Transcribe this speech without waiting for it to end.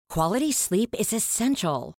Quality sleep is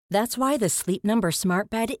essential. That's why the Sleep Number Smart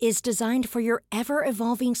Bed is designed for your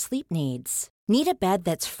ever-evolving sleep needs. Need a bed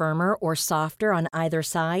that's firmer or softer on either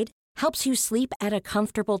side? Helps you sleep at a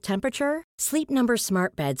comfortable temperature? Sleep Number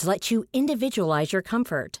Smart Beds let you individualize your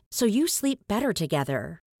comfort so you sleep better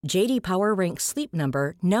together. J.D. Power ranks Sleep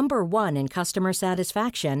Number number 1 in customer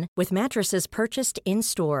satisfaction with mattresses purchased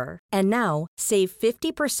in-store. And now, save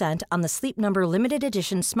 50% on the Sleep Number Limited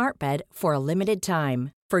Edition Smart Bed for a limited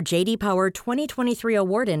time. For J.D. Power 2023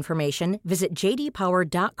 award information, visit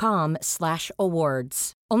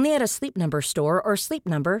jdpower.com/awards. Only at a Sleep Number store or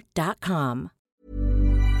sleepnumber.com.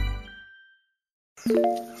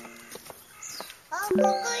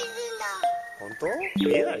 本当？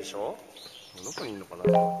見えないでしょ？どこにいるのかな？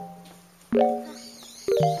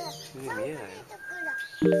見えないよ。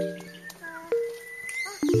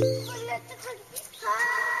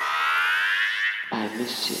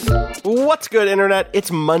What's good, Internet?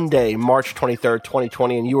 It's Monday, March 23rd,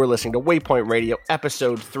 2020, and you are listening to Waypoint Radio,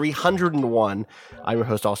 episode 301. I'm your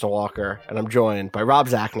host, Austin Walker, and I'm joined by Rob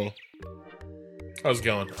Zachney. How's it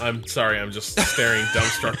going? I'm sorry, I'm just staring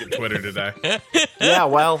dumbstruck at Twitter today. Yeah,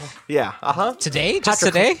 well, yeah, uh-huh. Today? Just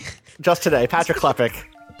Patrick, today? Just today. Patrick Klepek.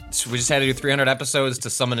 We just had to do 300 episodes to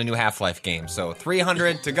summon a new Half-Life game. So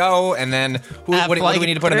 300 to go, and then what do we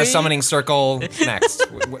need to put in the summoning circle next?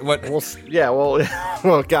 What?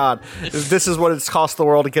 Oh, God. This is what it's cost the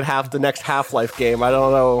world to get the next Half-Life game. I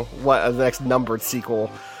don't know what the next numbered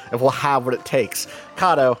sequel, if we'll have what it takes.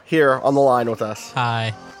 Kato, here on the line with us.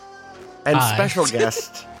 Hi. And special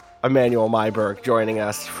guest, Emmanuel Myberg, joining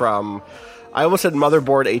us from, I almost said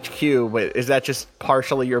Motherboard HQ, but is that just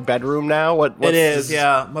partially your bedroom now? It is,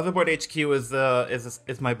 yeah. Motherboard HQ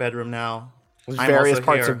is my bedroom now. Various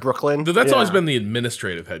parts of Brooklyn. That's always been the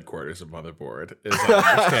administrative headquarters of Motherboard, is I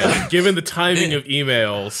understand. Given the timing of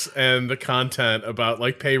emails and the content about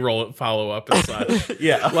like payroll follow-up and such.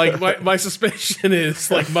 Yeah. Like my suspicion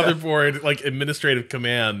is like Motherboard, like administrative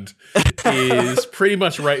command is pretty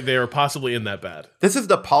much right there, possibly in that bed. This is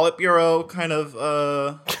the Politburo kind of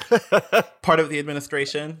part of the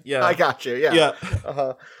administration. Yeah. I got you, yeah. Yeah.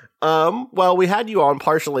 Uh-huh. Well, we had you on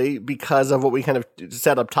partially because of what we kind of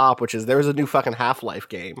said up top, which is there's a new fucking Half-Life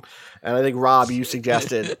game. And I think, Rob, you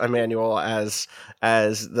suggested Emmanuel as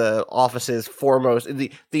the office's foremost,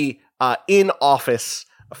 the in-office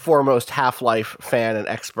foremost Half-Life fan and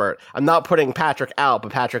expert. I'm not putting Patrick out,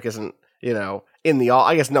 but Patrick isn't, in the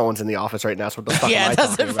I guess no one's in the office right now, so what the fuck am I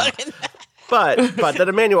talking about? But that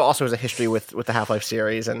Emmanuel also has a history with the Half-Life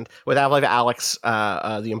series, and with Half-Life Alyx,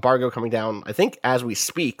 the embargo coming down, I think, as we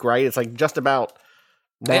speak, right? It's like just about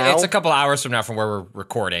now. It's a couple hours from now from where we're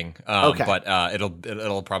recording. Okay. But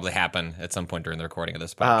it'll probably happen at some point during the recording of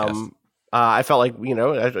this podcast. I felt like,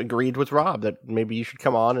 I agreed with Rob that maybe you should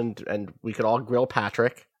come on and we could all grill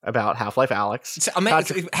Patrick about Half-Life Alyx.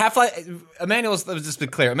 Half-Life. Emmanuel's, let's just be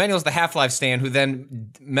clear. Emmanuel's the Half-Life stan who then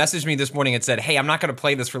messaged me this morning and said, "Hey, I'm not going to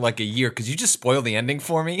play this for like a year because you just spoiled the ending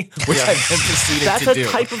for me," which I've been proceeding to do. That's a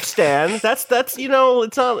type of stan. That's it's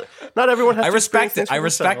not everyone has. I respect it. I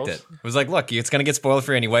respect it. It was like, look, it's going to get spoiled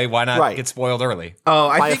for you anyway. Why not get spoiled early?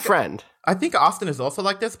 By a friend. I think Austin is also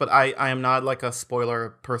like this, but I am not like a spoiler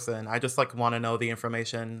person. I just like want to know the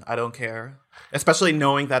information. I don't care. Especially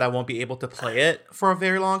knowing that I won't be able to play it for a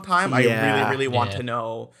very long time. I really, really want to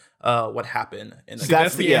know what happened.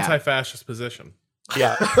 That's the anti-fascist position.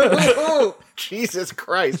 Yeah. Jesus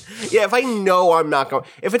Christ. Yeah, if I know I'm not going,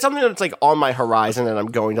 if it's something that's like on my horizon and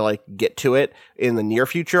I'm going to like get to it in the near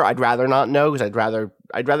future, I'd rather not know because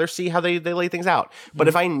I'd rather see how they lay things out. But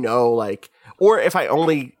if I know or if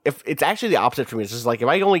it's actually the opposite for me, it's just like if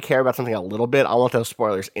I only care about something a little bit, I want those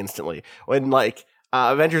spoilers instantly. When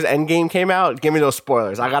Avengers Endgame came out, give me those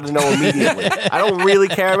spoilers. I got to know immediately. I don't really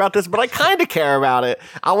care about this, but I kind of care about it.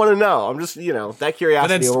 I want to know. I'm just, that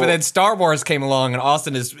curiosity. But then Star Wars came along and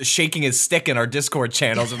Austin is shaking his stick in our Discord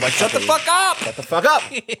channels and like, shut the fuck up! Shut the fuck up!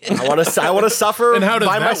 I want to suffer and how does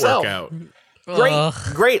by that myself. Work out?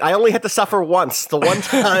 Great. I only had to suffer once. The one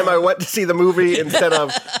time I went to see the movie instead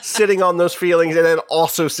of sitting on those feelings and then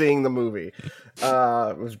also seeing the movie.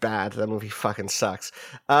 It was bad. That movie fucking sucks.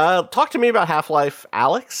 Talk to me about Half-Life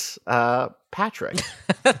Alyx. Patrick.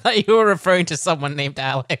 I thought you were referring to someone named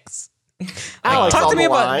Alex. Alex, talk on to me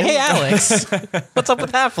the about, line. hey, Alex, what's up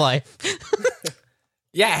with Half-Life?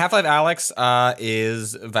 Yeah, Half-Life Alyx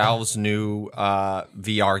is Valve's new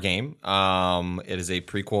VR game. It is a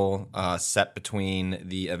prequel set between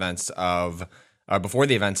the events of before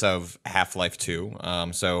the events of Half-Life 2.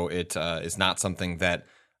 So it is not something that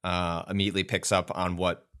immediately picks up on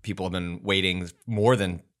what people have been waiting more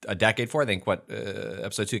than a decade for. I think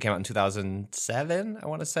episode 2 came out in 2007. I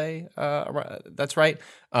want to say that's right.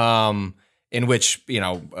 In which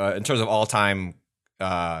in terms of all time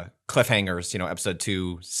cliffhangers, episode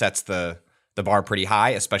 2 sets the bar pretty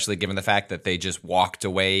high, especially given the fact that they just walked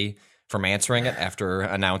away from answering it after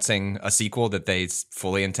announcing a sequel that they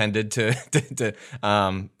fully intended to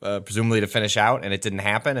presumably to finish out, and it didn't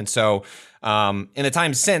happen. And so in the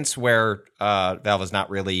time since where Valve has not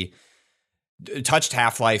really touched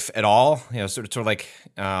Half-Life at all, sort of like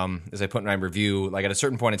as I put in my review, like at a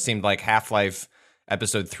certain point it seemed like Half-Life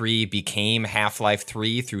Episode 3 became Half-Life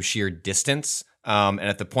 3 through sheer distance. And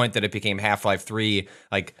at the point that it became Half-Life 3,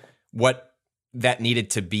 like what that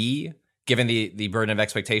needed to be, given the burden of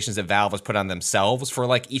expectations that Valve has put on themselves for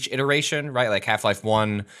like each iteration, right? Like Half-Life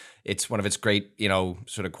 1, it's one of its great,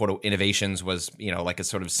 sort of quote innovations was, like a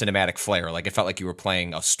sort of cinematic flair. Like it felt like you were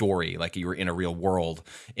playing a story, like you were in a real world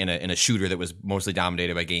in a shooter that was mostly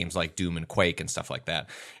dominated by games like Doom and Quake and stuff like that.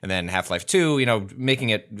 And then Half-Life 2,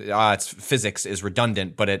 making it, its physics is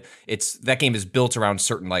redundant, but it's that game is built around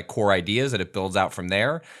certain like core ideas that it builds out from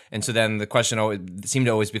there. And so then the question seemed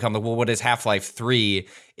to always become like, well, what is Half-Life 3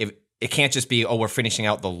 if it can't just be, we're finishing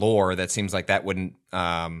out the lore? That seems like that wouldn't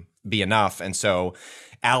be enough. And so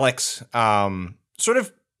Alex sort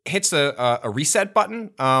of hits a reset button,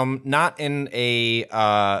 not in a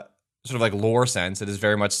sort of like lore sense. It is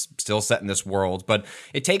very much still set in this world, but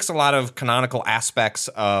it takes a lot of canonical aspects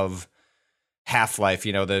of Half-Life,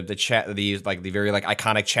 the chat, the very like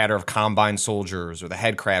iconic chatter of Combine soldiers or the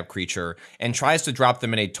head crab creature, and tries to drop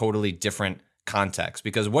them in a totally different context.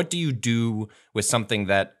 Because what do you do with something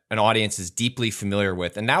that an audience is deeply familiar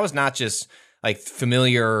with? And now is not just like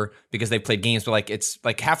familiar because they played games, but like it's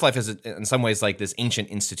like Half-Life is in some ways like this ancient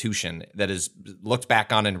institution that is looked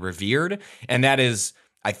back on and revered. And that is,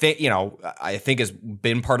 I think has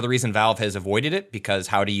been part of the reason Valve has avoided it, because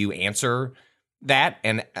how do you answer that?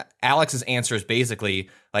 And Alex's answer is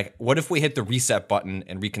basically like, what if we hit the reset button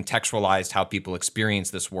and recontextualized how people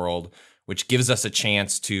experience this world, which gives us a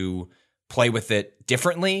chance to play with it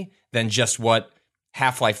differently than just what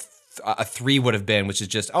Half-Life 3 would have been, which is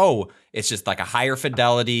just, it's just like a higher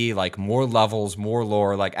fidelity, like more levels, more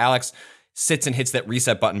lore. Like Alex sits and hits that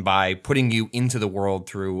reset button by putting you into the world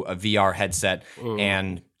through a VR headset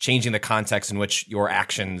and changing the context in which your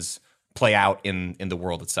actions play out in the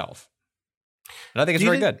world itself. And I think it's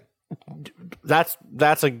very good.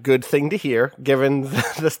 That's a good thing to hear, given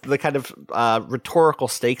the kind of rhetorical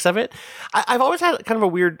stakes of it. I've always had kind of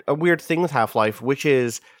a weird thing with Half-Life, which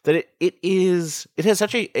is that it has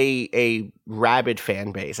such a rabid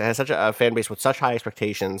fan base. It has such a fan base with such high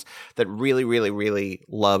expectations that really, really, really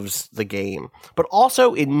loves the game. But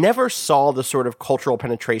also, it never saw the sort of cultural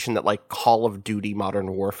penetration that like Call of Duty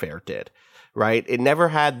Modern Warfare did. Right? It never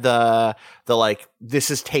had the like, this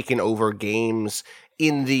has taken over games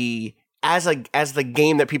in the as the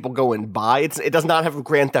game that people go and buy. It does not have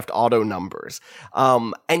Grand Theft Auto numbers.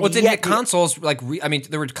 And didn't hit consoles like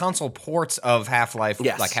there were console ports of Half-Life.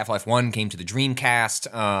 Yes. Like Half-Life 1 came to the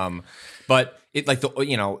Dreamcast. But it like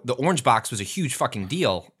the orange box was a huge fucking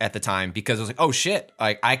deal at the time, because it was like, oh shit,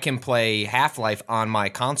 like I can play Half-Life on my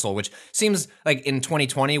console, which seems like in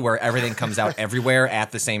 2020 where everything comes out everywhere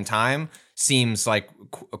at the same time seems like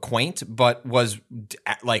quaint, but was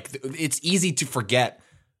like, it's easy to forget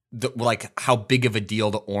like how big of a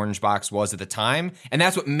deal the orange box was at the time. And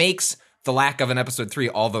that's what makes the lack of an episode 3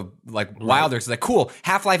 all the like wilder. It's like, cool,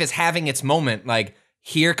 Half-Life is having its moment, like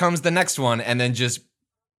here comes the next one, and then just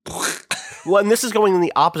well, and this is going in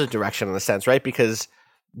the opposite direction in a sense, right? Because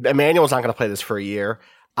Emmanuel's not going to play this for a year.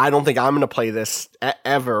 I don't think I'm going to play this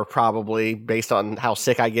ever, probably, based on how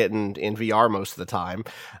sick I get in VR most of the time.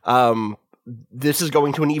 This is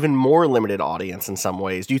going to an even more limited audience in some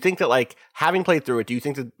ways. Do you think that, like, having played through it, do you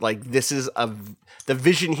think that, like, the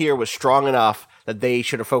vision here was strong enough that they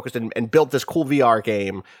should have focused and built this cool VR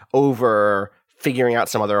game over figuring out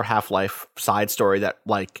some other Half-Life side story that,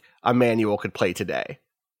 like, Emmanuel could play today?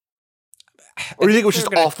 Or do you think it was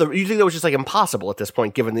just you think that was just like impossible at this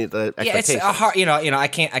point, given the expectations? Yeah, it's hard. I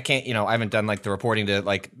can't. I haven't done like the reporting to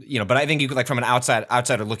like but I think you could, like, from an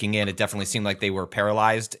outsider looking in, it definitely seemed like they were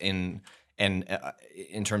paralyzed in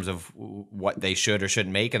terms of what they should or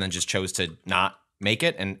shouldn't make, and then just chose to not make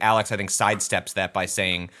it. And Alex, I think, sidesteps that by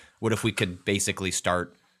saying, "What if we could basically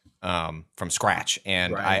start from scratch?"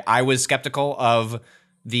 And right. I was skeptical of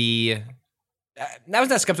the. I was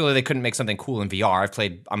not skeptical that they couldn't make something cool in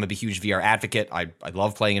VR. I'm a huge VR advocate. I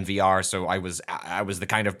love playing in VR. So I was the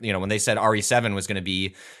kind of, when they said RE7 was going to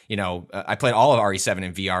be, I played all of RE7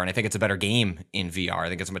 in VR, and I think it's a better game in VR. I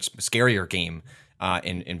think it's a much scarier game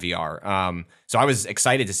in VR. So I was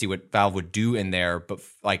excited to see what Valve would do in there, but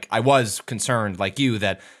like I was concerned, like you,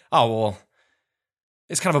 that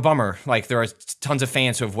it's kind of a bummer. Like there are tons of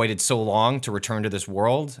fans who have waited so long to return to this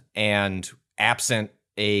world, and absent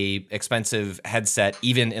a expensive headset,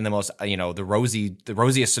 even in the most, the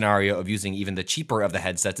rosiest scenario of using even the cheaper of the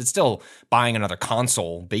headsets, it's still buying another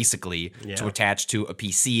console basically to attach to a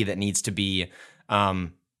PC that needs to be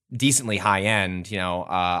decently high end.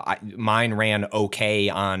 Mine ran okay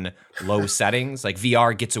on low settings. Like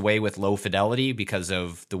VR gets away with low fidelity because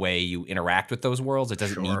of the way you interact with those worlds. It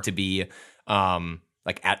doesn't need to be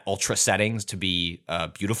like at ultra settings to be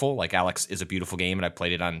beautiful. Like Alex is a beautiful game, and I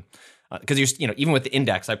played it on because even with the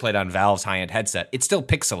Index, I played on Valve's high-end headset. It's still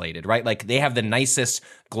pixelated, right? Like they have the nicest,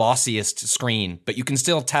 glossiest screen, but you can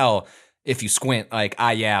still tell if you squint, like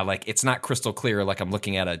like it's not crystal clear, like I'm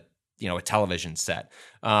looking at a television set.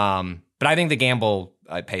 But I think the gamble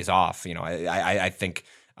pays off. I think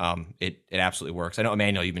it absolutely works. I know,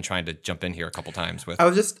 Emmanuel, you've been trying to jump in here a couple times with. I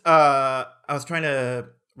was trying to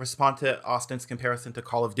respond to Austin's comparison to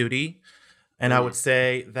Call of Duty, and I would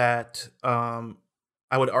say that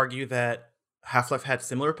I would argue that Half-Life had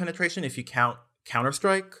similar penetration if you count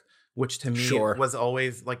Counter-Strike, which to me was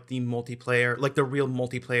always like the multiplayer, like the real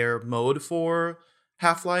multiplayer mode for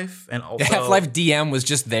Half-Life. And also Half-Life DM was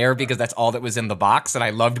just there because that's all that was in the box, and I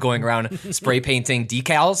loved going around spray painting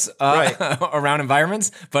decals around environments,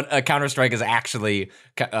 but Counter-Strike is actually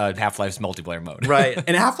Half-Life's multiplayer mode. Right.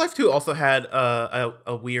 And Half-Life 2 also had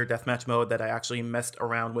a weird deathmatch mode that I actually messed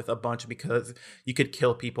around with a bunch because you could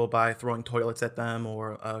kill people by throwing toilets at them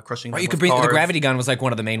or crushing them you could with cars. The gravity gun was like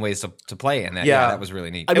one of the main ways to play in that. Yeah, that was really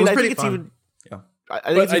neat. I mean, I think it's even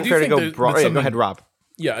fair to go broad. Go ahead, Rob.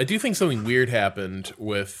 Yeah, I do think something weird happened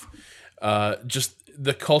with just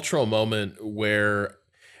the cultural moment where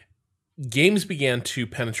games began to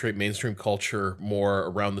penetrate mainstream culture more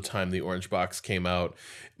around the time the Orange Box came out.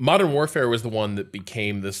 Modern Warfare was the one that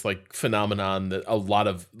became this like phenomenon that a lot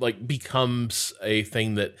of like becomes a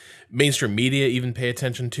thing that mainstream media even pay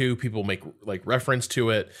attention to. People make like reference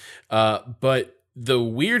to it. But the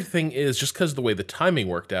weird thing is, just because of the way the timing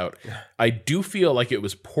worked out, I do feel like it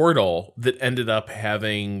was Portal that ended up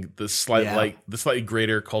having the slightly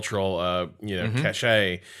greater cultural,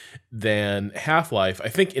 cachet than Half-Life. I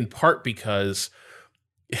think in part because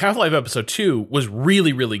Half-Life Episode 2 was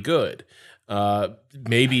really, really good.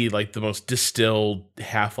 Maybe like the most distilled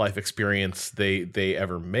Half-Life experience they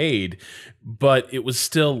ever made, but it was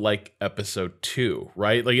still like Episode 2,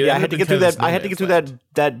 right? Like I had to get through that. I had to get through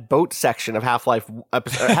that boat section of Half-Life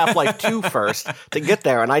 2 first to get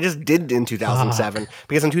there, and I just didn't in 2007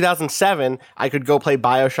 because in 2007 I could go play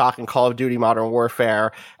BioShock and Call of Duty Modern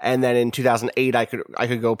Warfare, and then in 2008 I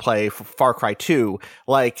could go play Far Cry 2.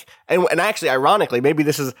 Like, and actually, ironically, maybe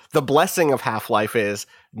this is the blessing of Half-Life is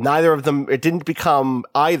neither of them. It didn't become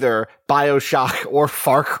either BioShock or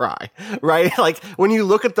Far Cry, right? Like when you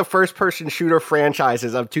look at the first-person shooter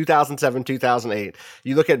franchises of 2007, 2008,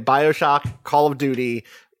 you look at BioShock, Call of Duty,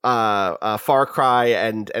 Far Cry,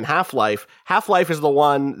 and Half-Life. Half-Life is the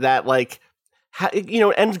one that like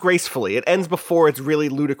ends gracefully. It ends before its really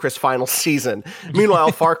ludicrous final season.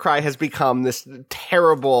 Meanwhile, Far Cry has become this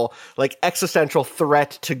terrible, like existential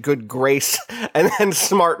threat to good grace and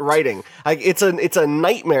smart writing. Like it's a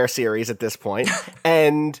nightmare series at this point,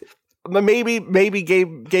 and maybe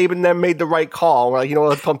Gabe and them made the right call. We're like,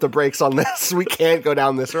 let's pump the brakes on this. We can't go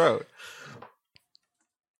down this road.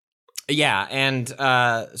 Yeah, and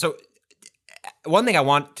so one thing I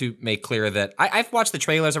want to make clear that I've watched the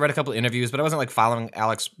trailers, I read a couple of interviews, but I wasn't like following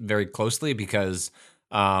Alex very closely because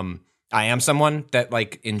I am someone that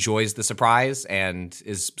like enjoys the surprise and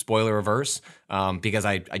is spoiler averse because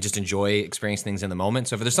I just enjoy experiencing things in the moment.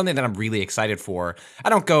 So if there's something that I'm really excited for, I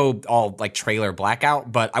don't go all like trailer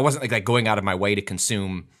blackout, but I wasn't like going out of my way to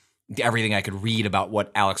consume everything I could read about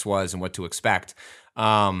what Alex was and what to expect.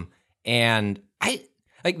 And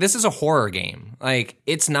this is a horror game. Like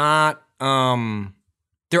it's not.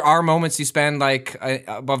 There are moments you spend like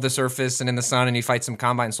above the surface and in the sun and you fight some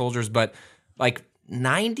Combine soldiers, but like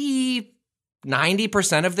 90%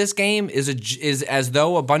 of this game is as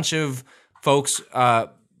though a bunch of folks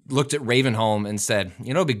looked at Ravenholm and said,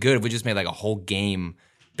 it'd be good if we just made like a whole game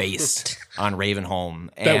based on Ravenholm.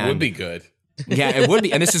 And that would be good. Yeah, it would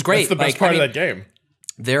be. And this is great. That's the best part of that game.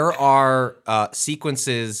 There are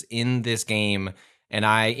sequences in this game. And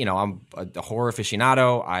I'm a horror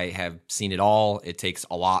aficionado. I have seen it all. It takes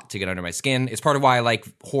a lot to get under my skin. It's part of why I like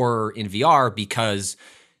horror in VR because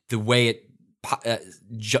the way it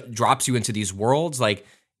drops you into these worlds, like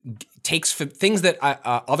takes things that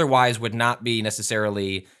otherwise would not be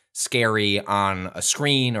necessarily scary on a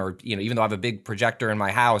screen, or even though I have a big projector in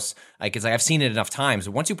my house, like it's like I've seen it enough times.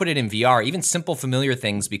 But once you put it in VR, even simple familiar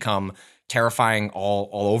things become terrifying all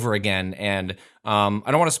over again. And I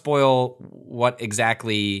don't want to spoil what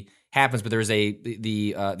exactly happens, but there's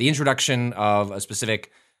the introduction of a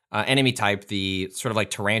specific enemy type, the sort of like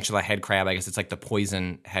tarantula head crab. I guess it's like the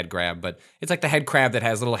poison head crab, but it's like the head crab that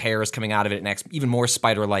has little hairs coming out of it and acts even more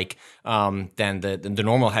spider-like than the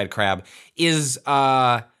normal head crab.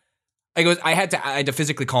 I had to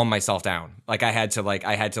physically calm myself down. Like I had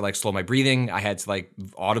to slow my breathing. I had to like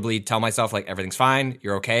audibly tell myself like everything's fine,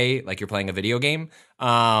 you're okay, like you're playing a video game.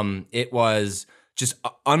 It was just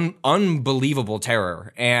unbelievable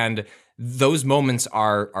terror, and those moments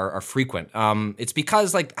are frequent. It's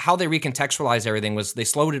because like how they recontextualized everything was they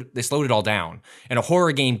slowed it all down. And a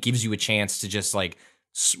horror game gives you a chance to just like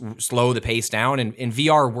slow the pace down, and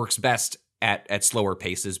VR works best at slower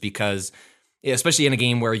paces because, especially in a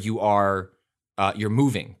game where you're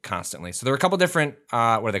moving constantly. So there are a couple different what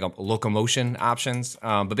are they called, locomotion options,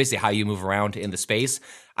 but basically how you move around in the space.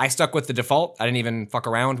 I stuck with the default. I didn't even fuck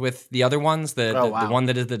around with the other ones. The one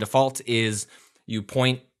that is the default is you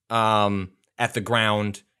point at the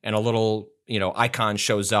ground and a little icon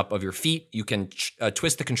shows up of your feet. You can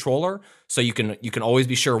twist the controller so you can always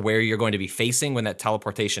be sure where you're going to be facing when that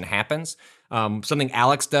teleportation happens. Something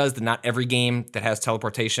Alex does that not every game that has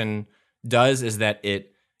teleportation does is that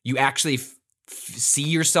you actually see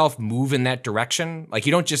yourself move in that direction. Like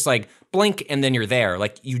you don't just like blink and then you're there.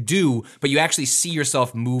 Like you do, but you actually see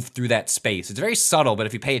yourself move through that space. It's very subtle, but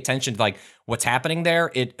if you pay attention to like what's happening there,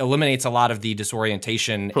 it eliminates a lot of the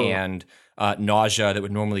disorientation and nausea that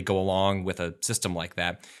would normally go along with a system like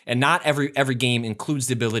that. And not every game includes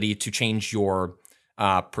the ability to change your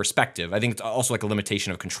perspective. I think it's also like a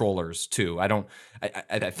limitation of controllers too.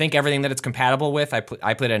 I think everything that it's compatible with, I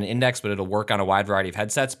played an Index, but it'll work on a wide variety of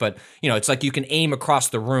headsets. But it's like you can aim across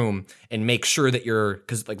the room and make sure that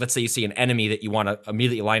because like let's say you see an enemy that you want to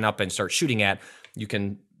immediately line up and start shooting at, you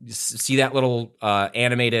can see that little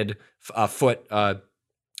animated foot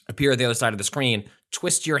appear at the other side of the screen.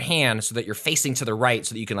 Twist your hand so that you're facing to the right,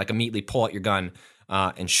 so that you can like immediately pull out your gun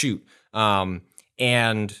and shoot.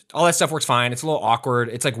 And all that stuff works fine. It's a little awkward.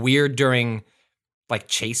 It's like weird during like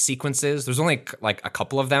chase sequences. There's only like a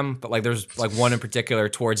couple of them, but like there's like one in particular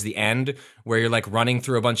towards the end where you're like running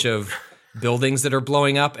through a bunch of buildings that are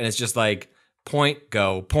blowing up, and it's just like point,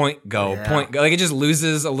 go, point, go, point, go. Like it just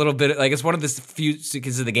loses a little bit. Like it's one of the few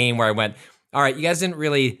sequences of the game where I went, all right, you guys didn't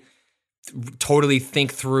really totally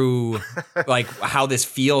think through like how this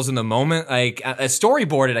feels in the moment. Like I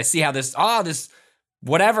storyboarded, I see how this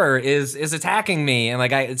whatever is attacking me, and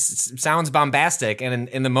like it sounds bombastic, and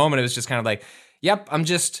in the moment it was just kind of like, yep, I'm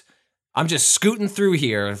just scooting through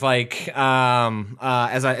here, like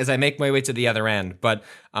as I make my way to the other end. But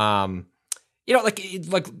like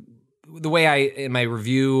the way in my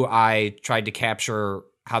review I tried to capture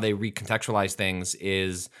how they recontextualize things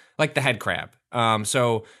is like the head crab.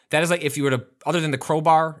 So that is like if you were to, other than the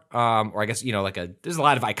crowbar, or I guess there's a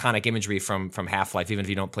lot of iconic imagery from Half-Life, even if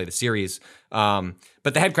you don't play the series.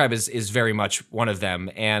 But the head crab is very much one of them.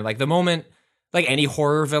 And like the moment, like any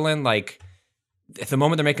horror villain, like at the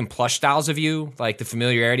moment they're making plush dolls of you, like the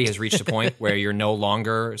familiarity has reached a point where you're no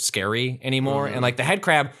longer scary anymore. And like the head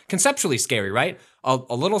crab, conceptually scary, right?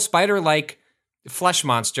 A little spider-like flesh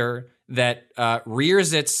monster that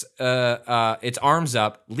rears its arms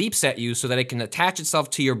up, leaps at you so that it can attach itself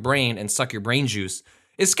to your brain and suck your brain juice,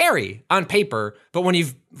 is scary on paper. But when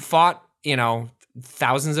you've fought,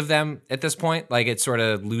 thousands of them at this point, like it sort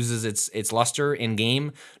of loses its luster in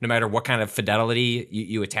game, no matter what kind of fidelity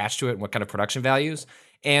you attach to it and what kind of production values.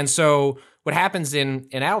 And so what happens in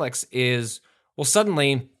Alex is, well,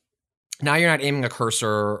 suddenly now you're not aiming a cursor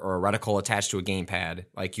or a reticle attached to a gamepad.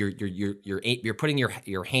 Like you're putting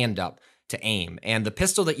your hand up to aim, and the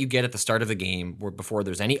pistol that you get at the start of the game, before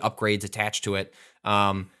there's any upgrades attached to it,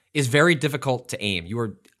 is very difficult to aim.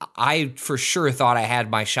 I for sure thought I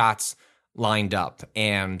had my shots lined up,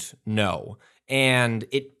 and no. And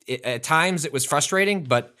it at times it was frustrating,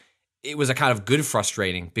 but it was a kind of good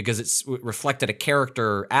frustrating because it reflected a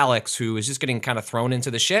character, Alex, who is just getting kind of thrown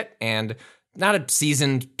into the shit, and not a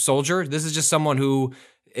seasoned soldier. This is just someone who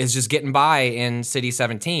is just getting by in City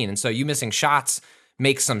 17. And so you missing shots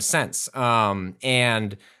makes some sense.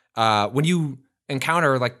 And when you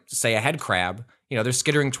encounter, like, say, a head crab, they're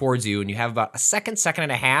skittering towards you, and you have about a second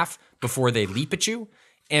and a half before they leap at you.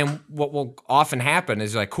 And what will often happen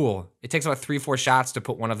is you're like, cool, it takes about 3-4 shots to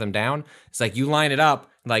put one of them down. It's like you line it up,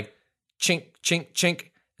 like, chink, chink,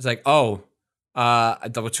 chink. It's like, oh,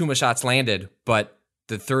 the 2 more shots landed, but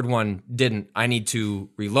the third one didn't. I need to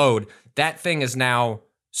reload. That thing is now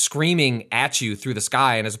screaming at you through the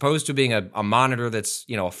sky. And as opposed to being a monitor that's,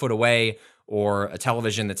 a foot away or a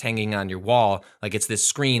television that's hanging on your wall, like it's this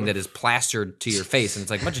screen that is plastered to your face. And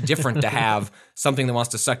it's like much different to have something that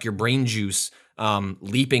wants to suck your brain juice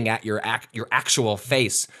leaping at your actual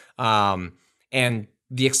face. And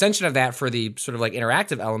the extension of that for the sort of like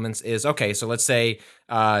interactive elements is, okay, so let's say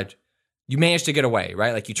you manage to get away,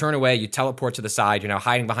 right? Like you turn away, you teleport to the side, you're now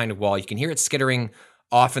hiding behind a wall. You can hear it skittering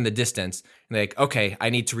off in the distance. And like, okay, I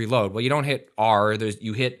need to reload. Well, you don't hit R,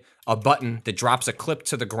 you hit a button that drops a clip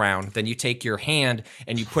to the ground. Then you take your hand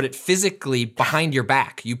and you put it physically behind your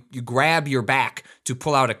back. You grab your back to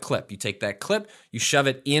pull out a clip. You take that clip, you shove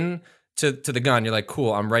it in to the gun. You're like,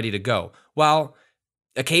 cool, I'm ready to go. Well,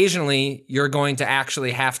 occasionally you're going to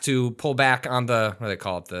actually have to pull back on the, what do they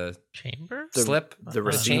call it? The chamber? The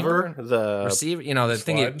receiver? The receiver, the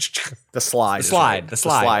thing. The slide. The slide. The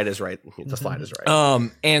slide is right. The slide is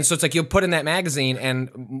right. And so it's like you'll put in that magazine, and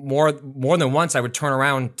more than once I would turn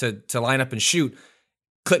around to line up and shoot.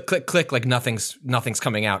 Click, click, click, like nothing's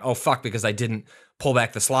coming out. Oh, fuck, because I didn't pull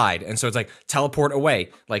back the slide. And so it's like teleport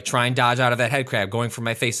away, like try and dodge out of that head crab, going for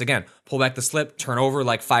my face again. Pull back the slip, turn over,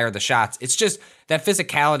 like fire the shots. It's just that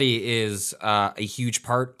physicality is a huge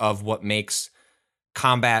part of what makes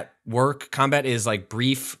combat work. Combat is like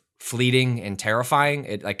brief, fleeting, and terrifying.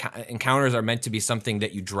 It like encounters are meant to be something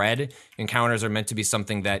that you dread. Encounters are meant to be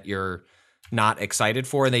something that you're not excited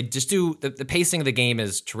for. They just do the pacing of the game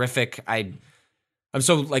is terrific. I'm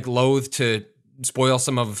so like loath to spoil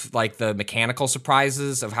some of like the mechanical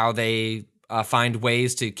surprises of how they find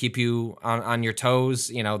ways to keep you on your toes.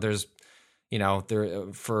 There's,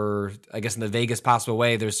 there for, I guess in the vaguest possible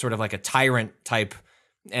way, there's sort of like a tyrant type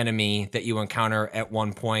enemy that you encounter at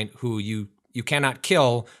one point who you cannot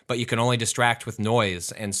kill, but you can only distract with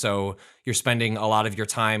noise. And so you're spending a lot of your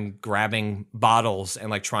time grabbing bottles and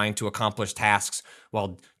like trying to accomplish tasks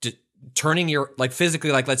while turning your, like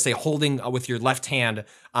physically, like let's say holding with your left hand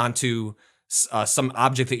onto some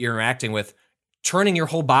object that you're interacting with, turning your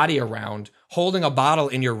whole body around, holding a bottle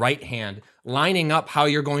in your right hand, lining up how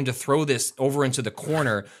you're going to throw this over into the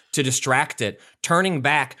corner to distract it, turning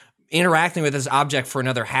back, interacting with this object for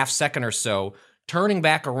another half second or so, turning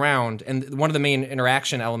back around. And one of the main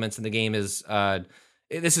interaction elements in the game is,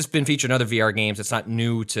 this has been featured in other VR games. It's not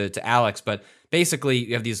new to Alex, but basically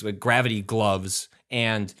you have these gravity gloves,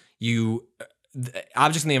 and the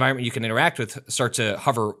objects in the environment you can interact with start to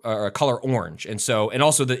hover or color orange. And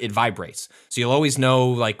also it vibrates. So you'll always know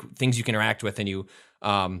like things you can interact with, and you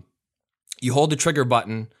hold the trigger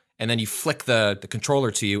button and then you flick the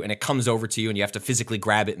controller to you, and it comes over to you, and you have to physically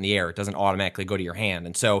grab it in the air. It doesn't automatically go to your hand.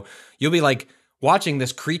 And so you'll be like watching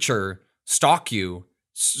this creature stalk you,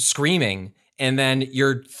 screaming, and then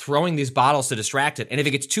you're throwing these bottles to distract it. And if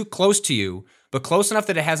it gets too close to you, but close enough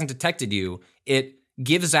that it hasn't detected you, it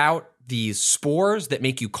gives out these spores that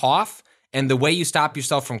make you cough. And the way you stop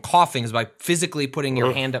yourself from coughing is by physically putting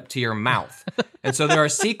your hand up to your mouth. And so there are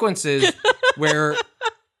sequences where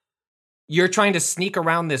you're trying to sneak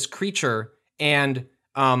around this creature, and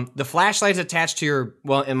the flashlight is attached to your,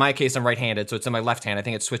 well, in my case, I'm right-handed, so it's in my left hand. I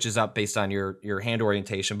think it switches up based on your hand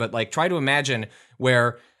orientation. But like, try to imagine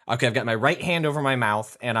where, okay, I've got my right hand over my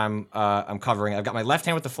mouth, and I'm covering. I've got my left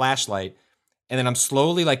hand with the flashlight, and then I'm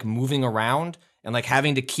slowly like moving around and like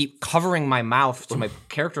having to keep covering my mouth so my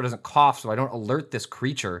character doesn't cough, so I don't alert this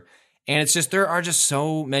creature. And it's just, there are just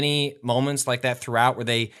so many moments like that throughout where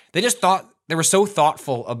they just thought, they were so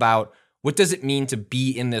thoughtful about what does it mean to be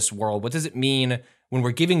in this world? What does it mean when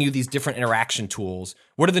we're giving you these different interaction tools?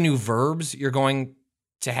 What are the new verbs you're going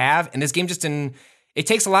to have? And this game it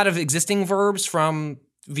takes a lot of existing verbs from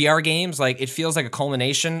VR games. Like, it feels like a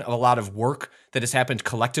culmination of a lot of work that has happened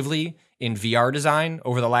collectively in VR design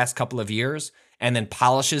over the last couple of years, and then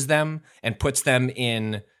polishes them and puts them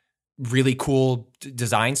in really cool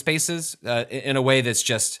design spaces in a way that's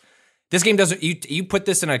just, this game doesn't, you put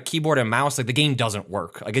this in a keyboard and mouse, like the game doesn't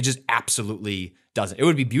work. Like, it just absolutely doesn't. It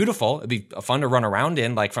would be beautiful. It'd be fun to run around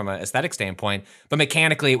in, like from an aesthetic standpoint, but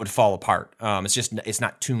mechanically it would fall apart. It's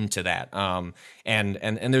not tuned to that.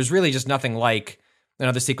 And there's really just nothing like,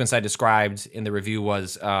 another sequence I described in the review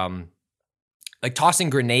was like tossing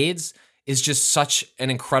grenades is just such an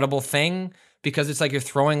incredible thing, because it's like you're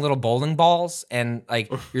throwing little bowling balls, and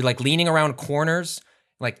like you're like leaning around corners,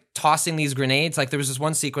 like tossing these grenades. Like, there was this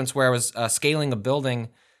one sequence where I was scaling a building,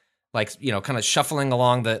 like, kind of shuffling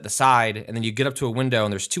along the side, and then you get up to a window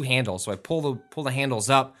and there's two handles. So I pull the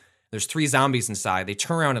handles up. There's 3 zombies inside. They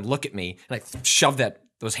turn around and look at me, and I shove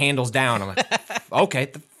those handles down. I'm like, okay,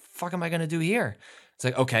 the fuck am I gonna do here? It's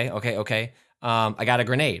like, okay. I got a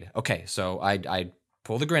grenade. Okay, so I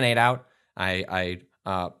pull the grenade out. I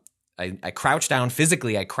I crouch down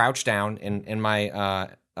physically. I crouch down in my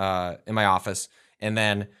office, and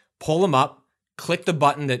then pull them up, click the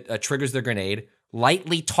button that triggers the grenade,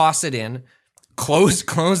 lightly toss it in, close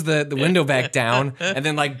the window back down, and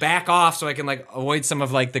then like back off so I can like avoid some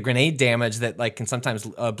of like the grenade damage that like can sometimes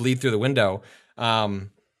bleed through the window. And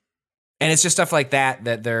it's just stuff like that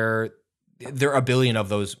there are a billion of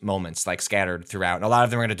those moments like scattered throughout. And a lot of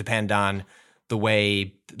them are going to depend on the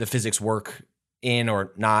way the physics work in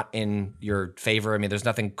or not in your favor. I mean, there's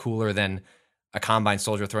nothing cooler than a Combine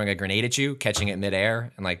soldier throwing a grenade at you, catching it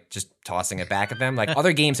midair, and like just tossing it back at them. Like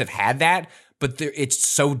other games have had that, but it's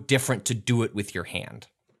so different to do it with your hand.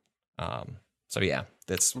 So yeah,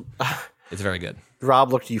 it's very good.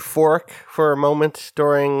 Rob looked euphoric for a moment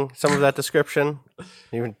during some of that description.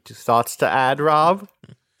 Any thoughts to add, Rob?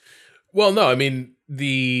 Well, no, I mean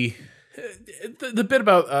the bit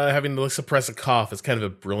about having to suppress a cough is kind of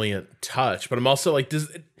a brilliant touch, but I'm also like,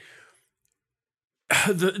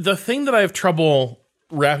 the thing that I have trouble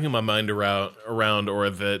wrapping my mind around, or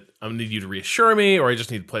that I need you to reassure me, or I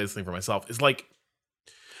just need to play this thing for myself, is like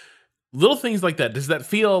little things like that. Does that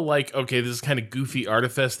feel like, okay, this is kind of goofy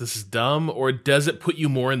artifice, this is dumb, or does it put you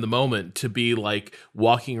more in the moment to be like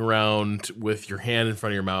walking around with your hand in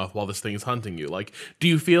front of your mouth while this thing is hunting you? Like, do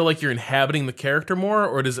you feel like you're inhabiting the character more,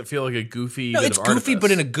 or does it feel like a goofy? No, bit it's of goofy, artifice?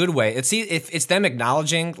 but in a good way. It's them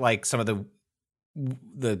acknowledging like some of the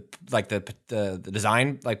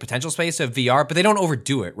design like potential space of VR, but they don't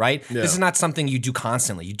overdo it, right? Yeah. This is not something you do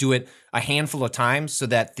constantly. You do it a handful of times so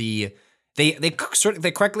that they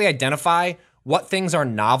correctly identify what things are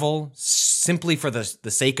novel simply for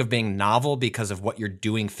the sake of being novel because of what you're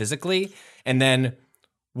doing physically, and then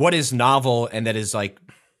what is novel and that is like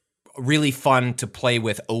really fun to play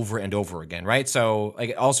with over and over again, right? So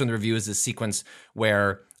like also in the review is this sequence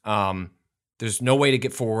where there's no way to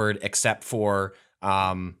get forward except for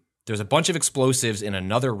there's a bunch of explosives in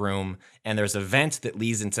another room, and there's a vent that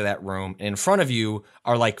leads into that room, and in front of you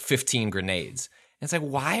are like 15 grenades. And it's like,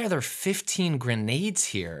 why are there 15 grenades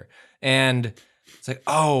here? And it's like,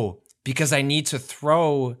 oh, because I need to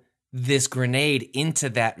throw this grenade into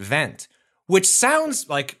that vent, which sounds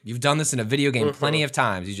like you've done this in a video game plenty of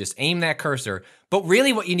times. You just aim that cursor. But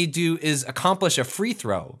really what you need to do is accomplish a free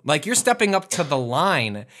throw. Like you're stepping up to the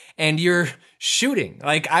line and you're shooting.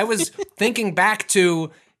 Like I was thinking back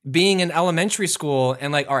to being in elementary school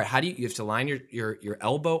and like, all right, you have to line your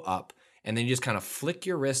elbow up and then you just kind of flick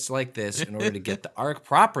your wrists like this in order to get the arc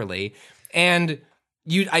properly. And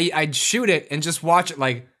I'd shoot it and just watch it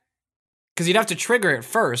like, because you'd have to trigger it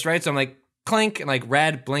first, right? So I'm like, clink, and like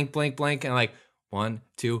red, blink, blink, blink, and like 1,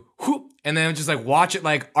 2, whoop. And then just like watch it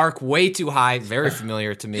like arc way too high, very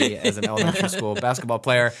familiar to me as an elementary school basketball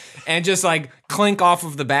player, and just like clink off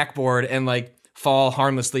of the backboard and like fall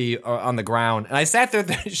harmlessly on the ground. And I sat there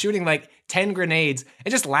shooting like 10 grenades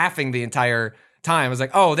and just laughing the entire time. I was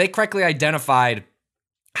like, oh, they correctly identified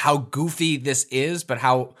how goofy this is, but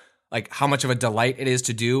how much of a delight it is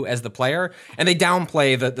to do as the player. And they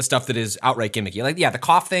downplay the stuff that is outright gimmicky. Like, yeah, the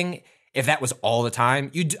cough thing, if that was all the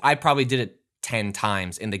time, I probably did it 10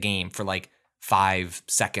 times in the game for like 5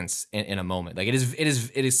 seconds in a moment. Like it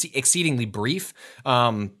is exceedingly brief,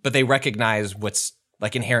 but they recognize what's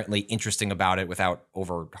like inherently interesting about it without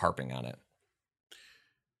over harping on it.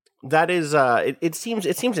 That is, it seems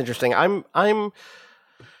interesting. I'm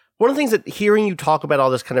one of the things that hearing you talk about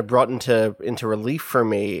all this kind of brought into relief for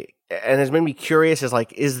me, and has made me curious, is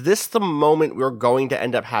like, is this the moment we're going to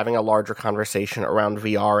end up having a larger conversation around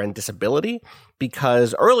VR and disability?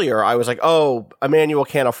 Because earlier I was like, oh, Emmanuel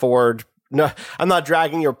can't afford. No, I'm not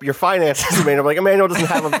dragging your finances. I'm like, Emmanuel doesn't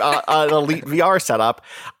have an elite VR setup.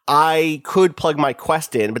 I could plug my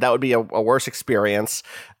Quest in, but that would be a worse experience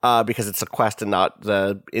because it's a Quest and not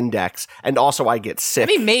the Index. And also, I get sick. I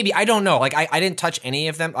mean, maybe. I don't know. Like, I didn't touch any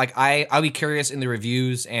of them. Like, I'll be curious in the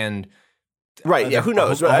reviews and. Right. Yeah. Who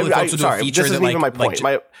knows? I'm sorry. This isn't even my point.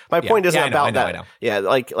 My point isn't about that. I know. Yeah.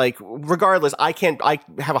 Like regardless, I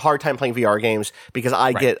have a hard time playing VR games because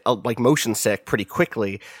I get like motion sick pretty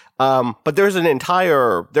quickly. But there's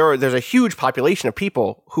there's a huge population of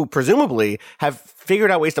people who presumably have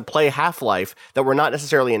figured out ways to play Half-Life that were not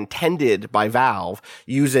necessarily intended by Valve,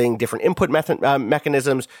 using different input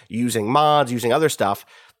mechanisms, using mods, using other stuff,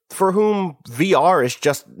 for whom VR is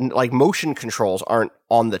just like motion controls aren't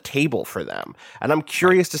on the table for them. And I'm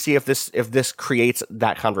curious to see if this creates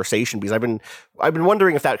that conversation, because I've been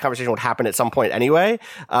wondering if that conversation would happen at some point anyway.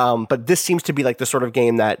 But this seems to be like the sort of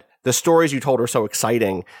game that the stories you told are so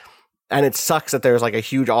exciting. And it sucks that there's like a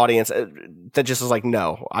huge audience that just is like,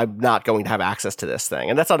 no, I'm not going to have access to this thing.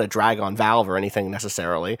 And that's not a drag on Valve or anything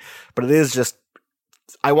necessarily, but it is just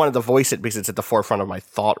I wanted to voice it because it's at the forefront of my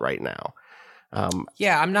thought right now.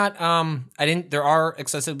 Yeah, I'm not. I didn't. There are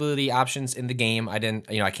accessibility options in the game. I didn't.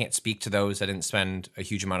 I can't speak to those. I didn't spend a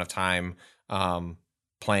huge amount of time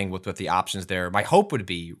playing with the options there. My hope would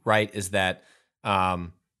be is that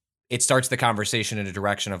it starts the conversation in a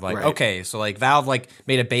direction of okay, so Valve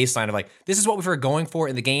made a baseline of this is what we were going for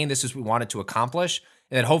in the game. This is what we wanted to accomplish.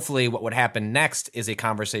 And then hopefully what would happen next is a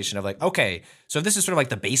conversation of okay, so this is sort of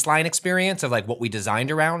the baseline experience of what we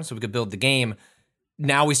designed around so we could build the game.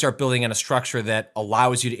 Now we start building in a structure that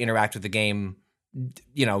allows you to interact with the game,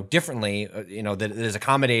 differently, that is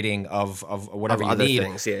accommodating of whatever you need.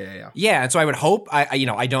 Things. Yeah. Yeah, and so I would hope, I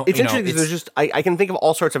don't. It's interesting because there's just, I can think of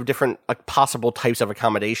all sorts of different possible types of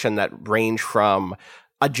accommodation that range from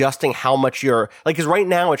adjusting how much you're because right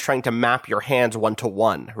now it's trying to map your hands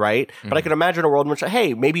 1-to-1, right? Mm-hmm. But I could imagine a world in which,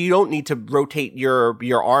 hey, maybe you don't need to rotate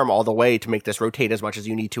your arm all the way to make this rotate as much as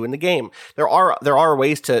you need to in the game. There are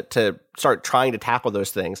ways to start trying to tackle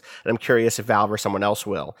those things, and I'm curious if Valve or someone else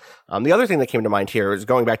will. The other thing that came to mind here is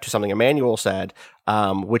going back to something Emmanuel said,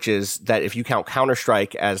 which is that if you count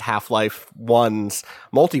Counter-Strike as Half-Life 1's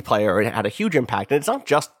multiplayer, it had a huge impact, and it's not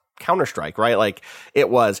just Counter-Strike, right?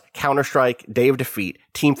 It was Counter-Strike, Day of Defeat,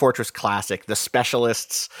 Team Fortress Classic, The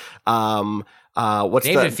Specialists, Day of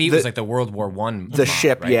Defeat was the World War I. The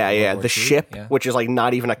ship, right? The ship, which is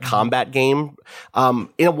not even a combat game.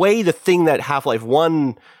 In a way, the thing that Half-Life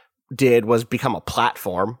 1 did was become a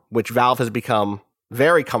platform, which Valve has become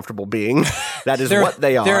very comfortable being. That is what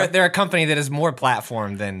they are. They're a company that is more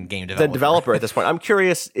platform than game developer. The developer at this point. I'm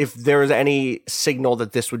curious if there's any signal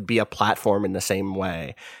that this would be a platform in the same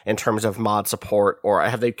way in terms of mod support, or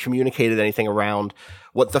have they communicated anything around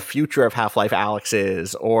what the future of Half-Life Alyx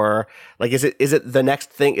is, or is it the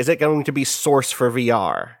next thing? Is it going to be Source for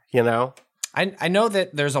VR? I know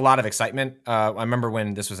that there's a lot of excitement. I remember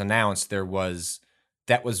when this was announced, that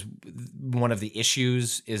was one of the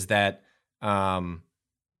issues is that.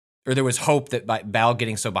 Or there was hope that by Valve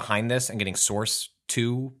getting so behind this and getting Source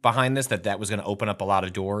 2 behind this, that was going to open up a lot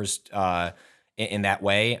of doors in that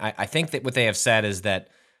way. I think that what they have said is that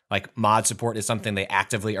mod support is something they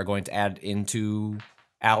actively are going to add into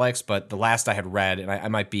Alyx, but the last I had read, and I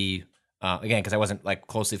might be, again, because I wasn't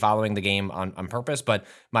closely following the game on purpose, but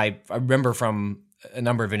I remember from a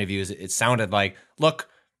number of interviews, it sounded look,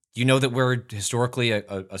 that we're historically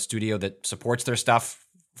a studio that supports their stuff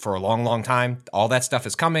for a long, long time. All that stuff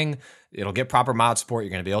is coming. It'll get proper mod support.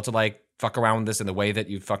 You're going to be able to fuck around with this in the way that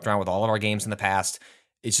you've fucked around with all of our games in the past.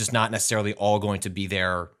 It's just not necessarily all going to be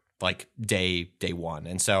there day one.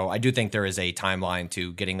 And so I do think there is a timeline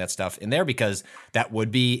to getting that stuff in there, because that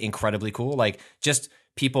would be incredibly cool. Just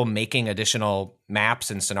people making additional maps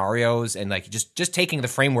and scenarios and just taking the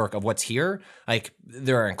framework of what's here.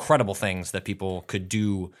 There are incredible things that people could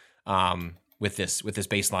do with this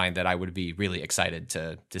baseline that I would be really excited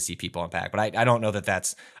to see people unpack. But I don't know that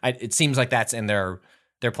that's. It seems like that's in their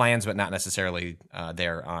plans, but not necessarily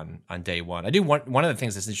there on day one. I do want one of the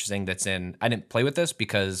things that's interesting that's in. I didn't play with this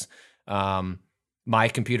because my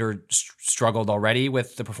computer struggled already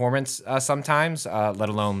with the performance sometimes, let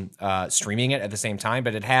alone streaming it at the same time.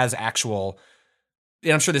 But it has actual.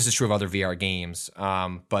 And I'm sure this is true of other VR games,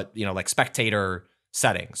 but spectator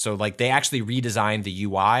setting. So they actually redesigned the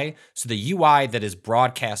UI. So the UI that is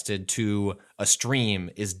broadcasted to a stream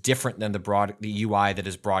is different than the UI that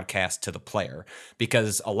is broadcast to the player,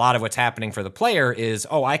 because a lot of what's happening for the player is,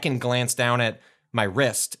 I can glance down at my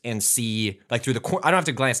wrist and see through the I don't have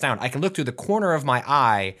to glance down. I can look through the corner of my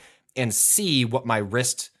eye and see what my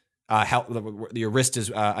wrist your wrist is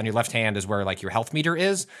on your left hand is where your health meter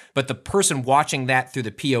is, but the person watching that through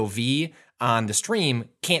the POV on the stream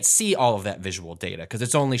can't see all of that visual data because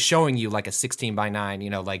it's only showing you a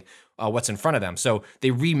 16:9, what's in front of them. So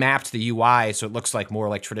they remapped the UI so it looks more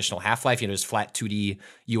like traditional Half-Life, just flat 2D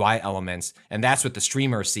UI elements, and that's what the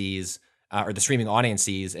streamer sees or the streaming audience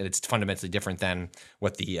sees, and it's fundamentally different than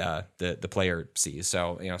what the player sees.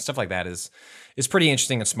 So stuff like that is pretty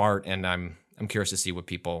interesting and smart, and I'm curious to see what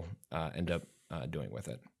people end up doing with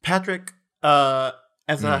it. Patrick,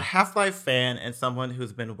 as a Half-Life fan and someone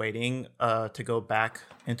who's been waiting to go back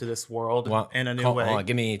into this world in a new way. Hold on,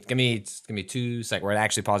 give me 2 seconds. We're gonna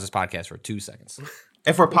actually pause this podcast for 2 seconds.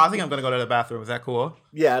 If we're pausing, I'm gonna go to the bathroom. Is that cool?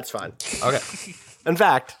 Yeah, it's fine. Okay. In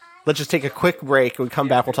fact, let's just take a quick break. When we come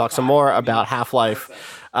back, we'll talk some more about Half-Life,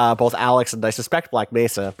 both Alyx and I suspect Black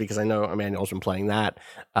Mesa, because I know Emmanuel's been playing that,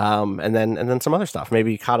 and then some other stuff.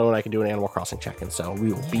 Maybe Kato and I can do an Animal Crossing check-in. So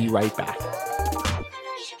we will be right back.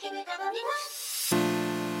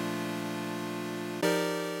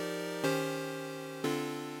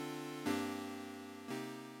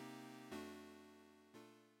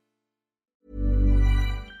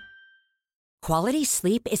 Quality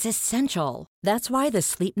sleep is essential. That's why the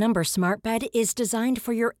Sleep Number Smart Bed is designed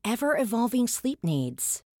for your ever-evolving sleep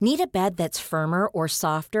needs. Need a bed that's firmer or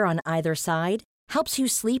softer on either side? Helps you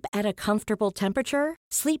sleep at a comfortable temperature?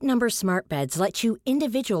 Sleep Number Smart Beds let you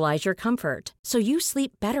individualize your comfort so you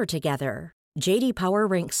sleep better together. JD Power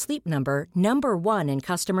ranks Sleep Number number 1 in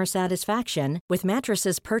customer satisfaction with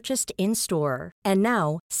mattresses purchased in-store. And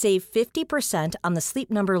now, save 50% on the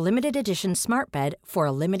Sleep Number Limited Edition Smart Bed for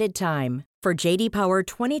a limited time. For JD Power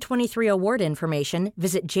 2023 award information,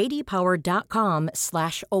 visit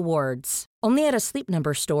jdpower.com/awards. Only at a Sleep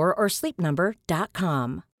Number store or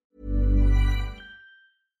sleepnumber.com.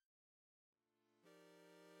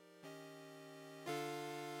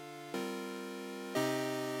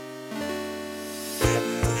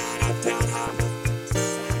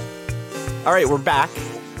 All right, we're back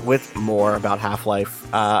with more about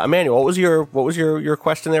Half-Life. Emmanuel, what was your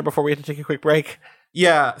question there before we had to take a quick break?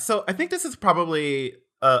 Yeah, so I think this is probably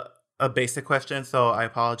a basic question, so I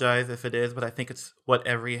apologize if it is, but I think it's what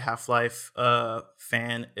every Half-Life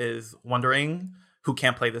fan is wondering who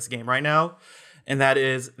can't play this game right now, and that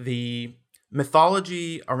is the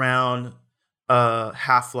mythology around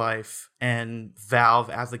Half-Life and Valve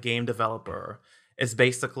as a game developer is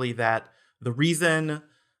basically that the reason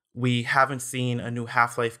we haven't seen a new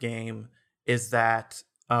Half-Life game is that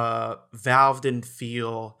Valve didn't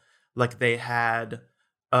feel like they had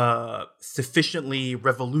a sufficiently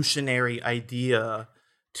revolutionary idea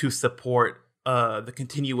to support the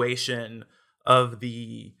continuation of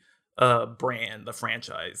the brand, the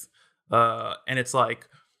franchise. And it's like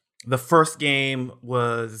the first game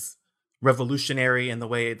was revolutionary in the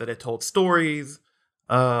way that it told stories,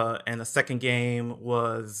 and the second game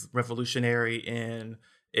was revolutionary in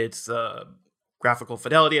its graphical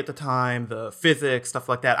fidelity at the time, the physics, stuff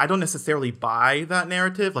like that. I don't necessarily buy that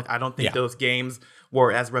narrative. Like, I don't think those games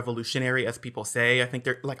were as revolutionary as people say. I think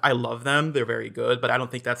they're like, I love them. They're very good, but I don't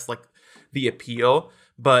think that's like the appeal.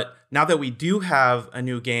 But now that we do have a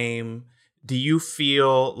new game, do you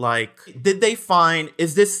feel like,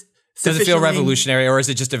 is this Does it feel revolutionary, or is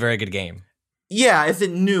it just a very good game? Yeah, is it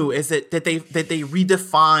new? Is it did they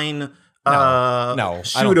redefine no,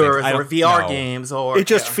 shooters or VR games, or it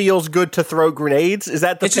just feels good to throw grenades? Is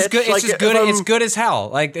that the it's pitch? Just good, like, it's just good. It's good as hell.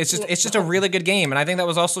 Like it's just a really good game, and I think that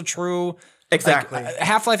was also true. Exactly. Like,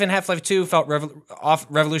 Half-Life and Half-Life 2 felt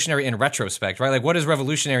revolutionary in retrospect, right? Like, what does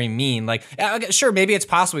revolutionary mean? Like, sure, maybe it's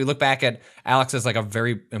possible you look back at Alex as like a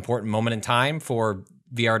very important moment in time for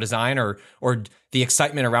VR design, or the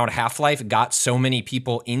excitement around Half-Life got so many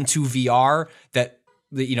people into VR that,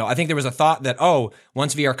 you know, I think there was a thought that,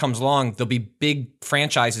 once VR comes along, there'll be big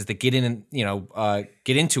franchises that get in and,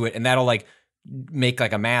 get into it, and that'll like make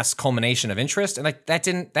like a mass culmination of interest. And like that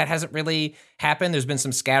hasn't really happened. There's been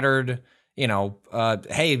some scattered,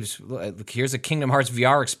 hey, here's a Kingdom Hearts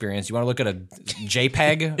VR experience. You want to look at a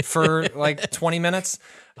JPEG for like 20 minutes?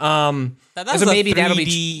 That was maybe a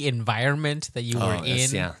 3D environment that you were in.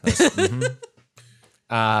 Yeah.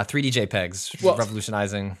 3D JPEGs,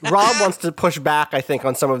 revolutionizing. Rob wants to push back, I think,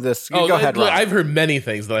 on some of this. Go ahead, Rob. I've heard many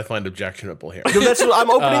things that I find objectionable here. I'm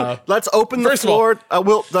opening. Let's open the floor.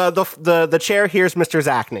 The chair here's Mr.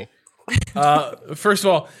 Zachney. First of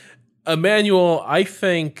all, Emmanuel, I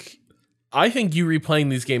think you replaying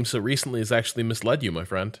these games so recently has actually misled you, my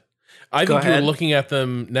friend. I think you're looking at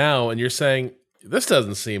them now and you're saying, this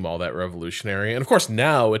doesn't seem all that revolutionary. And of course,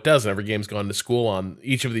 now it doesn't. Every game's gone to school on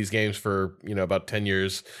each of these games for, about 10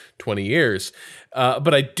 years, 20 years.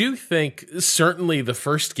 But I do think certainly the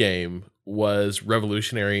first game was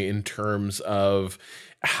revolutionary in terms of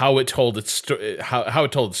how it told its how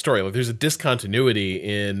it told its story. Like, there's a discontinuity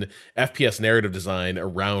in FPS narrative design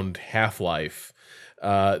around Half-Life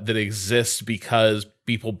that exists because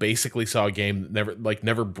people basically saw a game that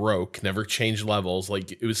never broke, never changed levels.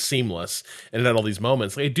 Like, it was seamless and it had all these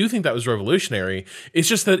moments. Like, I do think that was revolutionary. It's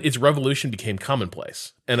just that its revolution became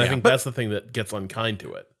commonplace. And I think that's the thing that gets unkind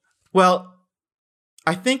to it. Well,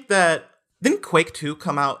 I think that didn't Quake 2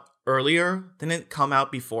 come out earlier? Didn't it come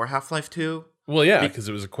out before Half-Life 2? Well, yeah, because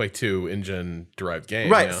it was a Quake 2 engine-derived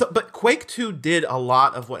game. Right, yeah. But Quake 2 did a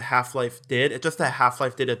lot of what Half-Life did. It's just that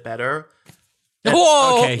Half-Life did it better.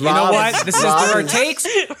 Whoa! Okay, you know what? There are takes,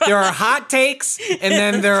 there are hot takes, and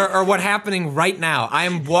then there are what's happening right now.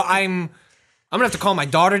 I'm I'm gonna have to call my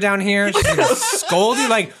daughter down here. She's gonna scold you.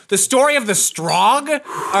 Like the story of the Strog.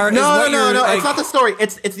 No. It's not the story.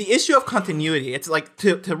 It's the issue of continuity. It's like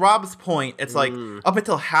to Rob's point. It's like up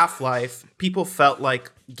until Half-Life, people felt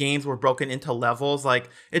like games were broken into levels. Like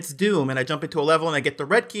it's Doom, and I jump into a level and I get the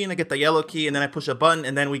red key and I get the yellow key, and then I push a button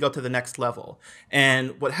and then we go to the next level.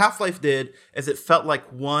 And what Half-Life did is it felt like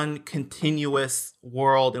one continuous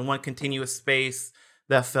world and one continuous space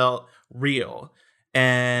that felt real.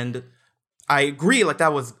 And I agree, like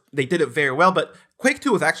they did it very well, but Quake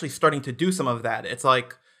 2 was actually starting to do some of that. It's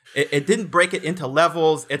like, it didn't break it into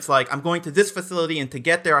levels. It's like, I'm going to this facility, and to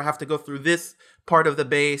get there, I have to go through this part of the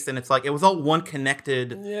base, and it's like, it was all one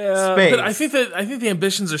connected space. But I think the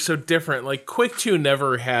ambitions are so different. Like, Quake 2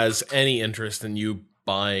 never has any interest in you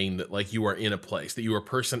buying that, like, you are in a place, that you are a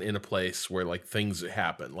person in a place where, like, things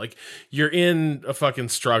happen. Like, you're in a fucking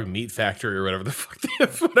Strog meat factory or whatever the fuck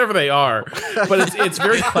whatever they are. But it's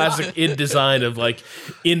very classic id design of, like,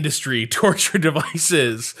 industry torture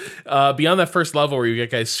devices. Beyond that first level where you get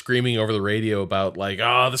guys screaming over the radio about, like,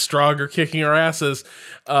 the Strog are kicking our asses,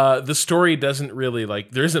 the story doesn't really, like,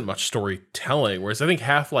 there isn't much storytelling. Whereas I think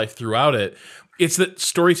Half-Life throughout it's that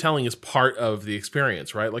storytelling is part of the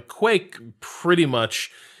experience, right? Like Quake pretty much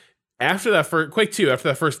Quake 2, after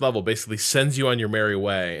that first level, basically sends you on your merry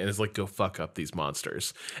way and is like, go fuck up these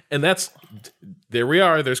monsters. And there we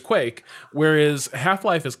are, there's Quake. Whereas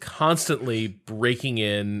Half-Life is constantly breaking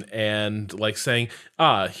in and like saying,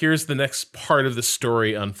 here's the next part of the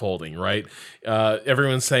story unfolding, right?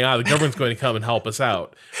 Everyone's saying, the government's going to come and help us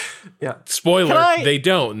out. Yeah. Spoiler, they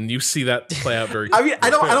don't, and you see that play out very I mean, I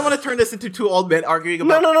don't want to turn this into two old men arguing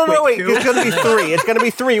about No, wait. 2. It's going to be 3. It's going to be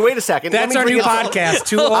 3. Wait a second. That's our new podcast.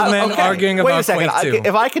 Two old men arguing Wait about a second. Quake 2.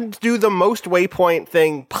 If I can do the most waypoint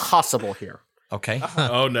thing possible here. Okay.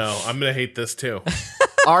 Oh no, I'm gonna hate this too.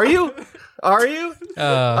 Are you? Because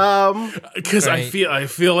Right. I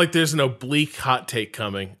feel like there's an oblique hot take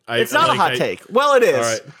coming. It's not a hot take. Well, it is. All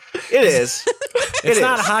right. It is. It's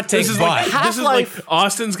not a hot take, This is but like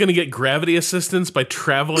Austin's gonna get gravity assistance by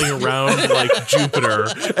traveling around like Jupiter,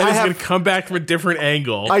 and he's gonna come back from a different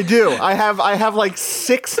angle. I do. I have like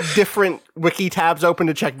 6 different wiki tabs open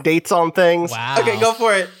to check dates on things. Wow. Okay, go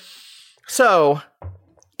for it. So,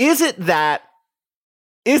 is it that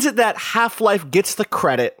Half-Life gets the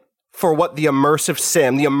credit for what the emerging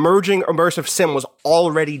immersive sim was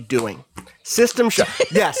already doing? System Shock.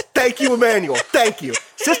 Yes, thank you, Emmanuel. Thank you.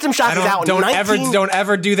 System Shock is out don't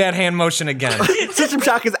ever do that hand motion again. System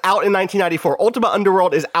Shock is out in 1994. Ultima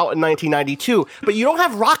Underworld is out in 1992. But you don't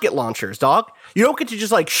have rocket launchers, dog. You don't get to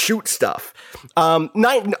just like shoot stuff. A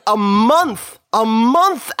month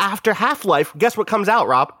after Half-Life, guess what comes out,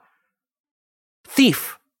 Rob?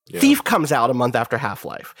 Thief. Yeah. Thief comes out a month after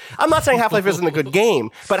Half-Life. I'm not saying Half-Life isn't a good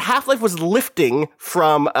game, but Half-Life was lifting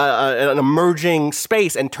from an emerging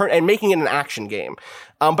space and making it an action game.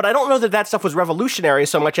 But I don't know that stuff was revolutionary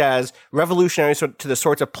so much as revolutionary to the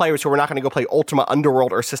sorts of players who were not going to go play Ultima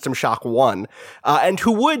Underworld or System Shock 1, and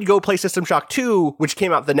who would go play System Shock 2, which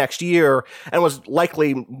came out the next year and was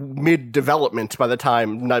likely mid-development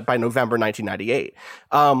by November 1998.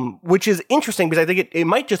 Which is interesting because I think it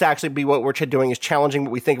might just actually be what we're doing is challenging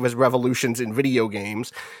what we think of as revolutions in video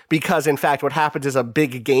games, because in fact what happens is a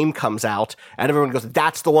big game comes out and everyone goes,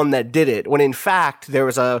 that's the one that did it, when in fact there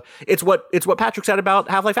was it's what Patrick said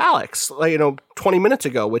about Half-Life Alyx, 20 minutes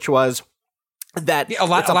ago, which was that a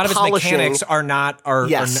lot of its mechanics are.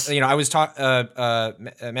 Yes. I was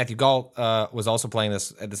Matthew Galt was also playing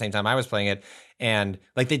this at the same time I was playing it, and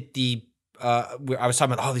like I was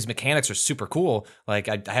talking about, these mechanics are super cool. Like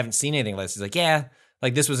I haven't seen anything like this. He's like, yeah,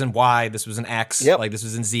 like this was in Y, this was in X, like this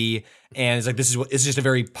was in Z, and it's like it's just a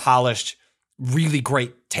very polished, really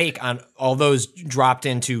great take on all those dropped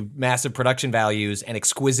into massive production values and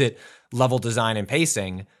exquisite level design and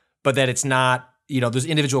pacing, but that it's not, there's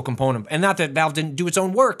individual component, and not that Valve didn't do its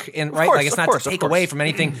own work, and right, like it's not to take away from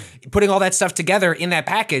anything. Putting all that stuff together in that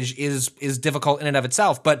package is difficult in and of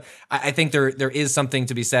itself, but I think there is something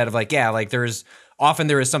to be said of like, there is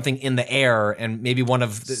something in the air, and maybe one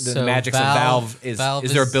of the magics of Valve is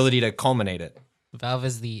their ability to culminate it. Valve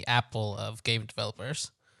is the Apple of game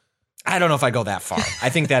developers. I don't know if I go that far. I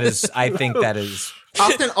think that is.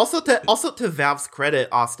 Austin, also to Valve's credit,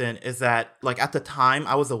 Austin, is that like at the time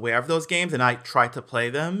I was aware of those games and I tried to play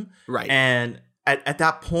them. Right. And at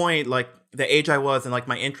that point, like the age I was and like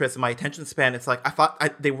my interest and my attention span, it's like I thought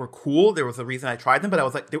they were cool. There was a reason I tried them, but I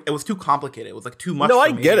was like, it was too complicated. It was like too much. No, for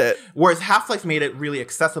I me. get it. Whereas Half-Life made it really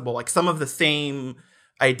accessible, like some of the same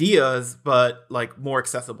ideas, but like more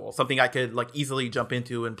accessible. Something I could like easily jump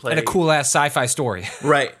into and play. And a cool ass sci-fi story.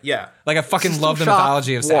 Right. Yeah. Like I fucking System love the Shock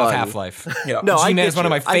mythology of 1. Half-Life. Yeah. No, G-Man is one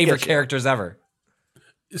of my favorite characters ever.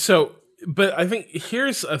 So, but I think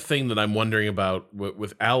here's a thing that I'm wondering about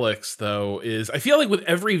with Alex, though, is I feel like with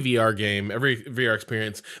every VR game, every VR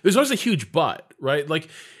experience, there's always a huge but, right? Like,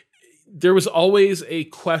 there was always a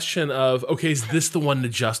question of, okay, is this the one to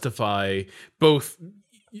justify both?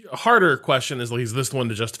 A harder question is, like, is this the one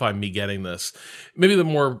to justify me getting this? Maybe the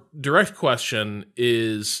more direct question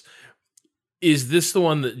is this the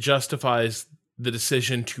one that justifies the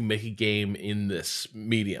decision to make a game in this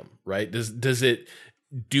medium, right? Does it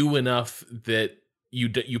do enough that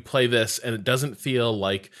you play this and it doesn't feel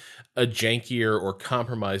like a jankier or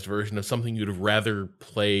compromised version of something you'd have rather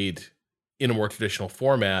played in a more traditional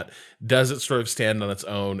format? Does it sort of stand on its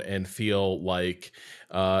own and feel like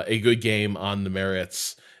a good game on the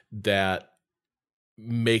merits that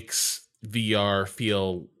makes VR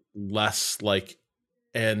feel less like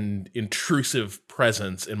an intrusive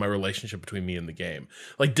presence in my relationship between me and the game?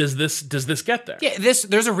 Like, does this get there? Yeah,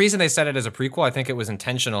 there's a reason they set it as a prequel. I think it was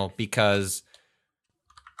intentional because,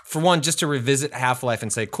 for one, just to revisit Half-Life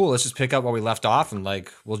and say, cool, let's just pick up where we left off and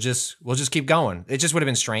like we'll just keep going. It just would have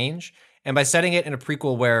been strange. And by setting it in a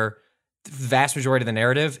prequel where the vast majority of the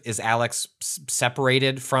narrative is Alex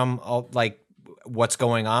separated from like what's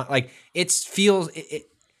going on, like it feels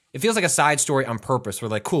like a side story on purpose. We're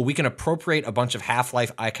like, cool, we can appropriate a bunch of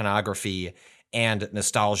Half-Life iconography and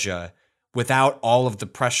nostalgia without all of the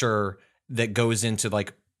pressure that goes into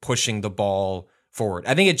like pushing the ball forward.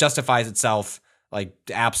 I think it justifies itself, like,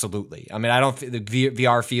 absolutely. I mean, I don't the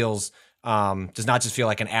VR feels does not just feel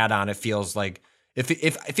like an add-on. It feels like it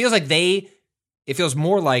feels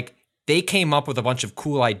more like they came up with a bunch of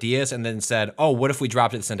cool ideas and then said, oh, what if we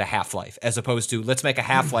dropped this into Half-Life? As opposed to, let's make a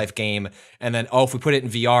Half-Life game, and then, oh, if we put it in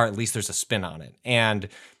VR, at least there's a spin on it. And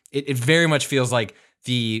it very much feels like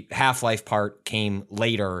the Half-Life part came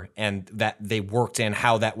later and that they worked in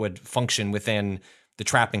how that would function within the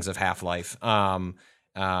trappings of Half-Life.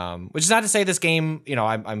 Which is not to say this game,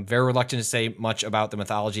 I'm very reluctant to say much about the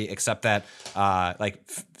mythology, except that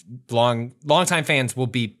long-time fans will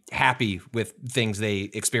be happy with things they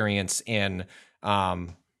experience in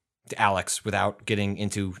Alex without getting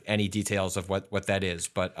into any details of what that is.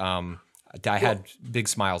 But I had big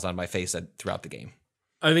smiles on my face throughout the game.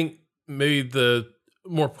 I think maybe the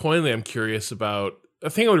more pointedly I'm curious about, a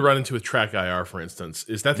thing I would run into with Track IR, for instance,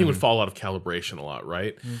 is that thing would fall out of calibration a lot,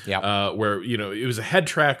 right? Yeah. Where, it was a head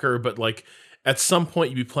tracker, but like at some point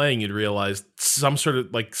you'd be playing, you'd realize some sort of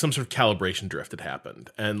calibration drift had happened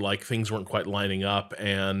and like things weren't quite lining up,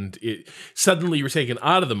 and it suddenly you were taken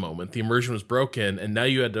out of the moment. The immersion was broken, and now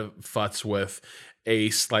you had to futz with a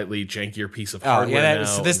slightly jankier piece of hardware.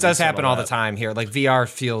 So this does happen all the time here. Like VR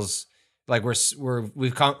feels like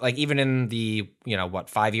we've come, like, even in the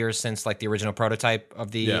 5 years since like the original prototype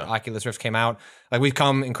of the Oculus Rift came out, like we've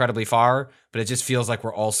come incredibly far, but it just feels like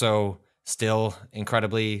we're also still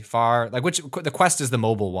incredibly far. Like the Quest is the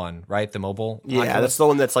mobile one, right? The mobile. Yeah, Oculus. that's the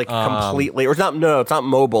one that's like completely, or it's not. No, it's not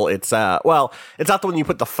mobile. It's it's not the one you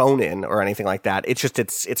put the phone in or anything like that. It's just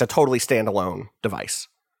it's a totally standalone device.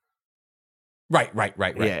 Right.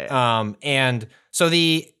 Yeah. And so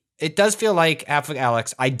it does feel like Half-Life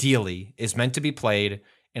Alex ideally is meant to be played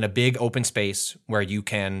in a big open space where you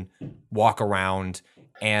can walk around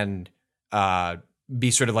and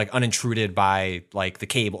be sort of like unintruded by like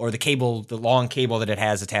the long cable that it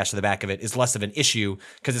has attached to the back of it is less of an issue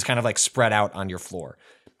because it's kind of like spread out on your floor.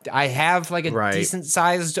 I have like a decent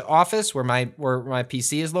sized office where my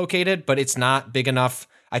PC is located, but it's not big enough.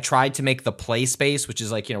 I tried to make the play space, which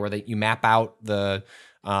is like, where you map out the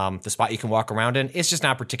spot you can walk around in. It's just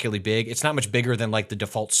not particularly big. It's not much bigger than like the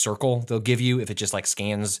default circle they'll give you if it just like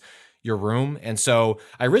scans your room. And so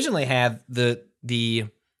I originally had the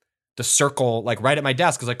circle like right at my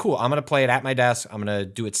desk. I was like, cool, I'm going to play it at my desk. I'm going to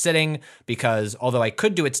do it sitting because although I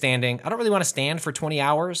could do it standing, I don't really want to stand for 20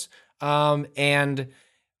 hours. I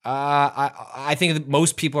think that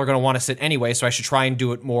most people are going to want to sit anyway, so I should try and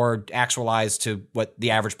do it more actualized to what the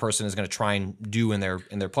average person is going to try and do in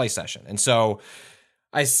their play session. And so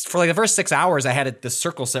for like the first 6 hours, I had this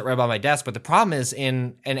circle set right by my desk. But the problem is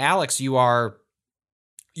in Alex, you are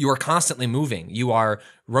constantly moving. You are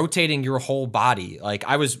rotating your whole body. Like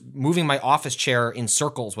I was moving my office chair in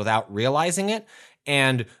circles without realizing it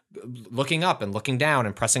and looking up and looking down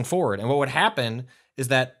and pressing forward. And what would happen is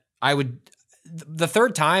that the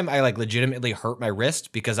third time I like legitimately hurt my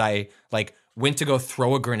wrist because I like went to go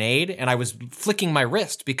throw a grenade and I was flicking my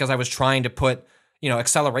wrist because I was trying to put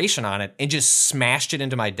acceleration on it and just smashed it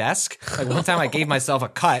into my desk. Like one time I gave myself a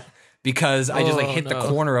cut because I just hit the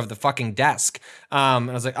corner of the fucking desk. And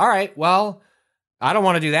I was like, all right, well, I don't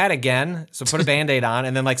want to do that again. So put a Band-Aid on,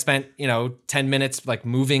 and then like spent, 10 minutes like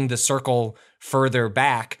moving the circle further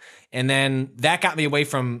back. And then that got me away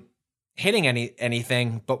from hitting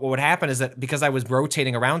anything. But what would happen is that because I was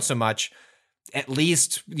rotating around so much, at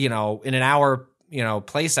least, in an hour,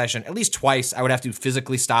 play session, at least twice, I would have to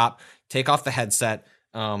physically stop, take off the headset,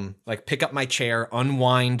 like pick up my chair,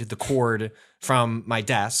 unwind the cord from my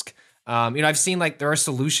desk. I've seen like there are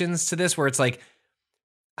solutions to this where it's like,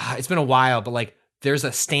 it's been a while, but like there's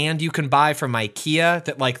a stand you can buy from IKEA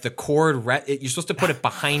that like the cord, you're supposed to put it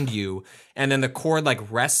behind you, and then the cord like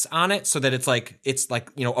rests on it so that it's like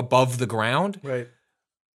above the ground. Right.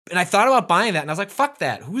 And I thought about buying that, and I was like, fuck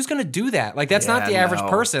that. Who's going to do that? Like, that's not the average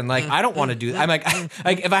person. Like, I don't want to do that. I'm like,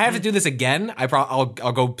 if I have to do this again, I'll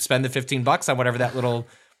go spend the $15 on whatever that little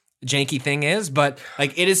janky thing is. But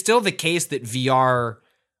like, it is still the case that VR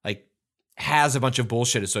like has a bunch of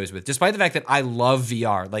bullshit associated with it, despite the fact that I love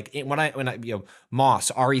VR. Like when I Moss,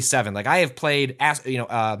 RE7, like I have played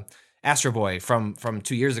Astro Boy from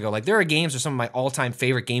 2 years ago. Like there are games that are some of my all-time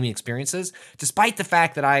favorite gaming experiences, despite the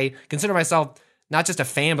fact that I consider myself not just a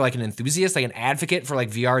fan, but like an enthusiast, like an advocate for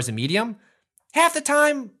like VR as a medium. Half the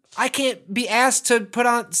time I can't be asked to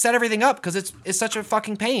set everything up because it's such a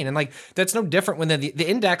fucking pain. And like, that's no different when the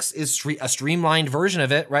Index is a streamlined version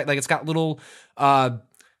of it, right? Like it's got little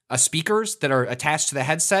speakers that are attached to the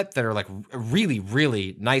headset that are like really,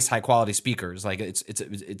 really nice, high quality speakers. Like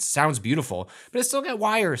it sounds beautiful, but it's still got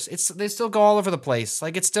wires. They still go all over the place.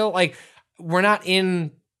 Like it's still like, we're not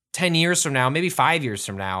in 10 years from now, maybe 5 years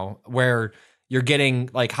from now, where you're getting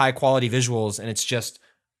like high quality visuals and it's just,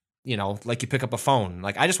 like you pick up a phone.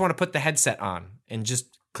 Like I just want to put the headset on and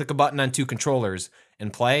just click a button on 2 controllers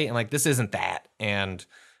and play. And like, this isn't that. And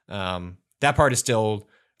that part is still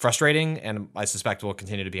frustrating. And I suspect will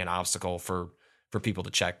continue to be an obstacle for people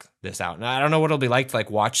to check this out. And I don't know what it'll be like to like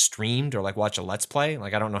watch streamed or like watch a Let's Play.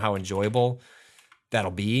 Like, I don't know how enjoyable that'll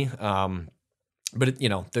be. But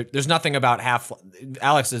there's nothing about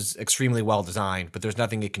Alex is extremely well designed, but there's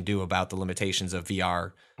nothing it can do about the limitations of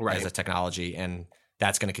VR as a technology, and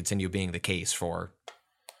that's going to continue being the case for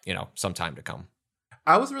some time to come.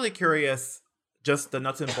 I was really curious, just the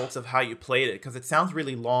nuts and bolts of how you played it, because it sounds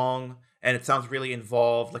really long and it sounds really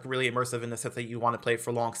involved, like really immersive in the sense that you want to play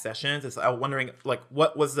for long sessions. I was wondering, like,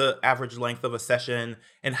 what was the average length of a session,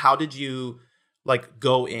 and how did you like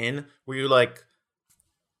go in? Were you like,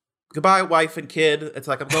 goodbye, wife and kid, it's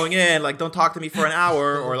like, I'm going in, like, don't talk to me for an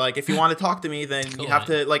hour, or like, if you want to talk to me, then you have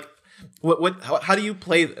to like, how do you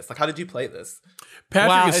play this? Like, how did you play this?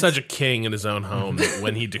 Patrick is such a king in his own home that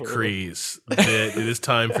when he decrees that it is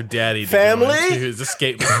time for daddy to Family? go into his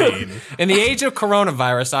escape machine. In the age of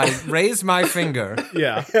coronavirus, I raised my finger.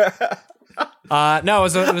 Yeah. No, it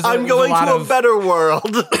was I'm going to a better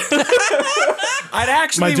world. I'd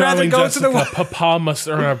actually My rather darling go Jessica, to the Papa must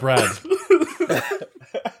earn our bread.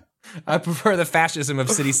 I prefer the fascism of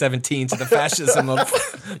City 17 to the fascism of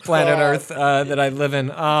planet Earth that I live in.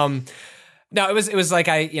 No, it was like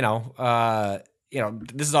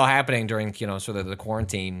this is all happening during, sort of the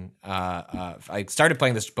quarantine. I started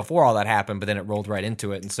playing this before all that happened, but then it rolled right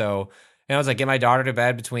into it. And so, I was like, get my daughter to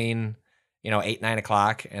bed between, 8, 9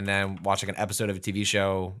 o'clock, and then watch like an episode of a TV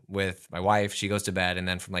show with my wife. She goes to bed, and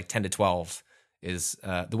then from like 10 to 12 is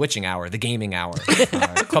the witching hour, the gaming hour,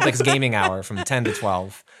 Klubnik's gaming hour from 10 to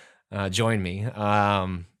 12. Join me.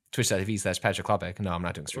 Twitch.tv/Patrick Klubnik. No, I'm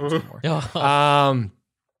not doing streams anymore.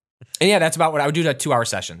 And yeah, that's about what I would do to 2 hour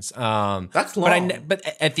sessions. That's long. But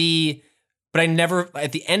at the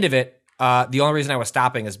end of it, the only reason I was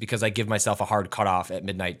stopping is because I give myself a hard cutoff at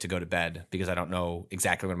midnight to go to bed because I don't know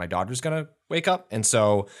exactly when my daughter's gonna wake up, and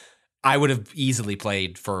so I would have easily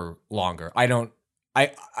played for longer. I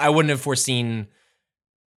wouldn't have foreseen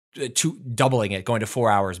doubling it, going to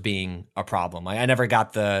 4 hours being a problem. I never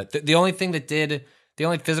got the only thing the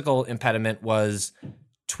only physical impediment was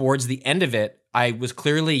towards the end of it. I was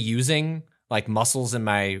clearly using like muscles in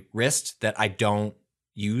my wrist that I don't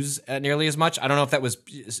use nearly as much. I don't know if that was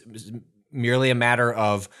merely a matter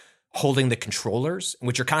of holding the controllers,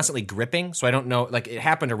 which are constantly gripping. So I don't know, like it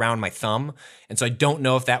happened around my thumb. And so I don't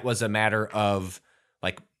know if that was a matter of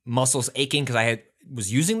like muscles aching because I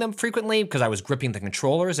was using them frequently because I was gripping the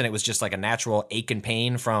controllers, and it was just like a natural ache and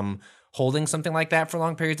pain from holding something like that for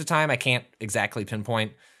long periods of time. I can't exactly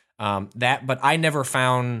pinpoint that, but I never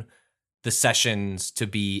found the sessions to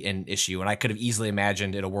be an issue. And I could have easily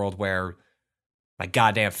imagined in a world where my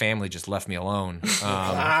goddamn family just left me alone,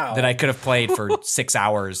 that I could have played for 6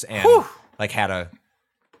 hours and like had a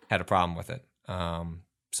problem with it.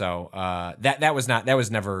 So that was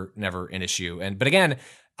never an issue. But again,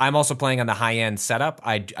 I'm also playing on the high end setup.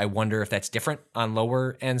 I wonder if that's different on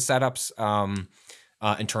lower end setups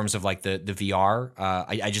in terms of like the VR.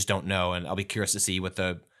 I just don't know, and I'll be curious to see what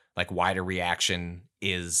the like wider reaction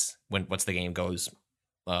is once the game goes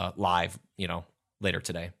live, later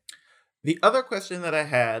today. The other question that I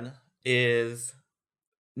had is,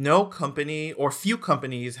 no company or few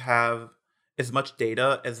companies have as much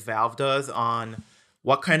data as Valve does on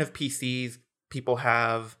what kind of PCs people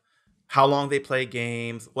have, how long they play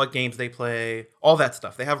games, what games they play, all that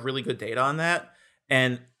stuff. They have really good data on that.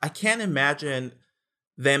 And I can't imagine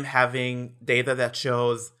them having data that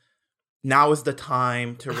shows now is the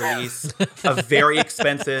time to release a very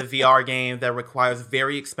expensive VR game that requires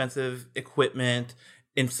very expensive equipment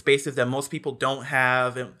in spaces that most people don't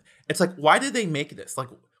have. And it's like, why did they make this? Like,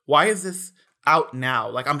 why is this out now?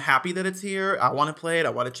 Like, I'm happy that it's here. I want to play it. I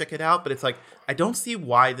want to check it out. But it's like, I don't see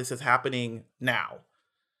why this is happening now.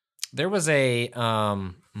 There was a,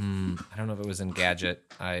 I don't know if it was in Gadget.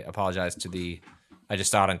 I apologize I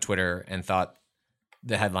just saw it on Twitter and thought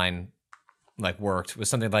the headline like worked. It was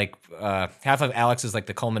something like Half-Life Alyx is like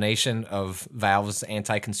the culmination of Valve's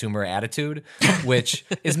anti-consumer attitude, which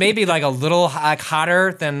is maybe like a little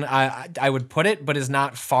hotter than I would put it, but is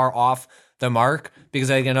not far off the mark, because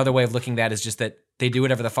I think another way of looking at that is just that they do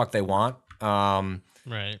whatever the fuck they want.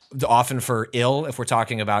 Right. Often for ill, if we're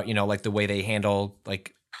talking about, like the way they handle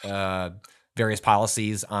like various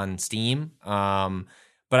policies on Steam.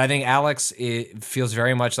 But I think Alyx, it feels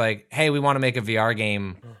very much like, hey, we want to make a VR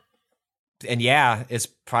game. And yeah, it's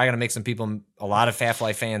probably going to make some people, a lot of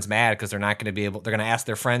Half-Life fans, mad because they're not going to be able, they're going to ask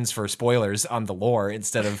their friends for spoilers on the lore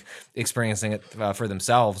instead of experiencing it for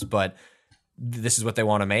themselves. But this is what they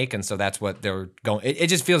want to make. And so that's what they're going. It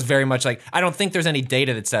just feels very much like, I don't think there's any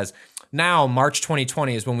data that says now March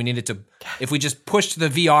 2020 is when we needed to, if we just pushed the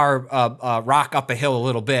VR rock up a hill a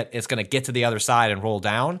little bit, it's going to get to the other side and roll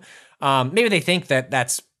down. Maybe they think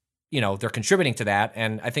that's, they're contributing to that.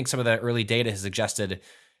 And I think some of the early data has suggested,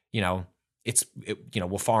 it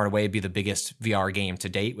will far and away be the biggest VR game to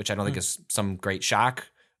date, which I don't think is some great shock,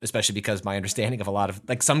 especially because my understanding of a lot of,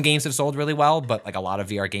 like, some games have sold really well, but like a lot of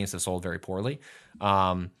VR games have sold very poorly.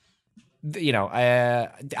 It'll be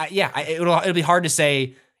hard to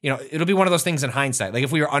say, it'll be one of those things in hindsight. Like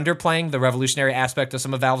if we were underplaying the revolutionary aspect of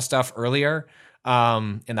some of Valve's stuff earlier,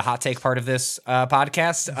 in the hot take part of this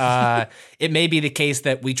podcast, it may be the case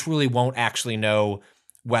that we truly won't actually know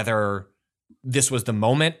whether this was the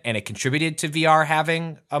moment and it contributed to VR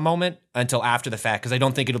having a moment until after the fact, because I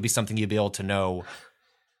don't think it'll be something you'd be able to know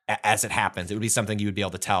as it happens. It would be something you would be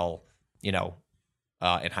able to tell, in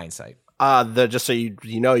hindsight. Just so you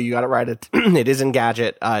got it right. It is in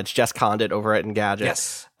Gadget. It's Jess Condit over at Engadget.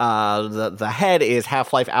 Yes. The head is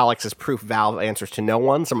Half-Life Alyx is proof Valve answers to no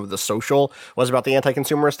one. Some of the social was about the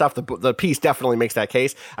anti-consumer stuff. The piece definitely makes that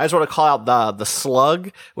case. I just want to call out the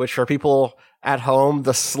slug, which for people at home,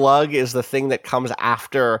 the slug is the thing that comes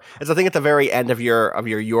after. It's the thing at the very end of your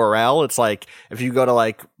URL. It's like if you go to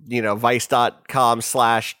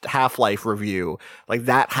vice.com/Half-Life review, like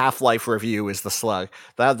that Half-Life review is the slug.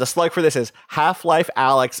 The slug for this is Half-Life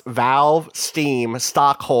Alyx, Valve, Steam,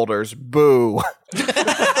 stockholders, boo.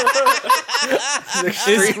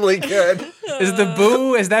 Extremely good. Is the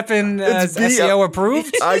boo, has that been SEO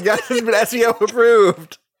approved? I guess it's been SEO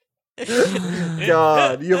approved.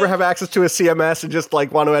 God, you ever have access to a CMS and just want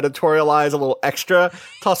to editorialize a little extra?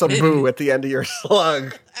 Toss a boo at the end of your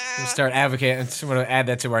slug. We'll start advocating. I'm going to add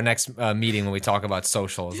that to our next meeting when we talk about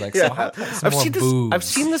social. It's like, I've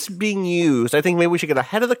seen this being used. I think maybe we should get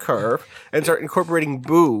ahead of the curve and start incorporating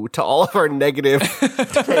boo to all of our negative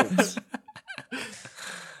takes.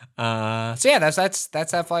 That's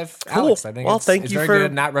Half-Life cool. Alyx. I think it's very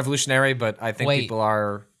good, not revolutionary, but I think people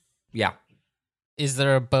are, Is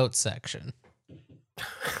there a boat section?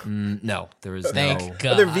 No, there is Thank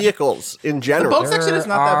God. Other vehicles in general. The boat section is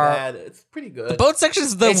not that bad. It's pretty good. The boat section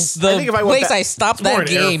is the place I stopped that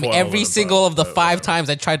game every single of the 5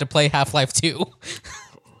 times I tried to play Half-Life 2.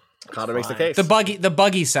 Kind of makes the case. The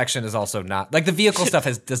buggy section is also not, like, the vehicle stuff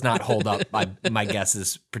does not hold up. My guess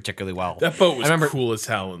is particularly well. That boat was cool as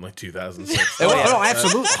hell in 2006. Oh,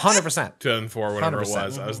 absolutely, 100%. 2004, whatever 100%. It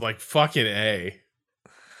was. I was like, fucking A.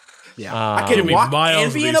 Yeah, I can walk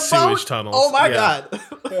and be in a boat. Tunnels. Oh my God!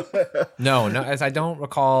 No, as I don't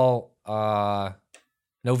recall,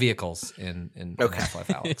 no vehicles in Half-Life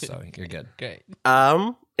Alyx, so you're good. Great.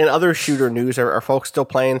 In other shooter news, are folks still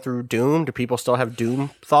playing through Doom? Do people still have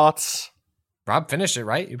Doom thoughts? Rob finished it,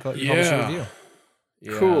 right? You published a review.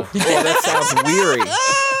 Yeah. Cool. Oh, that sounds weary.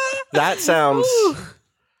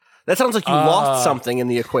 That That sounds like you lost something in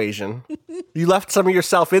the equation. You left some of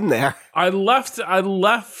yourself in there. I left.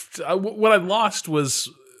 What I lost was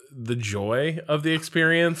the joy of the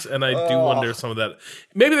experience, and I do wonder some of that.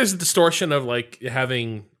 Maybe there's a distortion of like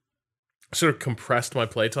having sort of compressed my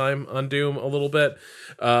playtime on Doom a little bit.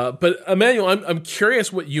 But Emmanuel, I'm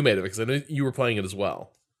curious what you made of it, because I know you were playing it as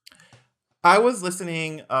well. I was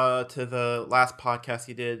listening to the last podcast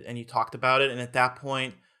you did, and you talked about it, and at that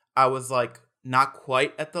point, I was like not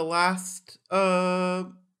quite at the last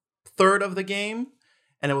third of the game,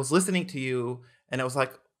 and I was listening to you, and I was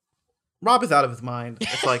like, Rob is out of his mind.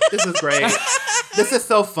 It's like, this is great. This is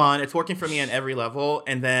so fun. It's working for me on every level.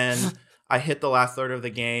 And then I hit the last third of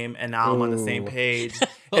the game, and now I'm on the same page.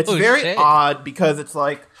 It's very odd because it's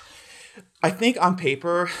like, I think on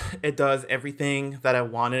paper, it does everything that I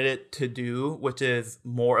wanted it to do, which is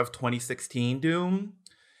more of 2016 Doom.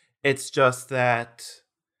 It's just that,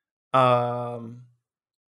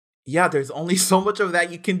 there's only so much of that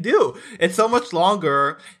you can do. It's so much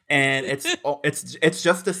longer, and it's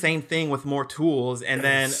just the same thing with more tools. And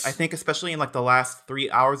then I think, especially in like the last 3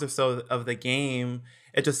 hours or so of the game,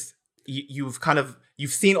 it just you've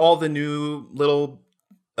seen all the new little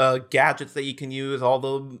gadgets that you can use, all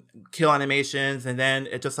the kill animations, and then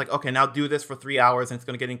it's just like, okay, now do this for 3 hours, and it's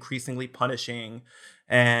going to get increasingly punishing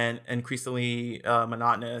and increasingly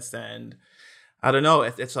monotonous. And I don't know,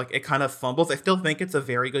 it's like it kind of fumbles. I still think it's a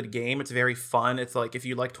very good game. It's very fun. It's like, if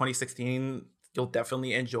you like 2016, you'll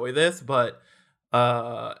definitely enjoy this. But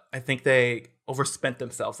I think they overspent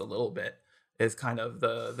themselves a little bit, is kind of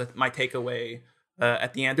my takeaway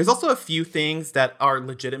at the end. There's also a few things that are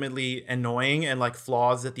legitimately annoying and like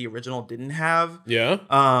flaws that the original didn't have. Yeah.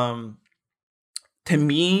 To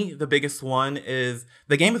me, the biggest one is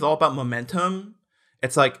the game is all about momentum.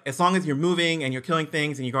 It's like, as long as you're moving and you're killing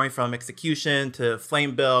things and you're going from execution to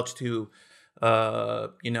flame belch to,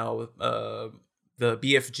 the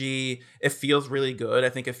BFG, it feels really good. I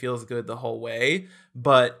think it feels good the whole way.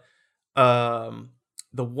 But the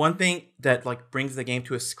one thing that like brings the game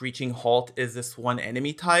to a screeching halt is this one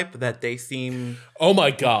enemy type that they seem, oh my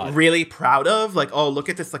god, really proud of. Like, oh, look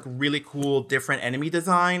at this like really cool different enemy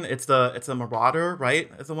design. It's the Marauder, right?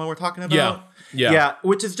 Is the one we're talking about? Yeah.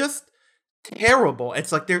 Which is just terrible.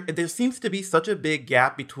 It's like there seems to be such a big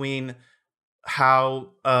gap between how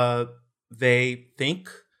they think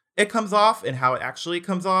it comes off and how it actually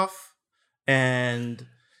comes off. And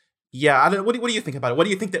yeah, I don't. What do you think about it? What do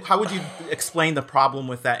you think how would you explain the problem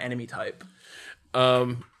with that enemy type?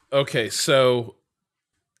 Okay, so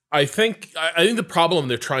I think the problem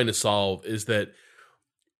they're trying to solve is that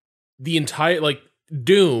the entire like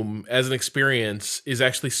Doom as an experience is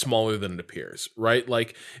actually smaller than it appears, right?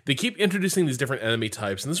 Like, they keep introducing these different enemy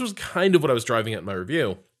types, and this was kind of what I was driving at in my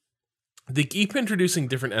review. They keep introducing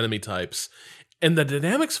different enemy types, and the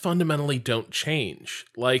dynamics fundamentally don't change.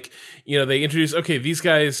 Like, they introduce, okay, these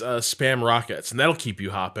guys spam rockets, and that'll keep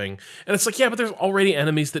you hopping. And it's like, yeah, but there's already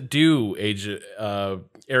enemies that do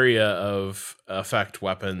area of effect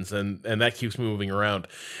weapons, and that keeps moving around.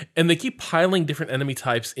 And they keep piling different enemy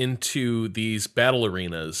types into these battle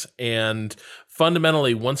arenas. And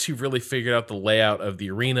fundamentally, once you've really figured out the layout of the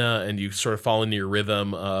arena and you sort of fall into your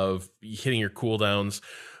rhythm of hitting your cooldowns,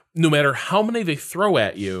 no matter how many they throw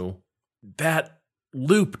at you, that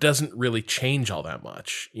loop doesn't really change all that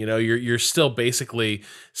much. You're still basically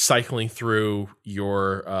cycling through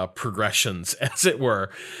your progressions, as it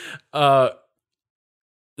were.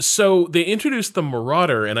 So they introduced the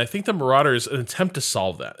Marauder, and I think the Marauder is an attempt to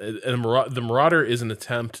solve that. And the Marauder is an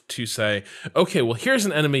attempt to say, okay, well, here's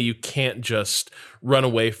an enemy you can't just run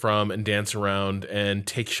away from and dance around and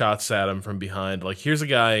take shots at him from behind. Like, here's a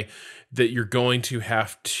guy that you're going to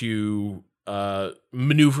have to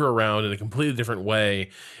maneuver around in a completely different way,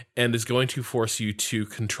 and is going to force you to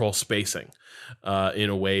control spacing in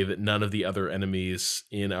a way that none of the other enemies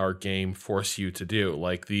in our game force you to do.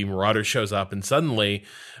 Like, the Marauder shows up, and suddenly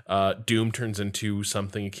Doom turns into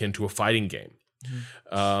something akin to a fighting game.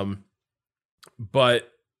 Mm-hmm.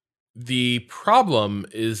 But the problem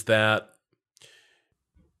is that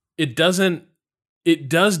it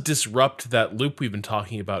does disrupt that loop we've been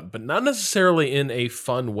talking about, but not necessarily in a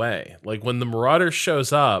fun way. Like, when the Marauder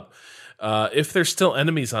shows up, if there's still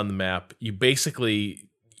enemies on the map,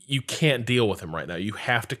 you can't deal with him right now. You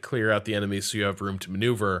have to clear out the enemies so you have room to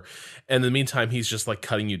maneuver. And in the meantime, he's just like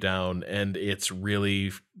cutting you down, and it's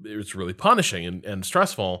really punishing and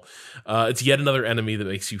stressful. It's yet another enemy that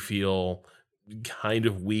makes you feel kind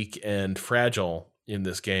of weak and fragile in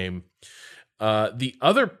this game. The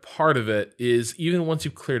other part of it is, even once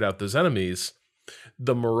you've cleared out those enemies,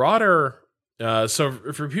 the Marauder So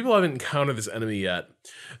for people who haven't encountered this enemy yet,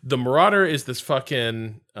 the Marauder is this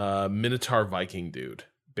fucking Minotaur Viking dude,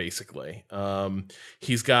 basically.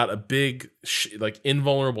 He's got a big,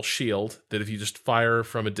 invulnerable shield that if you just fire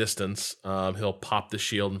from a distance, he'll pop the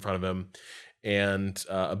shield in front of him and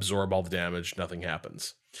absorb all the damage. Nothing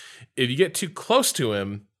happens. If you get too close to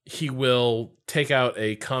him, he will take out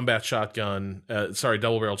a combat shotgun,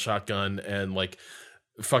 double-barreled shotgun, and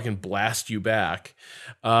fucking blast you back.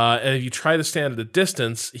 And if you try to stand at a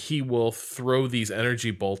distance, he will throw these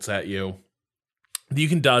energy bolts at you. You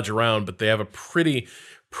can dodge around, but they have a pretty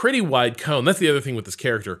wide cone. That's the other thing with this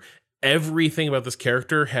character. Everything about this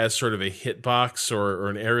character has sort of a hitbox or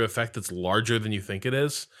an area effect that's larger than you think it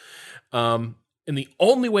is. And the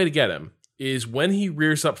only way to get him is when he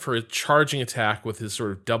rears up for a charging attack with his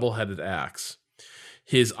sort of double-headed axe.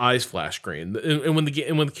 His eyes flash green, and when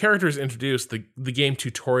the character is introduced, the game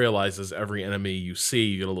tutorializes every enemy you see.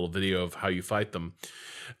 You get a little video of how you fight them.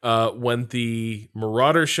 When the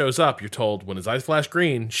Marauder shows up, you're told when his eyes flash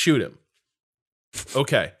green, shoot him.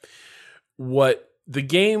 Okay, what the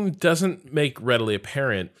game doesn't make readily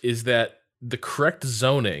apparent is that the correct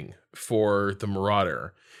zoning for the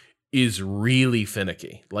Marauder is really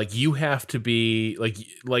finicky. You have to be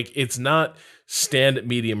it's not stand at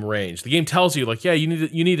medium range. The game tells you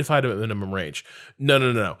you need to fight him at minimum range.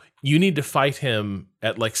 No. You need to fight him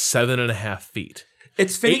at 7.5 feet.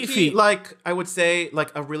 It's finicky, I would say,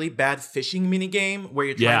 a really bad fishing mini game where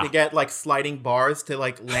you're trying to get sliding bars to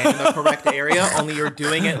land in the correct area. Only you're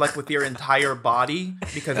doing it with your entire body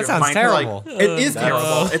because that sounds terrible. It is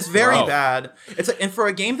terrible. It's very bad. And for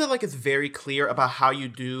a game that is very clear about how you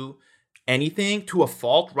do anything to a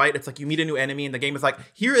fault, right? It's you meet a new enemy and the game is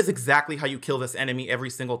here is exactly how you kill this enemy every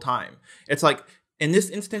single time. It's in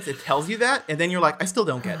this instance, it tells you that, and then you're I still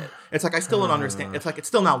don't get it. It's I still don't understand. It's it's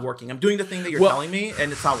still not working. I'm doing the thing that you're telling me,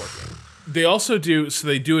 and it's not working. They also do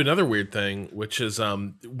another weird thing, which is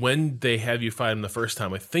when they have you fight him the first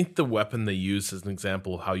time, I think the weapon they use as an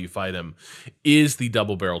example of how you fight him is the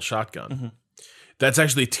double-barreled shotgun. Mm-hmm. That's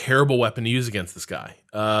actually a terrible weapon to use against this guy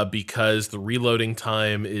because the reloading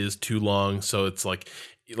time is too long. So it's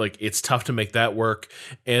it's tough to make that work.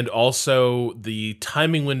 And also the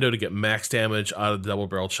timing window to get max damage out of the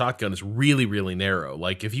double-barreled shotgun is really, really narrow.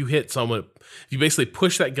 If you hit someone, if you basically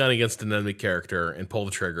push that gun against an enemy character and pull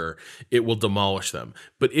the trigger, it will demolish them.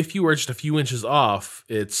 But if you are just a few inches off,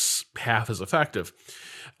 it's half as effective.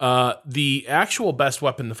 The actual best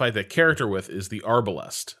weapon to fight that character with is the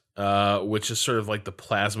Arbalest. Which is sort of the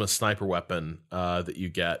plasma sniper weapon that you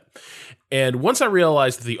get. And once I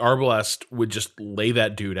realized that the Arbalest would just lay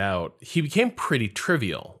that dude out, he became pretty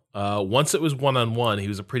trivial. Once it was one-on-one, he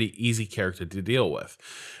was a pretty easy character to deal with.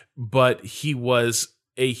 But he was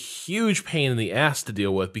a huge pain in the ass to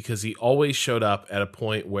deal with because he always showed up at a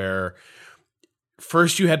point where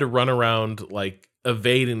first you had to run around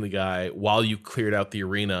evading the guy while you cleared out the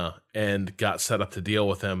arena and got set up to deal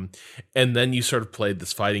with him. And then you sort of played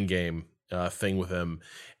this fighting game thing with him.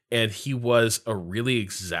 And he was a really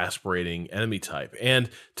exasperating enemy type. And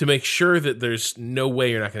to make sure that there's no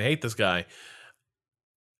way you're not going to hate this guy,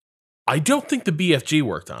 I don't think the BFG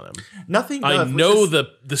worked on him. Nothing does. I know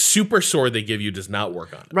the super sword they give you does not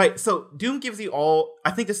work on him. Right. So Doom gives you all...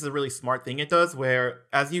 I think this is a really smart thing it does, where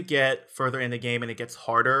as you get further in the game and it gets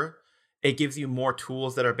harder, it gives you more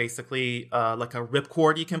tools that are basically a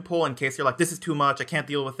ripcord you can pull in case you're this is too much, I can't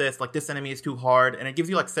deal with this, this enemy is too hard. And it gives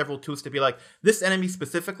you several tools to be this enemy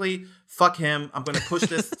specifically, fuck him, I'm going to push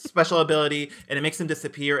this special ability, and it makes him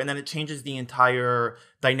disappear, and then it changes the entire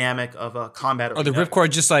dynamic of a combat. Or the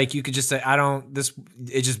ripcord, just you could just say,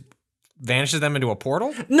 it just vanishes them into a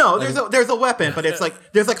portal? No, there's a weapon, but it's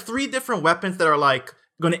there's 3 different weapons that are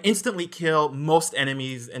going to instantly kill most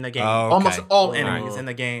enemies in the game. Oh, okay. Almost all enemies in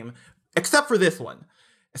the game. Except for this one.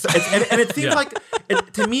 So it seems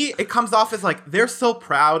to me, it comes off as they're so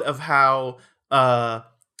proud of how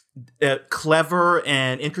clever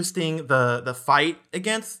and interesting the fight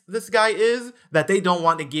against this guy is that they don't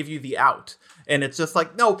want to give you the out. And it's just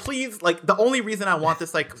no, please. The only reason I want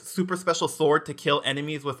this super special sword to kill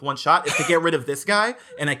enemies with one shot is to get rid of this guy,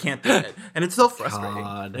 and I can't do it. And it's so frustrating.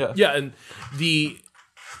 God. Yeah,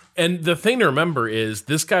 and the thing to remember is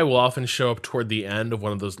this guy will often show up toward the end of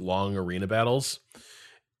one of those long arena battles,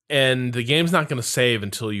 and the game's not going to save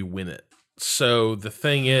until you win it. So the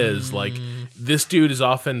thing is, this dude is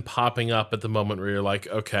often popping up at the moment where you're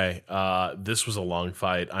okay, this was a long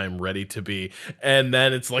fight. I'm ready to be. And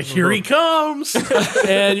then it's here he comes.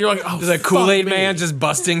 And you're oh, there's a Kool-Aid man just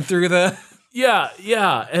busting through the...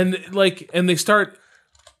 Yeah. And they start...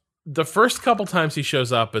 the first couple times he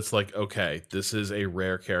shows up, it's like, okay, this is a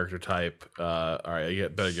rare character type. All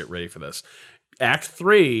right, better get ready for this. Act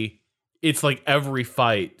 3, it's like every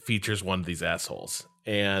fight features one of these assholes,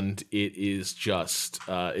 and it is just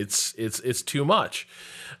it's too much.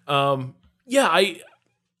 I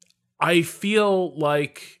feel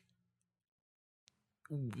like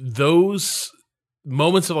those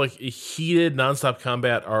moments of like heated nonstop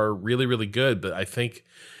combat are really, really good, but I think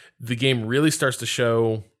the game really starts to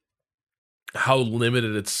show how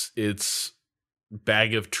limited its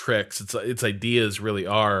bag of tricks, its ideas really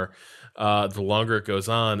are, the longer it goes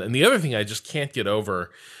on. And the other thing I just can't get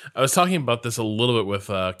over, I was talking about this a little bit with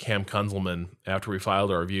Cam Kunzelman after we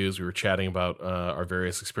filed our reviews. We were chatting about our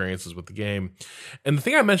various experiences with the game. And the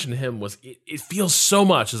thing I mentioned to him was it feels so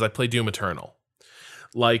much as I play Doom Eternal.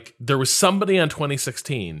 Like there was somebody on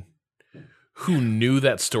 2016 who knew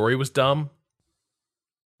that story was dumb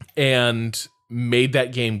and made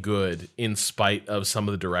that game good in spite of some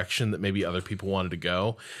of the direction that maybe other people wanted to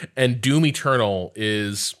go. And Doom Eternal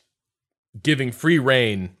is giving free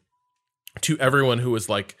reign to everyone who was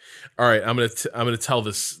like, all right, I'm going to tell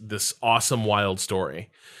this awesome wild story.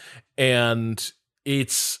 And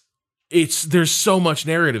there's so much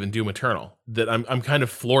narrative in Doom Eternal that I'm kind of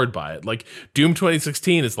floored by it. Like Doom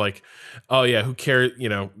 2016 is like, oh yeah, who cares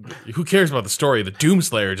about the story? The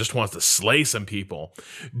Doomslayer just wants to slay some people.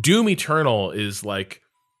 Doom Eternal is like,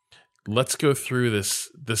 let's go through this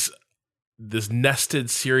nested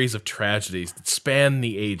series of tragedies that span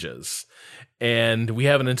the ages. And we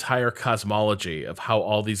have an entire cosmology of how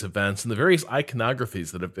all these events and the various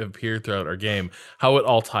iconographies that have appeared throughout our game, how it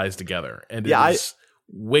all ties together. And it is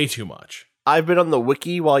way too much. I've been on the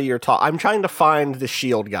wiki while you're talking. I'm trying to find the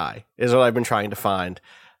shield guy, is what I've been trying to find.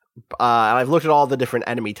 And I've looked at all the different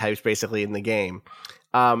enemy types basically in the game.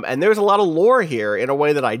 And there's a lot of lore here in a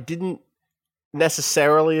way that I didn't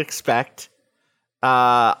necessarily expect.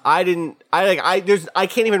 I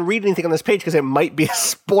can't even read anything on this page because it might be a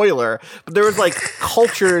spoiler, but there was like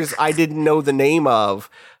cultures I didn't know the name of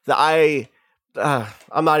that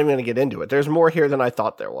I'm not even going to get into it. There's more here than I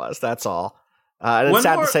thought there was. That's all. And it's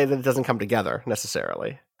sad to say that it doesn't come together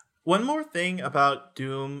necessarily. One more thing about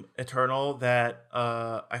Doom Eternal that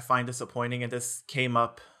I find disappointing, and this came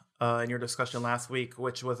up in your discussion last week,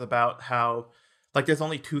 which was about how like there's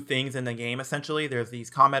only two things in the game, essentially. There's these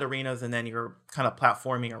combat arenas, and then you're kind of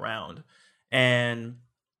platforming around. And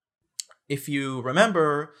if you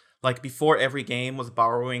remember, like before every game was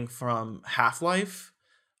borrowing from Half-Life,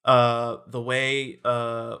 the way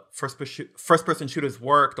first-person shooters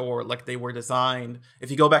worked, or like they were designed,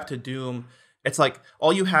 if you go back to Doom, it's like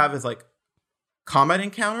all you have is like combat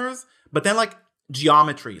encounters, but then like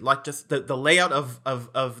geometry, like just the layout of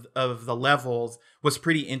the levels was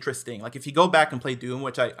pretty interesting. Like if you go back and play Doom,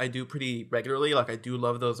 which I do pretty regularly, like I do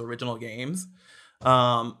love those original games,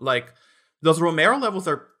 like those Romero levels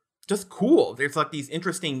are just cool. There's like these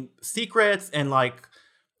interesting secrets and like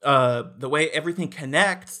the way everything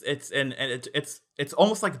connects. It's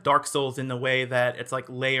almost like Dark Souls in the way that it's like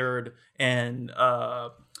layered and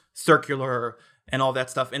circular and all that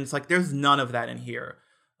stuff. And it's like there's none of that in here.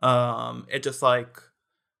 It just like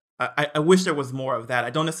I wish there was more of that.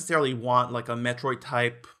 I don't necessarily want like a Metroid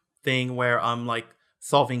type thing where I'm like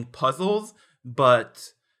solving puzzles,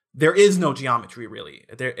 but there is no geometry really.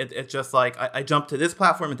 It's just like I jump to this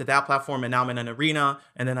platform into that platform, and now I'm in an arena,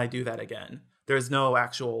 and then I do that again. There's no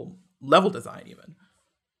actual level design even.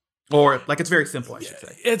 Or like it's very simple, I should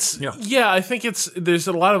say. I think there's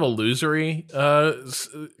a lot of illusory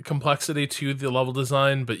complexity to the level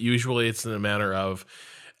design, but usually it's in a manner of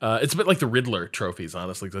it's a bit like the Riddler trophies,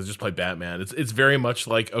 honestly, because I just play Batman. It's very much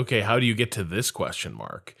like, okay, how do you get to this question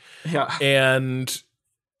mark? Yeah. And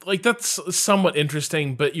like that's somewhat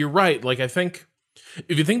interesting, but you're right. Like I think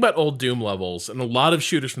if you think about old Doom levels, and a lot of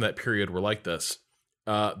shooters from that period were like this,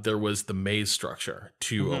 there was the maze structure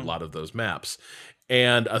to a lot of those maps.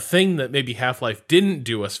 And a thing that maybe Half-Life didn't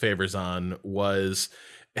do us favors on was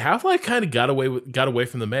Half-Life kind of got away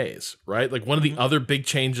from the maze, right? Like one of the other big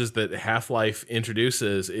changes that Half-Life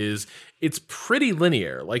introduces is it's pretty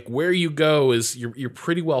linear. Like where you go is you're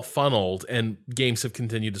pretty well funneled, and games have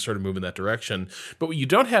continued to sort of move in that direction. But what you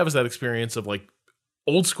don't have is that experience of like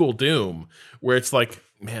old school Doom, where it's like,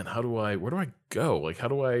 man, where do I go? Like, how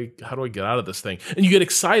do I get out of this thing? And you get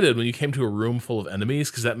excited when you came to a room full of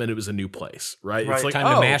enemies because that meant it was a new place, right? It's like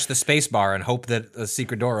time to mash the space bar and hope that a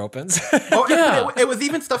secret door opens. It was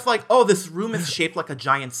even stuff like, oh, this room is shaped like a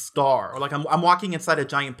giant star, or like I'm walking inside a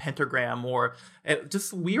giant pentagram, or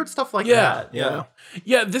just weird stuff like that.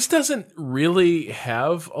 Yeah. This doesn't really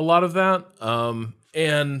have a lot of that,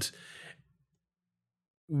 and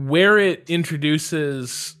where it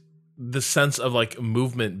introduces the sense of like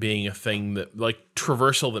movement being a thing that like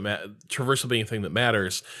traversal being a thing that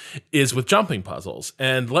matters is with jumping puzzles.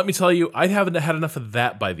 And let me tell you, I haven't had enough of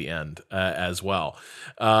that by the end as well.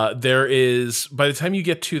 There is, by the time you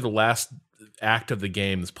get to the last act of the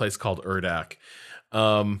game, this place called Urdak,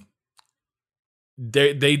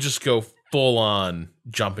 they just go full on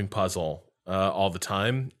jumping puzzle all the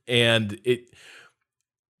time. And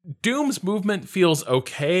Doom's movement feels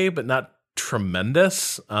okay, but not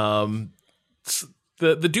tremendous. The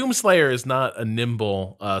Doomslayer is not a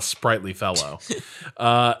nimble, sprightly fellow.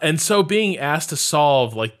 And so being asked to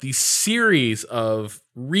solve like these series of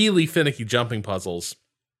really finicky jumping puzzles,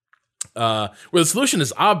 where the solution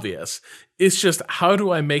is obvious, it's just, how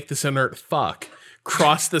do I make this inert fuck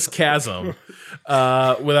cross this chasm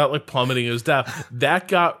without like plummeting his death? That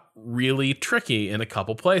got really tricky in a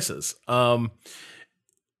couple places. One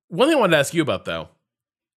thing I wanted to ask you about, though,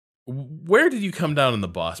 where did you come down in the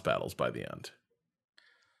boss battles by the end?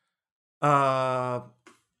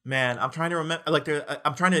 Man, I'm trying to remember. Like,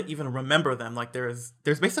 I'm trying to even remember them. Like, there's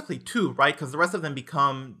basically two, right? Because the rest of them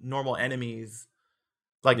become normal enemies.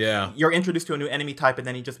 Like, you're introduced to a new enemy type, and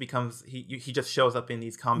then he just becomes he just shows up in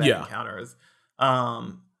these combat encounters.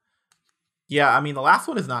 Yeah, I mean, the last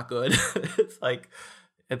one is not good. It's like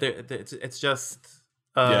it's just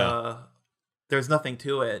there's nothing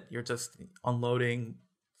to it. You're just unloading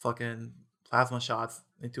fucking plasma shots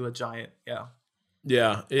into a giant. Yeah.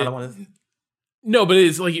 I don't want to. No, but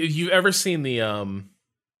it's like, if you've ever seen the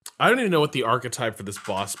I don't even know what the archetype for this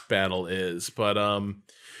boss battle is, but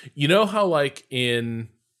you know how like in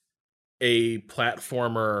a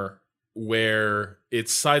platformer where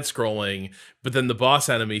it's side scrolling, but then the boss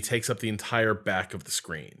enemy takes up the entire back of the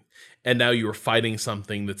screen, and now you are fighting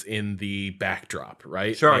something that's in the backdrop,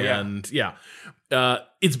 right? Sure. And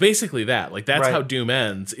it's basically that. Like, that's how Doom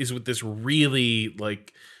ends, is with this really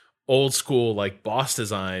like old school like boss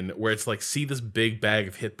design where it's like, see this big bag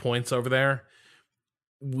of hit points over there?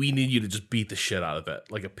 We need you to just beat the shit out of it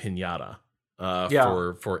like a piñata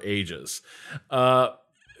for ages.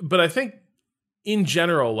 But I think in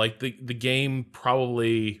general, like the game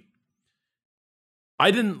probably,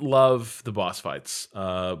 I didn't love the boss fights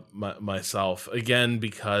myself, again,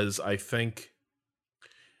 because I think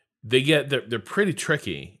they're pretty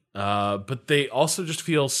tricky. But they also just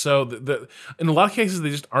feel so in a lot of cases,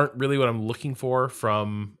 they just aren't really what I'm looking for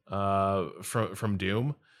from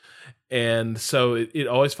Doom. And so it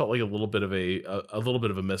always felt like a little bit of a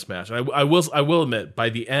mismatch. And I will admit, by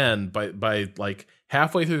the end, by like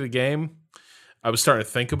halfway through the game, I was starting to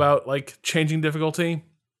think about like changing difficulty.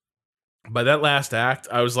 By that last act,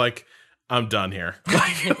 I was like, I'm done here.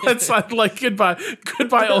 It's like goodbye,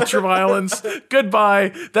 ultraviolence.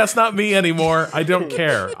 Goodbye. That's not me anymore. I don't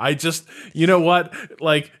care. I just, you know what?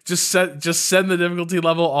 Like, just send the difficulty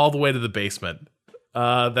level all the way to the basement.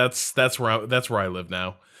 That's where I live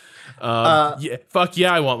now. Fuck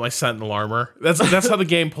yeah, I want my Sentinel armor. That's how the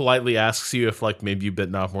game politely asks you if like maybe you've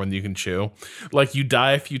bitten off more than you can chew. Like, you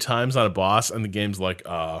die a few times on a boss, and the game's like,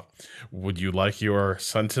 would you like your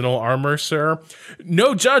Sentinel armor, sir?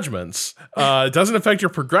 No judgments. It doesn't affect your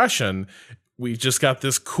progression. We just got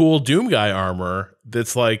this cool Doom guy armor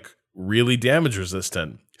that's like really damage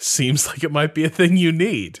resistant. Seems like it might be a thing you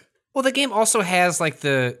need. Well, the game also has like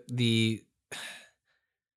the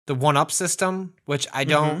 1-up system, which I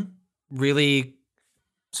don't really.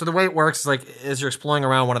 So the way it works is like, as you're exploring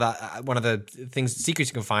around, one of the secrets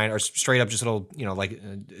you can find are straight up just little, like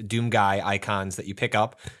Doom guy icons that you pick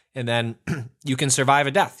up, and then you can survive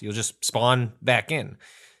a death. You'll just spawn back in.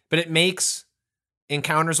 But it makes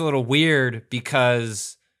encounters a little weird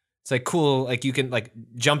because it's like, cool, like you can like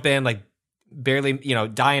jump in, like barely,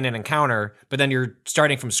 die in an encounter, but then you're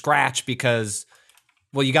starting from scratch because,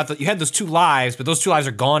 well, you had those 2 lives, but those 2 lives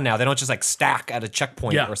are gone now. They don't just like stack at a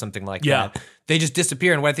checkpoint or something like that. They just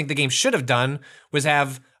disappear. And what I think the game should have done was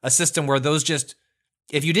have a system where those just,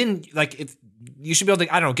 if you didn't, like, if you should be able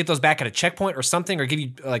to, I don't know, get those back at a checkpoint or something, or give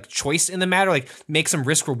you like choice in the matter, like make some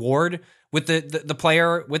risk reward with the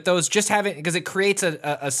player with those. Just having, because it creates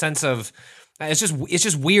a sense of, it's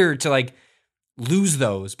just weird to like lose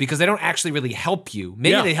those because they don't actually really help you.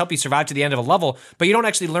 Maybe they help you survive to the end of a level, but you don't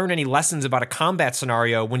actually learn any lessons about a combat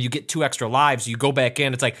scenario when you get 2 extra lives. You go back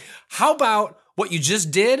in. It's like, how about what you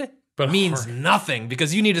just did means nothing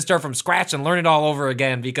because you need to start from scratch and learn it all over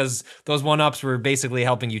again because those 1-ups were basically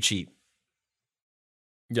helping you cheat.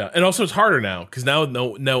 Yeah, and also it's harder now because now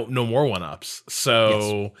no more 1-ups.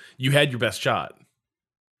 So you had your best shot.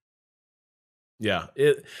 Yeah,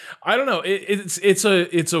 I don't know.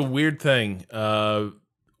 It's a weird thing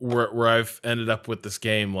where I've ended up with this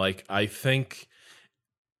game. Like, I think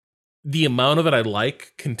the amount of it I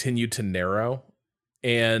like continued to narrow.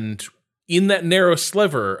 And in that narrow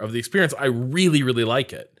sliver of the experience, I really, really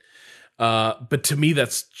like it. But to me,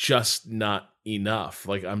 that's just not enough.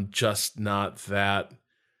 Like, I'm just not that.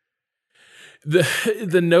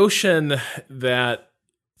 The notion that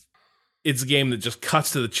it's a game that just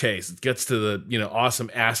cuts to the chase, it gets to the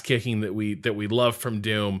awesome ass kicking that we love from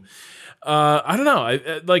Doom. I don't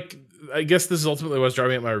know. I guess this is ultimately what's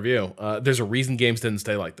driving at my review. There's a reason games didn't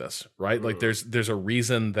stay like this, right? Like there's a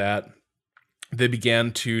reason that they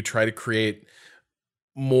began to try to create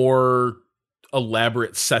more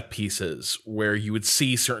elaborate set pieces where you would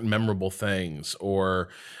see certain memorable things, or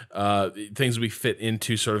things we fit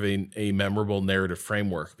into sort of a memorable narrative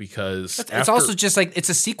framework, because it's also just like it's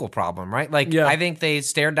a sequel problem, right? Like, I think they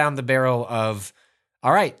stared down the barrel of,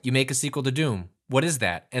 all right, you make a sequel to Doom. What is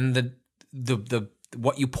that? And the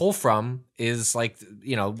what you pull from is like,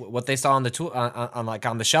 what they saw on the tool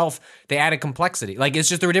on the shelf. They added complexity. Like, it's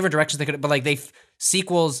just there were different directions they could, but like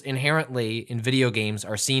sequels inherently in video games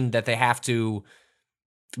are seen that they have to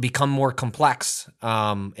become more complex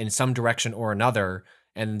in some direction or another,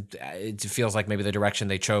 and it feels like maybe the direction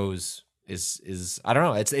they chose is I don't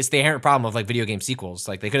know. It's the inherent problem of like video game sequels.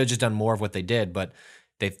 Like, they could have just done more of what they did, but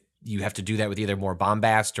you have to do that with either more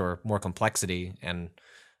bombast or more complexity, and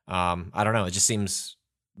I don't know. It just seems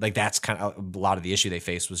like that's kind of a lot of the issue they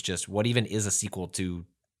faced, was just what even is a sequel to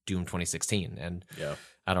Doom 2016, and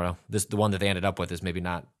I don't know. The one that they ended up with is maybe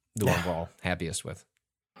not the one we're all happiest with.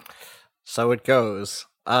 So it goes.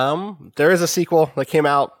 There is a sequel that came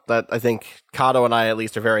out that I think Kato and I at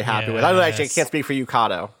least are very happy with. I can't speak for you,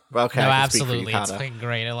 Kato. Okay, no, I can absolutely. Speak for you, Kato. It's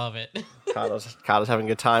great. I love it. Kato's having a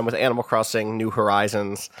good time with Animal Crossing New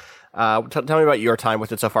Horizons. Tell me about your time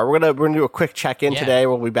with it so far. We're gonna do a quick check-in today.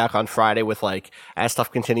 We'll be back on Friday with as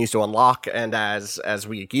stuff continues to unlock, and as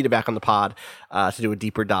we get Gita back on the pod to do a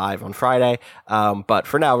deeper dive on Friday. But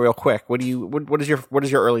for now, real quick, what is your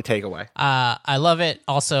early takeaway? I love it.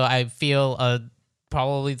 Also, I feel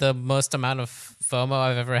probably the most amount of FOMO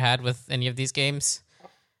I've ever had with any of these games.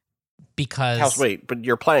 Because but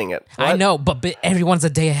you're playing it. What? I know, but everyone's a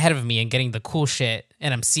day ahead of me and getting the cool shit,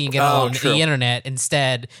 and I'm seeing it on the internet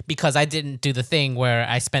instead, because I didn't do the thing where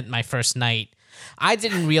I spent my first night. I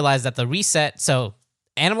didn't realize that the reset. So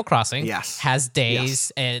Animal Crossing has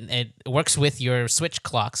days, and it works with your Switch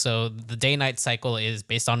clock. So the day-night cycle is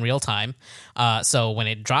based on real time. So when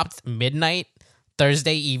it dropped midnight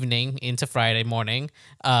Thursday evening into Friday morning,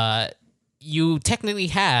 you technically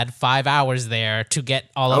had 5 hours there to get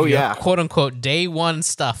all of your quote-unquote day one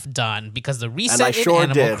stuff done, because the reset in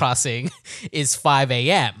Animal Crossing is 5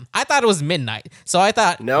 a.m. I thought it was midnight. So I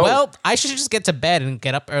thought, well, I should just get to bed and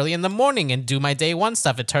get up early in the morning and do my day one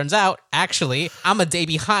stuff. It turns out, actually, I'm a day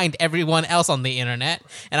behind everyone else on the internet.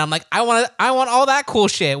 And I'm like, I want all that cool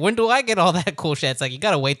shit. When do I get all that cool shit? It's like, you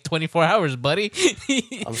got to wait 24 hours, buddy.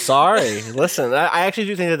 I'm sorry. Listen, I actually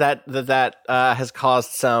do think that has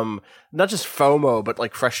caused some, not just FOMO, but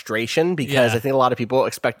like frustration, because I think a lot of people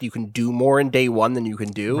expect you can do more in day one than you can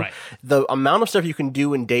do. Right. The amount of stuff you can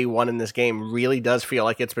do in day one in this game really does feel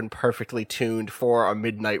like it's been perfectly tuned for a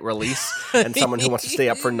midnight release and someone who wants to stay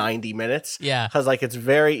up for 90 minutes. Yeah. Because like it's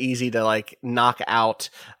very easy to like knock out,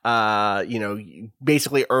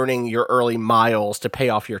 basically earning your early miles to pay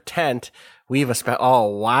off your tent. We have oh,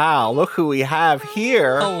 wow. Look who we have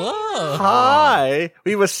here. Hello. Hi.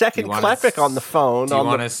 We have a second Klepek on the phone. Do you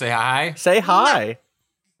want to say hi? Say hi.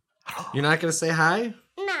 You're not going to say hi?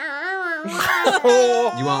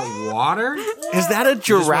 No. You want water? Is that a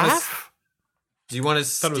giraffe? Do you want to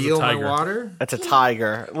steal my water? That's a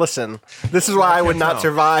tiger. Listen, this is why I would not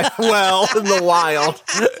survive well in the wild.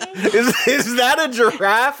 Is that a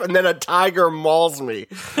giraffe? And then a tiger mauls me.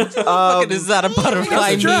 Is that a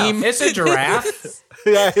butterfly meme? It's a giraffe.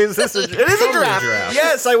 Yeah, it is a giraffe.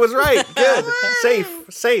 Yes, I was right. Good.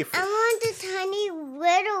 Safe. I want a tiny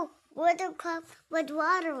little cup with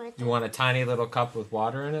water in it. You want a tiny little cup with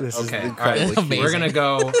water in it? This okay. Is incredibly all right. We're gonna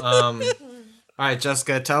go. All right,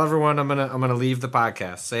 Jessica, tell everyone I'm gonna leave the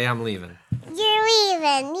podcast. Say I'm leaving. You're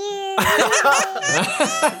leaving.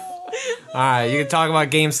 All right, you can talk about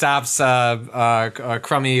GameStop's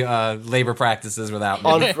crummy labor practices without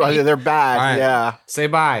me. They're bad. Right. Yeah. Say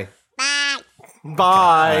bye.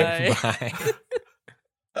 Bye.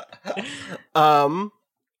 Bye.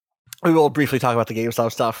 We will briefly talk about the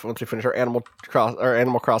GameStop stuff once we finish our Animal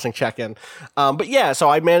Crossing check-in. But yeah, so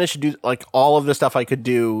I managed to do like all of the stuff I could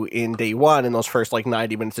do in day one in those first like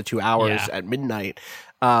 90 minutes to 2 hours at midnight,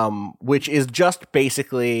 which is just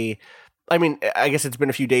basically I mean, I guess it's been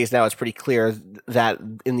a few days now. It's pretty clear that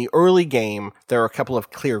in the early game, there are a couple of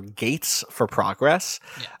clear gates for progress.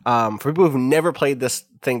 Yeah. For people who've never played this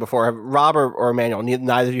thing before, Rob or Emmanuel,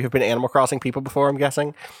 neither of you have been Animal Crossing people before, I'm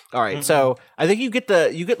guessing. All right. So I think you get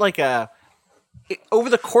over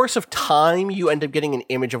the course of time, you end up getting an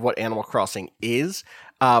image of what Animal Crossing is.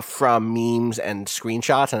 From memes and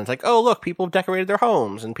screenshots, and it's like, oh, look, people have decorated their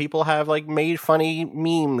homes, and people have like made funny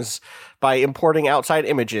memes by importing outside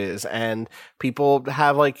images, and people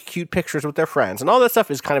have like cute pictures with their friends, and all that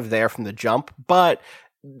stuff is kind of there from the jump, but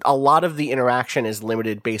a lot of the interaction is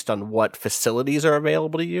limited based on what facilities are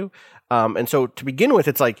available to you. And so to begin with,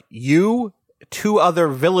 it's like you, 2 other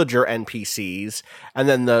villager NPCs, and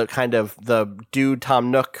then the dude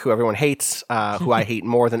Tom Nook, who everyone hates, who I hate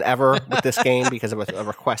more than ever with this game because of a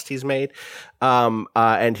request he's made,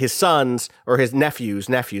 and his sons, or his nephews,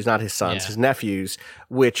 not his sons, his nephews,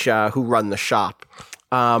 which who run the shop.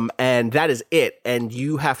 And that is it. And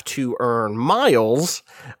you have to earn miles,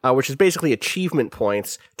 which is basically achievement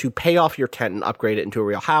points, to pay off your tent and upgrade it into a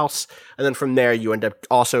real house. And then from there, you end up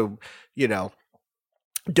also,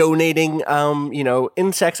 donating,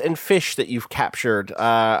 insects and fish that you've captured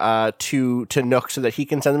to Nook so that he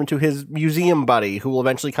can send them to his museum buddy, who will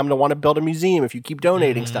eventually come to want to build a museum if you keep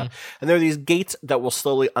donating stuff. And there are these gates that will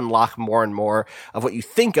slowly unlock more and more of what you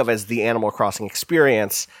think of as the Animal Crossing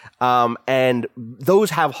experience. And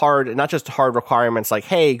those have not just hard requirements like,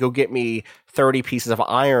 hey, go get me 30 pieces of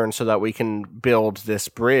iron so that we can build this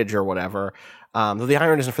bridge or whatever. Though the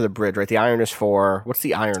iron isn't for the bridge, right? The iron is for, what's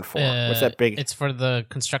the iron for? What's that big? It's for the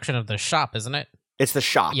construction of the shop, isn't it? It's the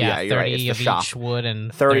shop. Yeah, you're right. It's the of shop. Each wood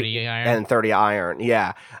and 30 iron. And 30 iron.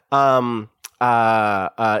 Yeah.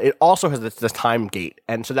 It also has this time gate.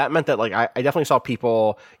 And so that meant that I definitely saw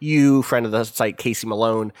people, you, friend of the site, Casey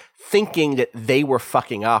Malone, thinking that they were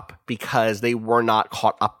fucking up because they were not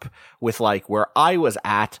caught up with where I was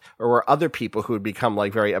at, or where other people who had become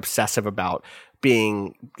very obsessive about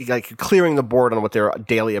being clearing the board on what their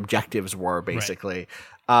daily objectives were, basically.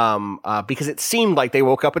 Right. Because it seemed like they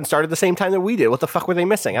woke up and started the same time that we did. What the fuck were they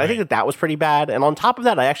missing? And I think that was pretty bad. And on top of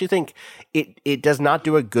that, I actually think it does not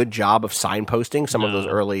do a good job of signposting some of those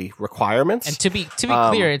early requirements. And to be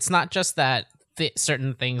clear, it's not just that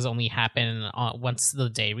certain things only happen once the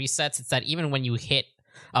day resets. It's that even when you hit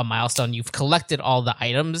a milestone, you've collected all the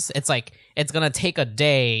items. It's it's gonna take a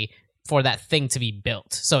day for that thing to be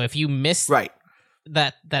built. So if you miss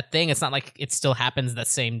that thing, it's not like it still happens the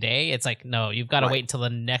same day. It's no, you've got to wait until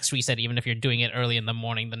the next reset, even if you're doing it early in the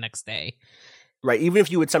morning the next day. Right. Even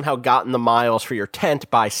if you had somehow gotten the miles for your tent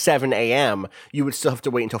by 7 a.m., you would still have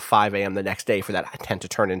to wait until 5 a.m. the next day for that tent to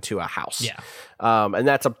turn into a house. Yeah. And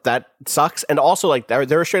that sucks. And also,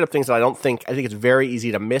 there are straight up things that I think it's very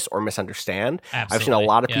easy to miss or misunderstand. Absolutely. I've seen a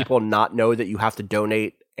lot of people not know that you have to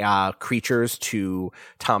donate creatures to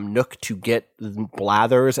Tom Nook to get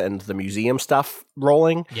Blathers and the museum stuff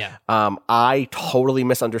rolling. Yeah. I totally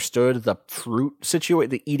misunderstood the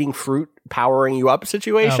the eating fruit powering you up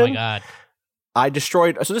situation. Oh my God. I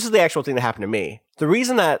destroyed. So this is the actual thing that happened to me.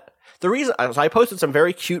 I posted some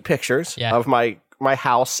very cute pictures of my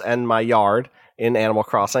house and my yard in Animal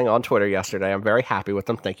Crossing on Twitter yesterday. I'm very happy with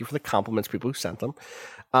them. Thank you for the compliments, people who sent them.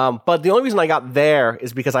 But the only reason I got there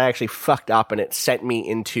is because I actually fucked up and it sent me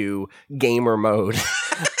into gamer mode.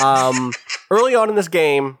 Early on in this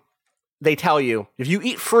game, they tell you if you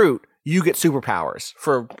eat fruit, you get superpowers.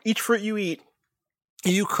 For each fruit you eat,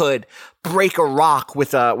 you could break a rock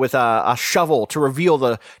with a shovel to reveal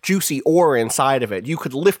the juicy ore inside of it. You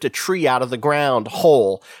could lift a tree out of the ground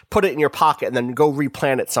whole, put it in your pocket, and then go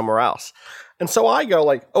replant it somewhere else. And so I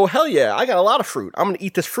go oh, hell yeah, I got a lot of fruit. I'm going to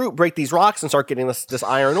eat this fruit, break these rocks, and start getting this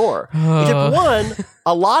iron ore. Except one,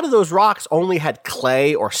 a lot of those rocks only had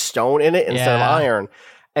clay or stone in it instead of iron.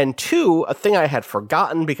 And two, a thing I had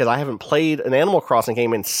forgotten because I haven't played an Animal Crossing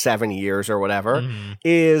game in 7 years or whatever,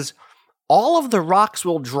 is all of the rocks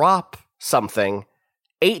will drop something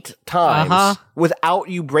 8 times without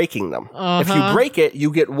you breaking them. If you break it,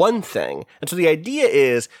 you get one thing. And so the idea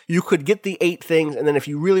is you could get the 8 things, and then if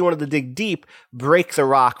you really wanted to dig deep, break the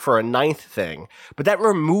rock for a 9th thing. But that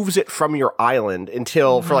removes it from your island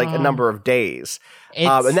until for a number of days.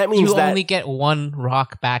 And that means you only get 1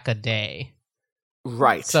 rock back a day.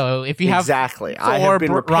 Right. So if you have exactly 4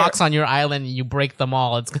 rocks on your island and you break them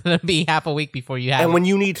all, it's going to be half a week before you have And when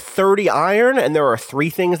you need 30 iron and there are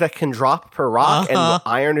 3 things that can drop per rock and the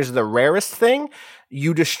iron is the rarest thing,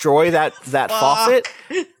 you destroy that faucet.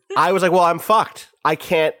 I was like, well, I'm fucked. I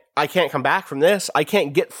can't come back from this. I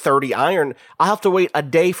can't get 30 iron. I'll have to wait a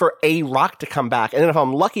day for a rock to come back. And then if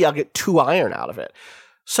I'm lucky, I'll get 2 iron out of it.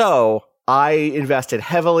 So I invested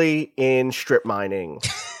heavily in strip mining.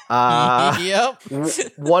 Yep.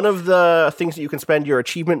 One of the things that you can spend your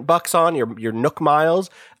achievement bucks on, your Nook miles,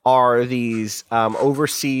 are these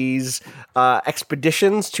overseas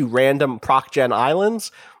expeditions to random proc-gen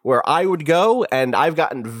islands where I would go, and I've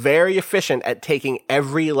gotten very efficient at taking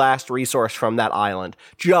every last resource from that island,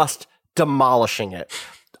 just demolishing it.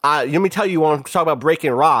 Let me tell you, when I'm talking about breaking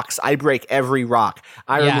rocks, I break every rock.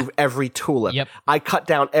 I remove every tulip. Yep. I cut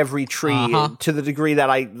down every tree to the degree that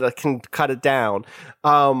I can cut it down.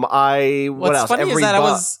 What else? Funny is that I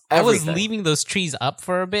was everything. leaving those trees up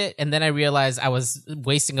for a bit, and then I realized I was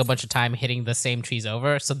wasting a bunch of time hitting the same trees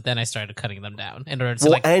over. So then I started cutting them down in order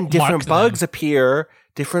to and different bugs appear.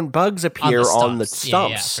 Different bugs appear on the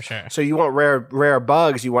stumps. Yeah, for sure. So you want rare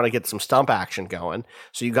bugs, you want to get some stump action going.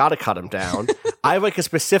 So you got to cut them down. I have like a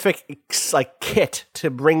specific like kit to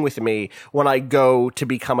bring with me when I go to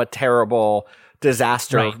become a terrible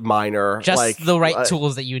disaster miner. Just like the right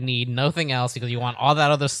tools that you need, nothing else, because you want all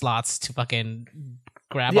that other slots to fucking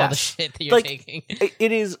grab all the shit that you're taking.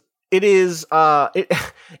 It is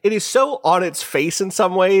so on its face in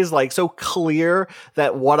some ways, like so clear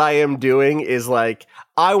that what I am doing is like,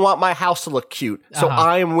 I want my house to look cute, so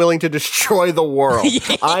I am willing to destroy the world.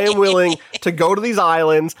 I am willing to go to these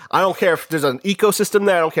islands. I don't care if there's an ecosystem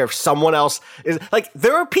there. I don't care if someone else is like,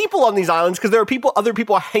 there are people on these islands because there are other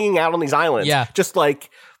people are hanging out on these islands. Yeah. Just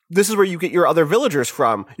like, this is where you get your other villagers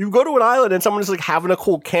from. You go to an island and someone's like having a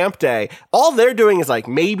cool camp day. All they're doing is like,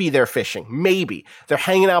 maybe they're fishing. Maybe they're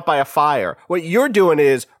hanging out by a fire. What you're doing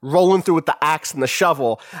is rolling through with the axe and the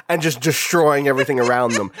shovel and just destroying everything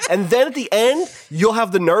around them. And then at the end, you'll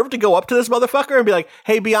have the nerve to go up to this motherfucker and be like,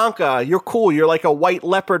 hey, Bianca, you're cool. You're like a white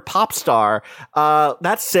leopard pop star.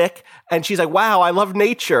 That's sick. And she's like, wow, I love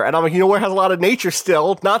nature. And I'm like, you know where has a lot of nature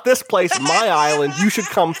still? Not this place, my island. You should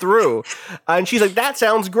come through. And she's like, that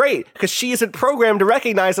sounds great. Because she isn't programmed to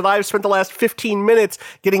recognize that I've spent the last 15 minutes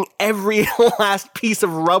getting every last piece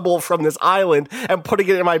of rubble from this island and putting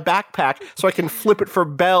it in my backpack so I can flip it for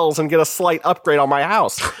bells and get a slight upgrade on my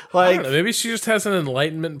house. Like, I don't know, maybe she just has an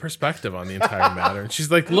enlightenment perspective on the entire matter. And she's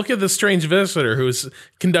like, look at this strange visitor who's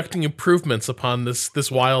conducting improvements upon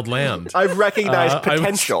this wild land. I've recognized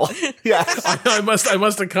potential. Yes. I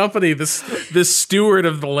must accompany this steward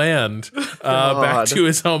of the land back to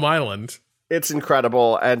his home island. It's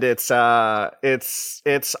incredible, and it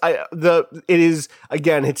is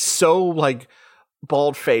again. It's so like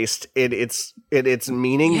bald faced in its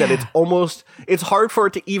meaning that it's hard for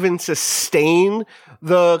it to even sustain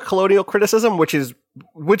the colonial criticism, which is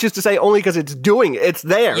to say only because it's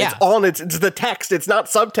there. Yeah. It's the text. It's not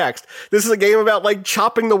subtext. This is a game about like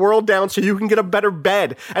chopping the world down so you can get a better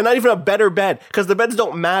bed, and not even a better bed because the beds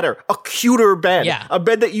don't matter. A cuter bed, a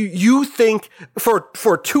bed that you think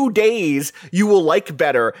for 2 days you will like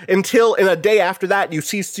better until in a day after that you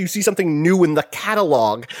see something new in the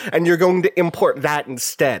catalog and you're going to import that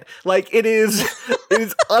instead. Like it is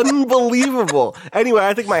unbelievable. Anyway,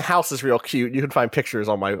 I think my house is real cute. You can find pictures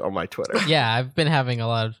on my Twitter. Yeah, I've been having a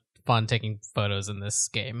lot of fun taking photos in this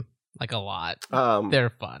game. Like a lot.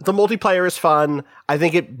 They're fun. The multiplayer is fun. I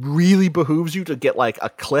think it really behooves you to get like a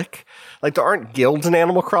clique. Like there aren't guilds in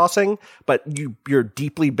Animal Crossing, but you're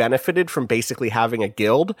deeply benefited from basically having a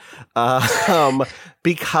guild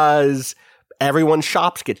because everyone's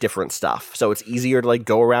shops get different stuff. So it's easier to like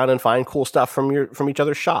go around and find cool stuff from each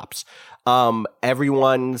other's shops.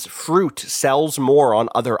 Everyone's fruit sells more on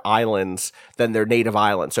other islands than their native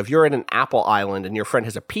island. So if you're in an apple island and your friend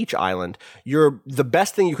has a peach island, the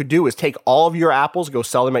best thing you could do is take all of your apples, go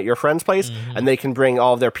sell them at your friend's place, and they can bring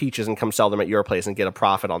all of their peaches and come sell them at your place and get a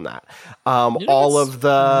profit on that.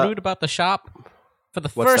 Rude about the shop. For the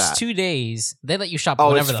What's first that? 2 days, they let you shop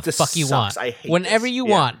whenever the fuck you want. I hate whenever this. you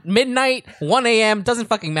want. Midnight, 1 a.m., doesn't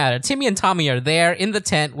fucking matter. Timmy and Tommy are there in the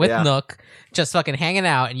tent with Nook, just fucking hanging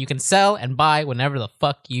out, and you can sell and buy whenever the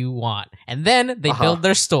fuck you want. And then they build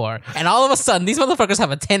their store, and all of a sudden, these motherfuckers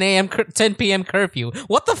have a 10 p.m. curfew.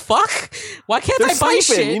 What the fuck? Why can't They're I buy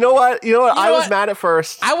sleeping. shit? You know what? I was mad at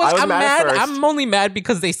first. I'm mad. At first. I'm only mad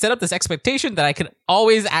because they set up this expectation that I could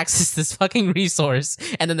always access this fucking resource,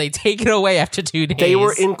 and then they take it away after 2 days. They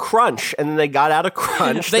were in crunch, and then they got out of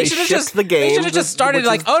crunch. They should have shipped the game. They should have just started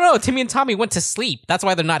like, oh no, Timmy and Tommy went to sleep. That's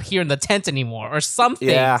why they're not here in the tent anymore, or something.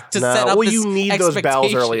 Yeah, to set up well, this you need those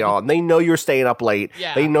bells early on. They know you're staying up late.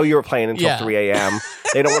 Yeah. They know you're playing until 3 a.m.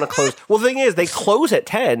 They don't want to close. Well, the thing is, they close at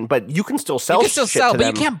 10, but you can still sell. You can still shit sell, to but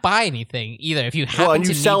them. you can't buy anything either if you happen to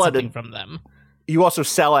need something from them. You also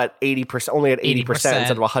sell at 80%, only at 80%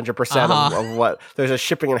 instead of 100% of what. There's a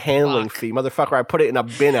shipping and handling fee. Motherfucker, I put it in a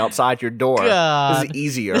bin outside your door. God. This is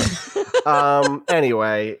easier.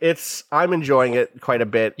 Anyway, I'm enjoying it quite a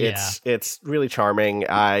bit. It's really charming.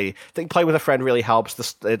 I think playing with a friend really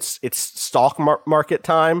helps. It's stock market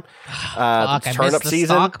time. Turnip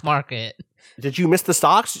season. Stock market. Did you miss the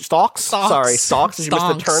stalks? Sorry, stalks. Did you miss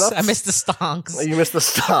the turnips? I missed the stonks. You missed the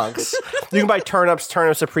stonks. You can buy turnips.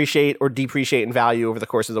 Turnips appreciate or depreciate in value over the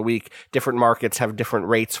course of the week. Different markets have different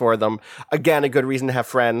rates for them. Again, a good reason to have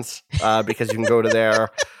friends because you can go to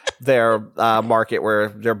their market where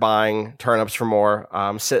they're buying turnips for more.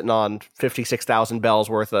 Sitting on 56,000 bells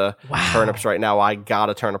worth of turnips right now. I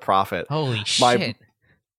gotta turn a profit. Holy shit.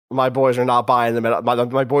 My boys are not buying them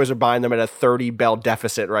my boys are buying them at a 30 bell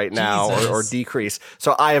deficit right now or decrease.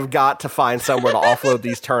 So I have got to find somewhere to offload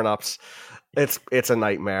these turnips. It's a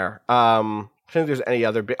nightmare. I don't think there's any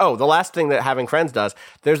other the last thing that having friends does,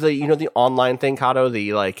 there's the online thing, Kato, the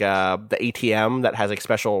ATM that has like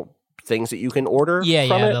special things that you can order. Yeah,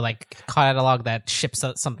 from it. the like catalog that ships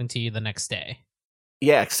something to you the next day.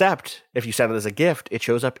 Yeah, except if you send it as a gift, it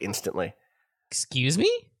shows up instantly. Excuse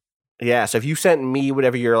me? Yeah, so if you sent me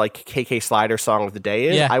whatever your like KK Slider song of the day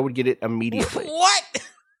is, I would get it immediately. What?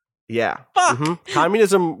 Yeah. Fuck. Mm-hmm.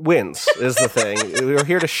 Communism wins is the thing. We're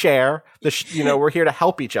here to share. We're here to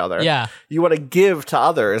help each other. Yeah. You want to give to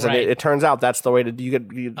others, Right. and it turns out that's the way to you get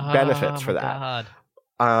benefits for that.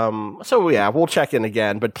 God. So yeah, we'll check in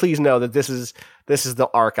again, but please know that this is the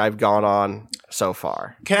arc I've gone on so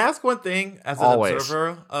far. Can I ask one thing as an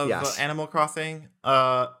observer of Animal Crossing?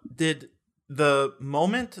 Did the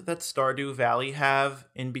moment that Stardew Valley have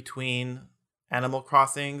in between Animal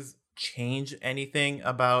Crossings change anything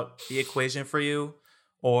about the equation for you?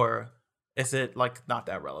 Or is it like not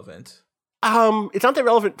that relevant? It's not that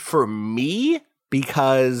relevant for me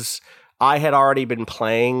because I had already been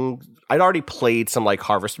playing. I'd already played some like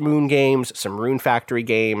Harvest Moon games, some Rune Factory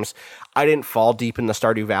games. I didn't fall deep in the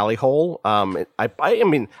Stardew Valley hole. I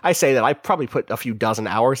mean, I say that I probably put a few dozen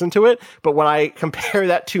hours into it, but when I compare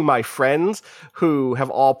that to my friends who have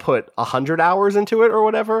all put 100 hours into it or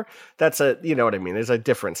whatever, you know what I mean? There's a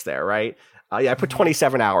difference there, right? I put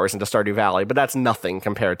 27 hours into Stardew Valley, but that's nothing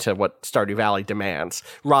compared to what Stardew Valley demands.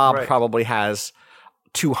 Rob probably has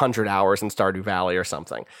 200 hours in Stardew Valley or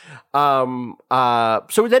something. So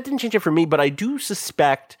that didn't change it for me, but I do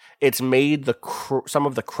suspect it's made some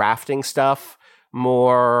of the crafting stuff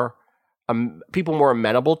more people more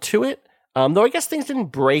amenable to it. Though I guess things didn't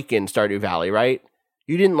break in Stardew Valley, right?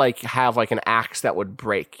 You didn't like have like an axe that would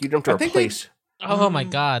break. You didn't have to replace. Oh my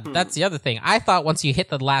god, that's the other thing. I thought once you hit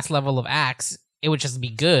the last level of axe, it would just be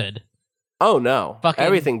good. Oh no,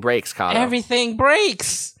 everything breaks, Kato. Everything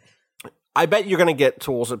breaks. I bet you're gonna get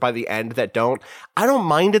tools by the end that don't. I don't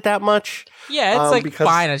mind it that much. Yeah, it's like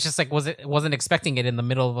fine. It's just like wasn't expecting it in the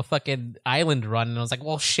middle of a fucking island run, and I was like,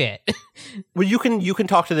 well, shit. Well, you can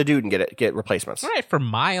talk to the dude and get replacements. All right, for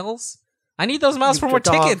miles. I need those miles for more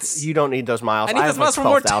tickets. You don't need those miles. I need those miles for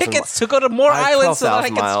more tickets to go to more islands so that I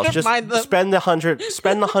can strip mine them. Spend the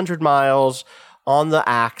 100 miles on the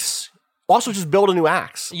axe. Also, just build a new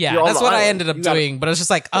axe. Yeah, that's what I ended up doing. But it's just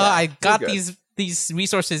like, I got these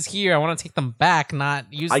resources here. I want to take them back,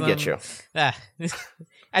 not use them. I get you.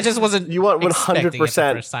 I just wasn't. You want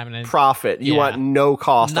 100% profit. You want no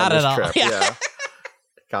cost not on this at all. trip. Yeah.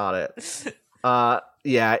 Got it.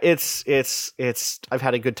 Yeah, it's. I've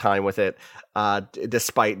had a good time with it,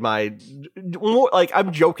 despite my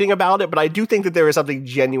I'm joking about it, but I do think that there is something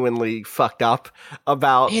genuinely fucked up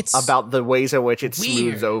about the ways in which it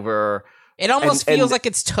smooths over. It almost feels like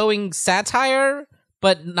it's towing satire,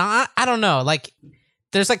 but not. I don't know. Like,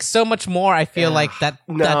 there's like so much more. I feel like that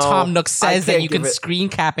Tom Nook says that you can screen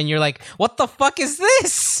cap, and you're like, what the fuck is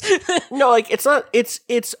this? No, like it's not. It's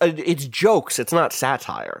jokes. It's not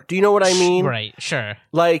satire. Do you know what I mean? Right. Sure.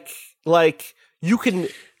 Like you can.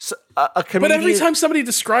 A comedian, but every time somebody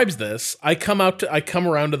describes this, I come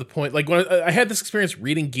around to the point. Like when I had this experience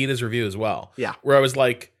reading Gita's review as well. Yeah. Where I was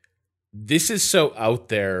like, this is so out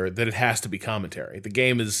there that it has to be commentary. The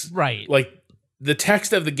game is right. Like the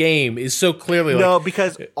text of the game is so clearly no,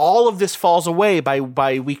 because all of this falls away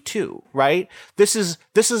by week 2, right? This is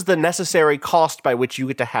the necessary cost by which you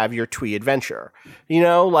get to have your twee adventure. You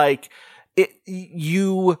know, like at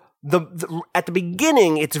the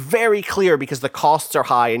beginning, it's very clear because the costs are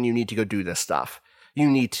high and you need to go do this stuff. You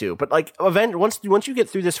need to, but like once you get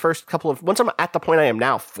through this first once I'm at the point I am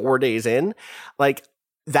now, 4 days in, like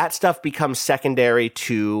that stuff becomes secondary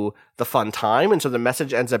to the fun time, and so the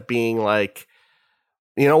message ends up being like,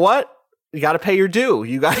 you know what? You got to pay your due.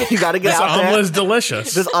 You got to get This out there. omelet is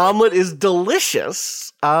delicious. This omelet is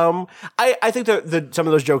delicious. I think that some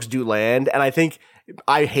of those jokes do land, and I think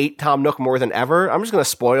I hate Tom Nook more than ever. I'm just going to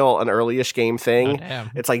spoil an early-ish game thing.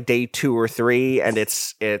 It's like day 2 or 3, and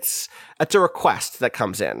it's a request that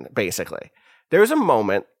comes in, basically. There's a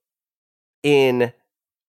moment in,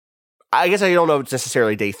 I guess I don't know if it's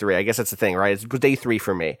necessarily day 3. I guess that's the thing, right? It's day 3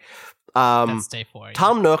 for me. That's day 4. Yeah.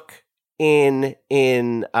 Tom Nook he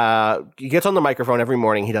gets on the microphone every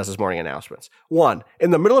morning. He does his morning announcements.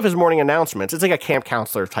 In the middle of his morning announcements, it's like a camp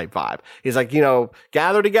counselor type vibe. He's like,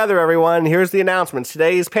 gather together, everyone. Here's the announcements.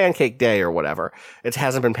 Today is Pancake Day or whatever. It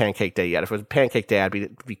hasn't been Pancake Day yet. If it was Pancake Day,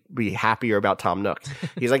 I'd be happier about Tom Nook.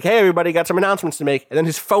 He's like, hey, everybody, got some announcements to make. And then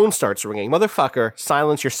his phone starts ringing. Motherfucker,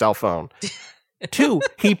 silence your cell phone. 2,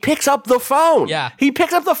 he picks up the phone. Yeah. He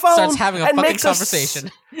picks up the phone. Starts having a and fucking makes conversation.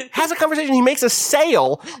 Has a conversation. He makes a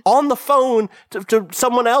sale on the phone to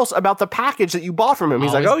someone else about the package that you bought from him.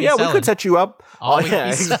 He's Always like, oh be yeah, we selling. could set you up. Always be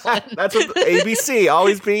exactly. That's what ABC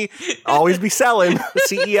always be selling.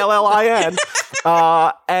 CELLIN.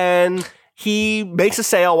 And he makes a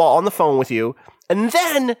sale while on the phone with you. And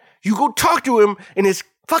then you go talk to him in his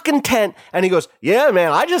fucking tent, and he goes, yeah,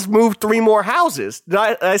 man, I just moved 3 more houses. Did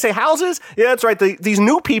I say houses? Yeah, that's right. These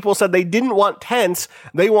new people said they didn't want tents.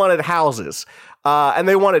 They wanted houses. And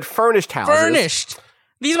they wanted furnished houses. Furnished.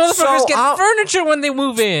 These motherfuckers get furniture when they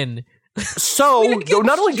move in. So,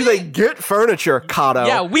 not only do they get furniture, Kato.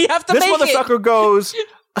 Yeah, we have to this make motherfucker goes,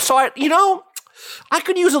 so I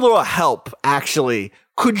could use a little help, actually.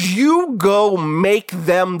 Could you go make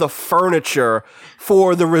them the furniture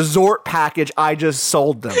for the resort package I just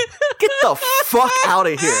sold them? Get the fuck out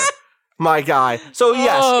of here, my guy. So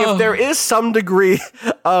yes, if there is some degree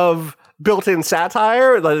of built-in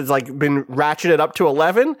satire that has like been ratcheted up to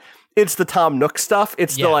 11, it's the Tom Nook stuff.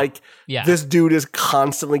 It's this dude is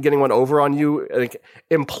constantly getting one over on you, like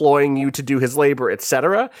employing you to do his labor,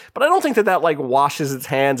 etc. But I don't think that like washes its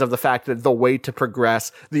hands of the fact that the way to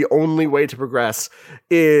progress, the only way to progress,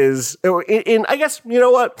 is in I guess you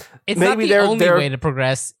know what? It's maybe not the only way to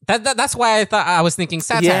progress. That's why I thought I was thinking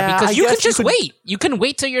satire because you could just wait. You can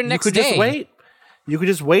wait till your next day. Just wait. You could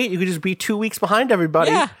just wait. You could just be 2 weeks behind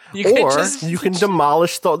everybody. Yeah, you can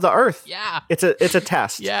demolish the earth. Yeah. It's a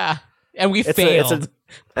test. Yeah. And we failed.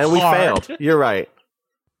 We failed. You're right.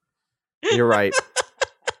 You're right.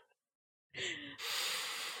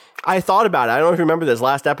 I thought about it. I don't know if you remember this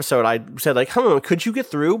last episode. I said like, could you get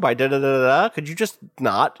through by da-da-da-da-da? Could you just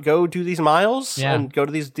not go do these miles and go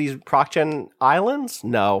to these ProcGen islands?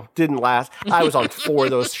 No, didn't last. I was on 4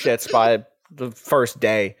 of those shits by the first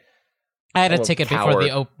day. I had a ticket before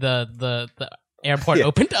the airport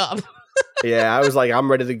opened up. Yeah, I was like, I'm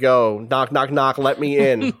ready to go. Knock, knock, knock. Let me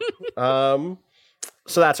in. So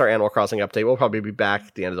that's our Animal Crossing update. We'll probably be back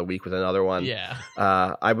at the end of the week with another one. Yeah.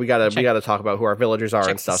 We gotta talk about who our villagers are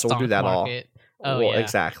and stuff. So we'll do that market. all.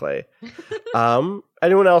 Exactly.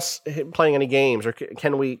 Anyone else playing any games, or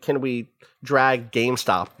can we drag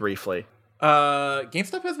GameStop briefly?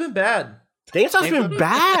 GameStop has been bad. GameStop's been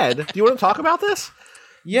bad. Do you want to talk about this?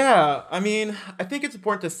 Yeah, I mean, I think it's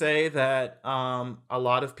important to say that a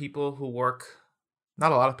lot of people who work,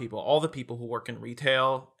 not a lot of people, all the people who work in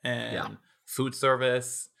retail and food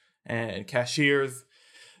service and cashiers,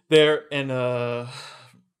 they're in a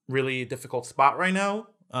really difficult spot right now.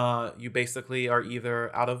 You basically are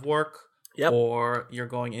either out of work or you're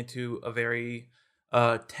going into a very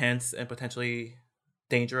tense and potentially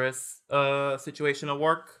dangerous situation of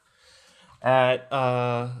work. At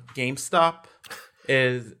GameStop,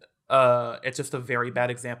 it's just a very bad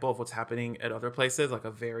example of what's happening at other places, like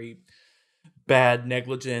a very bad,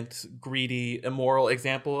 negligent, greedy, immoral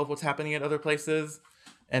example of what's happening at other places.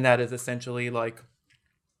 And that is essentially like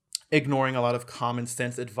ignoring a lot of common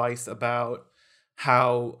sense advice about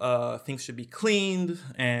how things should be cleaned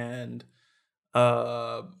and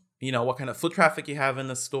what kind of foot traffic you have in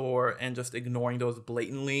the store, and just ignoring those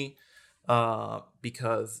blatantly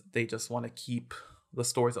because they just want to keep the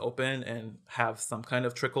stores open and have some kind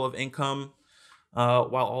of trickle of income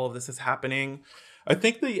while all of this is happening. I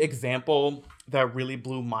think the example that really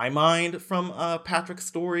blew my mind from Patrick's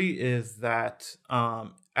story is that,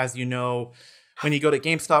 as you know, when you go to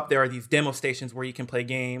GameStop, there are these demo stations where you can play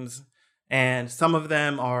games, and some of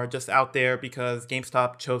them are just out there because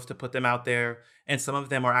GameStop chose to put them out there, and some of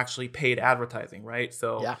them are actually paid advertising, right?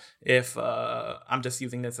 So if I'm just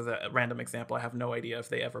using this as a random example, I have no idea if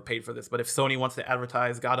they ever paid for this, but if Sony wants to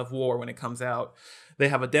advertise God of War when it comes out, they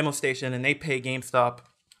have a demo station and they pay GameStop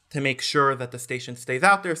to make sure that the station stays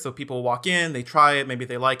out there. So people walk in, they try it, maybe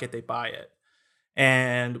they like it, they buy it.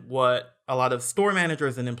 And what a lot of store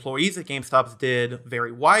managers and employees at GameStop did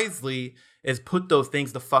very wisely is put those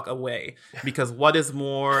things the fuck away. Because what is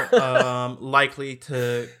more likely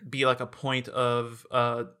to be like a point of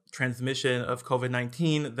transmission of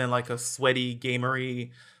COVID-19 than like a sweaty,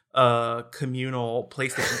 gamery, communal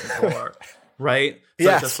PlayStation controller, right? So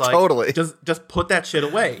yes, just like, totally. Just put that shit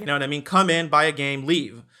away. You know what I mean? Come in, buy a game,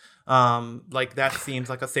 leave. Like that seems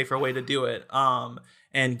like a safer way to do it.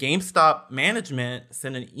 And GameStop management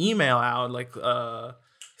sent an email out like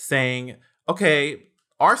saying, okay,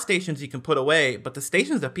 our stations you can put away, but the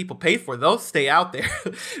stations that people paid for, those stay out there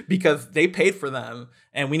because they paid for them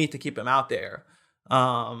and we need to keep them out there.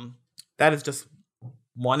 That is just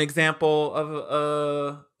one example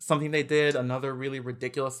of something they did. Another really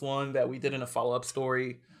ridiculous one that we did in a follow-up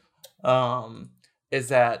story is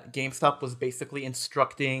that GameStop was basically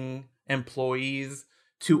instructing employees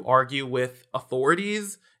to argue with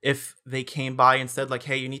authorities if they came by and said like,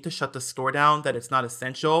 hey, you need to shut the store down, that it's not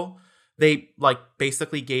essential. They like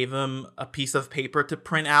basically gave them a piece of paper to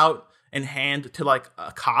print out and hand to like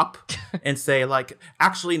a cop and say like,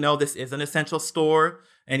 actually, no, this is an essential store.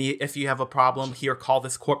 And if you have a problem here, call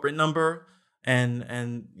this corporate number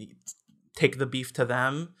and take the beef to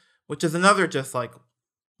them, which is another just like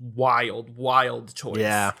wild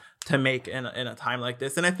choice to make in a time like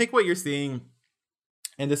this. And I think what you're seeing,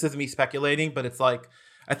 and this is me speculating, but it's like,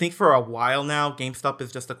 I think for a while now, GameStop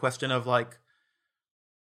is just a question of like,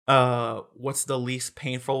 what's the least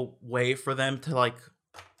painful way for them to like,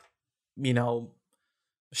 you know,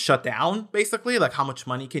 shut down, basically. Like, how much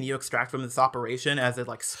money can you extract from this operation as it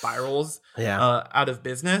like spirals out of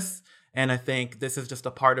business? And I think this is just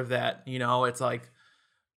a part of that. You know, it's like,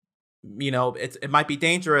 you know, it might be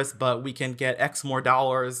dangerous, but we can get X more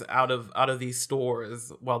dollars out of these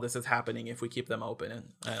stores while this is happening if we keep them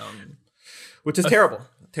open, which is terrible.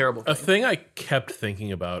 A thing I kept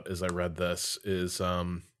thinking about as I read this is,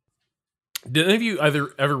 did any of you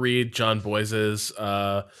ever read John Boyce's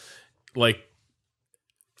like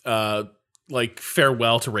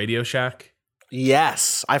farewell to Radio Shack?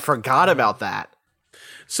 Yes, I forgot about that.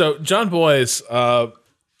 So John Boyce,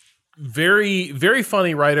 very, very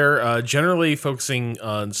funny writer, generally focusing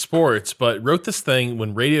on sports, but wrote this thing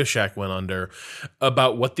when Radio Shack went under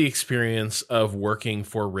about what the experience of working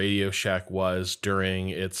for Radio Shack was during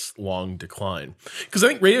its long decline. Because I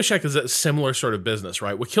think Radio Shack is a similar sort of business,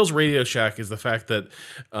 right? What kills Radio Shack is the fact that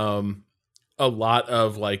a lot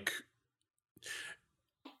of like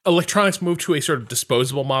electronics moved to a sort of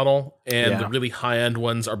disposable model, and the really high-end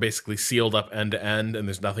ones are basically sealed up end to end, and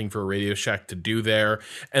there's nothing for a Radio Shack to do there.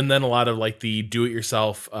 And then a lot of like the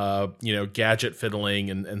do-it-yourself, gadget fiddling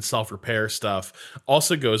and self-repair stuff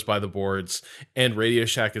also goes by the boards, and Radio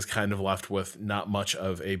Shack is kind of left with not much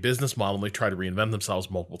of a business model. They try to reinvent themselves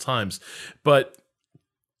multiple times. But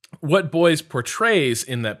what Boyce portrays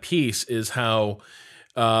in that piece is how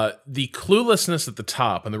the cluelessness at the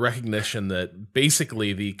top and the recognition that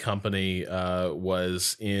basically the company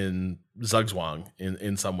was in zugzwang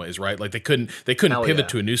in some ways, right? Like they couldn't pivot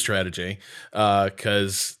to a new strategy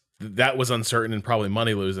because that was uncertain and probably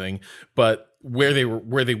money losing. But where they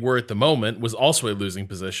were at the moment was also a losing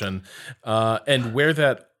position, and where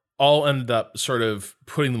that all ended up sort of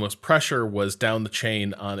putting the most pressure was down the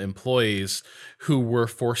chain on employees who were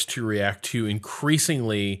forced to react to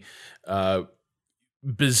increasingly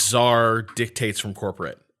bizarre dictates from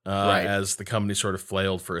corporate as the company sort of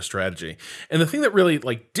flailed for a strategy. And the thing that really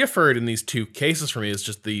like differed in these two cases for me is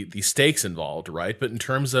just the stakes involved, right? But in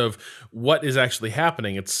terms of what is actually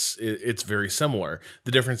happening, it's very similar.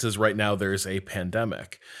 The difference is right now there's a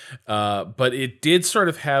pandemic, but it did sort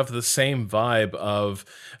of have the same vibe of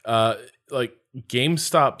like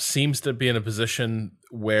GameStop seems to be in a position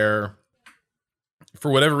where for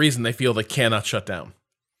whatever reason they feel they cannot shut down.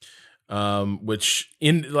 Which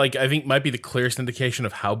I think might be the clearest indication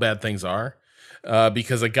of how bad things are,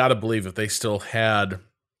 because I gotta believe if they still had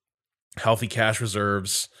healthy cash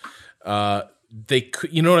reserves, they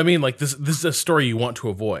could, you know what I mean? Like this is a story you want to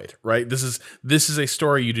avoid, right? This is a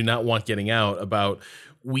story you do not want getting out about.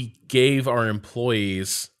 We gave our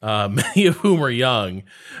employees, many of whom are young,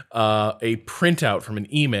 a printout from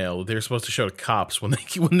an email they were supposed to show to cops when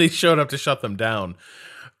they showed up to shut them down,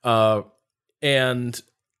 and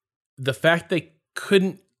the fact they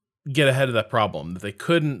couldn't get ahead of that problem, that they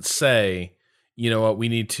couldn't say, you know what, we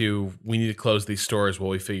need to close these stores while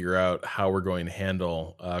we figure out how we're going to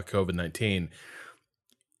handle COVID-19,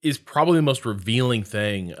 is probably the most revealing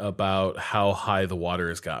thing about how high the water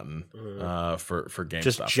has gotten for GameStop.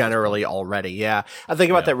 Just generally already, yeah. I think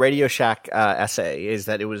about that Radio Shack essay is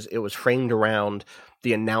that it was framed around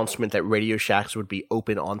the announcement that Radio Shacks would be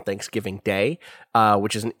open on Thanksgiving Day,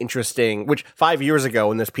 which is an interesting. Which 5 years ago,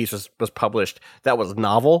 when this piece was published, that was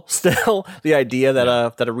novel. Still, the idea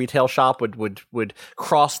that a retail shop would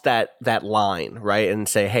cross that line, right, and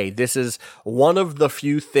say, hey, this is one of the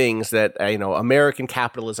few things that American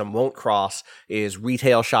capitalism won't cross is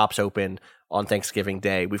retail shops open on Thanksgiving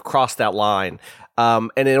Day. We've crossed that line,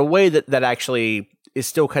 and in a way that actually is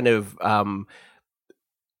still kind of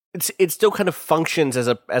it still kind of functions as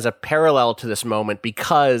a parallel to this moment,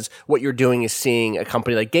 because what you're doing is seeing a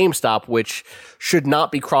company like GameStop, which should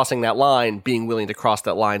not be crossing that line, being willing to cross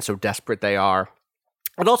that line, so desperate they are,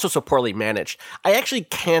 and also so poorly managed. I actually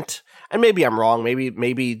can't, and maybe I'm wrong,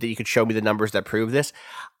 maybe that you could show me the numbers that prove this.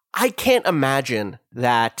 I can't imagine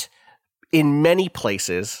that in many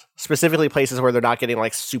places, specifically places where they're not getting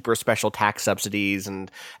like super special tax subsidies and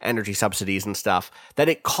energy subsidies and stuff, that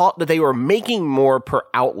they were making more per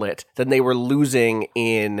outlet than they were losing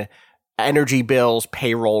in energy bills,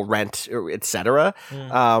 payroll, rent, etc.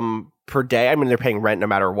 Per day. I mean, they're paying rent no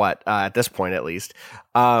matter what at this point, at least.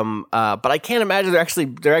 But I can't imagine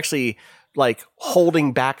they're actually like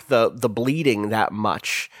holding back the bleeding that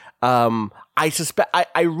much. I suspect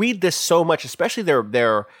I read this so much, especially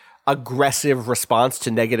their aggressive response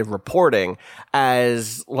to negative reporting,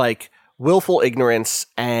 as like willful ignorance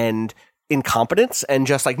and incompetence, and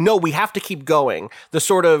just like, no, we have to keep going. The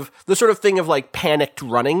sort of thing of like panicked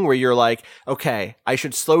running, where you're like, okay, I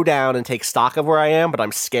should slow down and take stock of where I am, but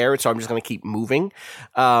I'm scared, so I'm just going to keep moving.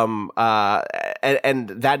 And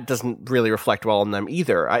that doesn't really reflect well on them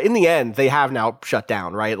either. In the end, they have now shut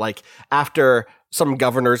down, right? Like after some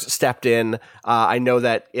governors stepped in. I know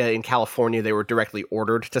that in California, they were directly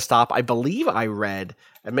ordered to stop. I believe I read,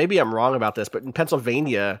 and maybe I'm wrong about this, but in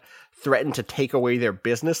Pennsylvania, threatened to take away their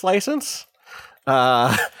business license.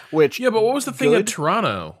 But what was the thing in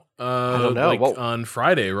Toronto? I don't know. On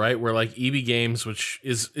Friday, right? Where like EB Games, which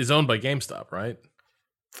is owned by GameStop, right?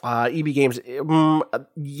 EB Games,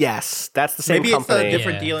 yes, that's the same Maybe company. Maybe it's a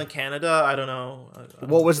different deal in Canada. I don't know.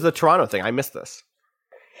 What was the Toronto thing? I missed this.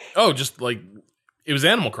 Oh, just like it was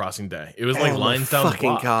Animal Crossing Day. It was like lines down the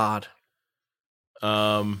block. God.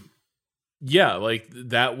 Yeah, like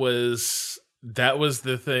that was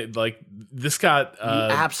the thing. Like this got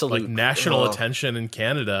absolute like national attention in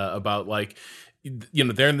Canada about like,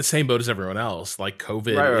 they're in the same boat as everyone else. Like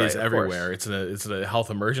COVID is everywhere. It's a health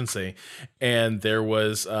emergency, and there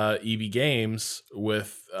was EB Games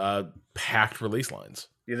with packed release lines.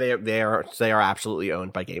 They are absolutely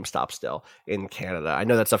owned by GameStop still in Canada. I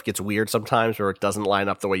know that stuff gets weird sometimes, where it doesn't line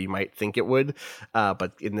up the way you might think it would,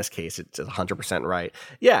 but in this case, it's 100% right.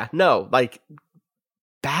 Yeah, no, like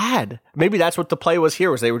bad. Maybe that's what the play was here.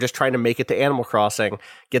 Was they were just trying to make it to Animal Crossing,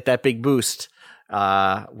 get that big boost,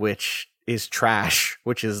 which is trash,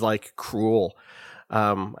 which is like cruel,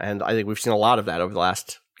 and I think we've seen a lot of that over the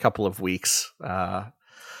last couple of weeks.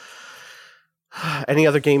 Any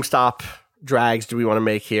other GameStop drags do we want to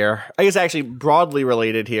make here? I guess actually broadly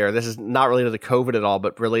related here. This is not related to COVID at all,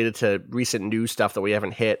 but related to recent news stuff that we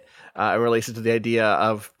haven't hit, and related to the idea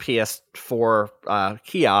of PS4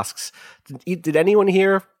 kiosks. Did anyone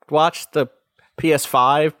here watch the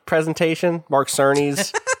PS5 presentation? Mark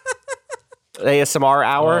Cerny's ASMR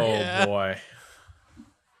hour? Oh boy.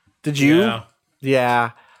 Did you?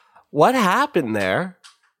 Yeah. What happened there?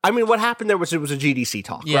 I mean, what happened there was it was a GDC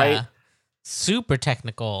talk, right? Super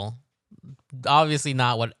technical. Obviously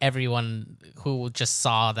not what everyone who just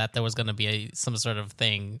saw that there was going to be some sort of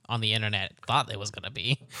thing on the internet thought it was going to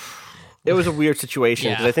be. It was a weird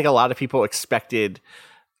situation because I think a lot of people expected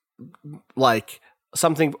like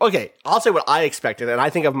something. Okay, I'll say what I expected, and I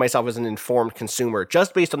think of myself as an informed consumer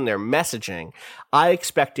just based on their messaging. I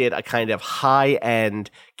expected a kind of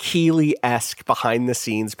high-end Keighley-esque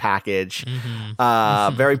behind-the-scenes package,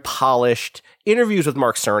 very polished. Interviews with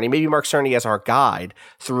Mark Cerny, maybe Mark Cerny as our guide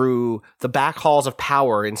through the back halls of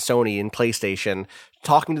power in Sony and PlayStation,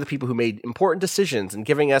 talking to the people who made important decisions and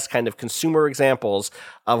giving us kind of consumer examples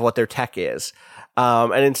of what their tech is.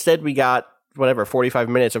 And instead we got 45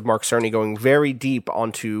 minutes of Mark Cerny going very deep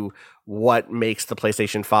onto what makes the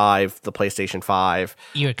PlayStation 5.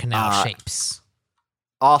 Ear canal shapes.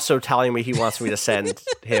 Also telling me he wants me to send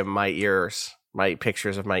him my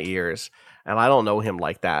pictures of my ears. And I don't know him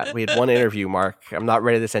like that. We had one interview, Mark. I'm not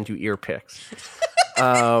ready to send you ear pics.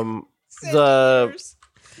 Ears.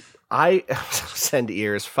 I send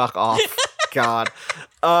ears. Fuck off. God.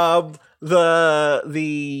 The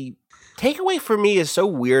takeaway for me is so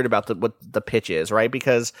weird about what the pitch is, right?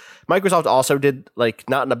 Because Microsoft also did like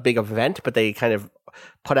not in a big event, but they kind of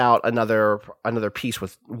put out another piece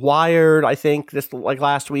with Wired, I think, this like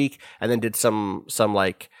last week, and then did some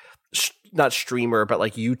like not streamer, but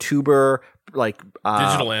like YouTuber, like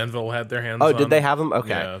Digital Anvil had their hands. Oh, did they have them?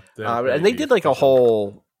 Okay, and they did like a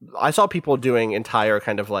whole. I saw people doing entire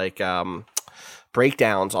kind of like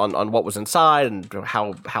breakdowns on what was inside and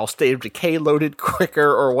how State of Decay loaded quicker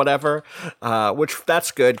or whatever, which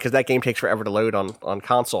that's good because that game takes forever to load on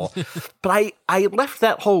console. But I left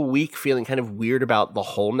that whole week feeling kind of weird about the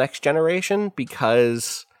whole next generation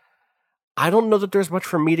because I don't know that there's much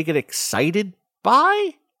for me to get excited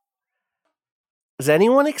by. Is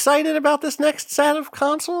anyone excited about this next set of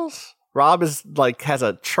consoles? Rob is like has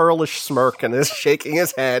a churlish smirk and is shaking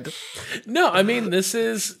his head. No, I mean this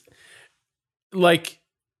is like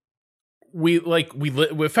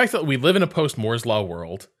the fact that we live in a post Moore's Law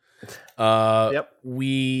world. Yep.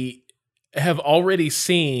 We have already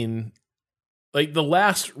seen like the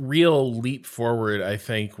last real leap forward, I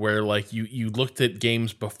think, where like you looked at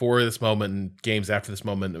games before this moment and games after this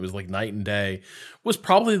moment, it was like night and day, was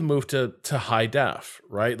probably the move to high def,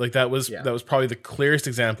 right? Like that was probably the clearest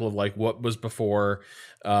example of like what was before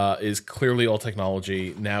is clearly all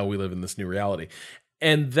technology. Now we live in this new reality.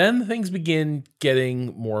 And then things begin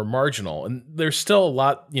getting more marginal. And there's still a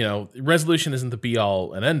lot, resolution isn't the be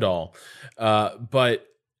all and end all. But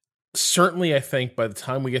certainly I think by the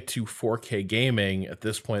time we get to 4K gaming, at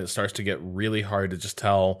this point, it starts to get really hard to just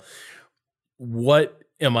tell what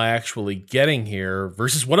am I actually getting here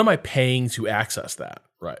versus what am I paying to access that,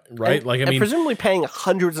 right? And presumably paying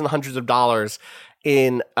hundreds and hundreds of dollars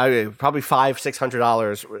in probably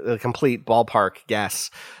 $500-$600, a complete ballpark guess,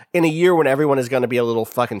 in a year when everyone is going to be a little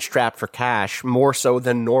fucking strapped for cash, more so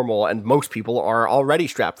than normal, and most people are already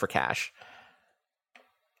strapped for cash.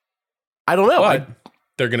 I don't know. But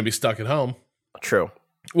they're going to be stuck at home. True.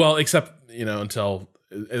 Well, except, until,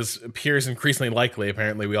 as appears increasingly likely,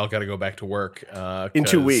 apparently we all got to go back to work. In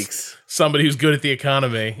 2 weeks. Somebody who's good at the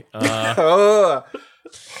economy. Fuck.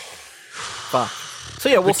 So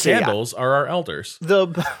yeah, we'll see. The candles are our elders. The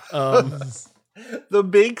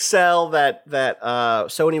big sell that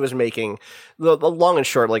Sony was making, the long and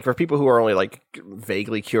short, like for people who are only like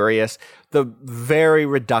vaguely curious, the very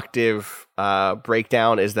reductive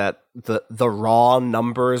breakdown is that the raw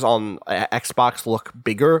numbers on Xbox look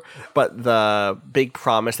bigger, but the big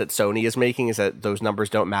promise that Sony is making is that those numbers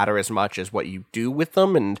don't matter as much as what you do with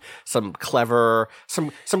them, and some clever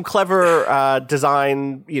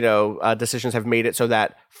design decisions have made it so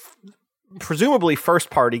that presumably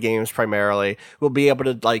first-party games primarily will be able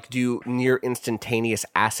to like do near instantaneous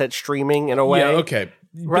asset streaming in a way. Yeah, okay.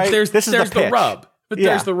 Right? But there's the rub.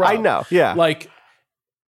 There's the rub. I know, yeah. Like,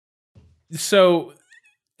 so,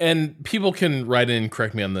 and people can write in and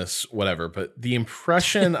correct me on this, whatever, but the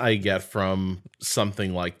impression I get from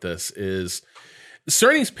something like this is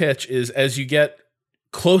Cerny's pitch is as you get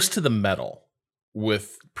close to the metal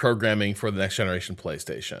with programming for the next generation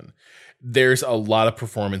PlayStation, there's a lot of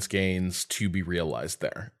performance gains to be realized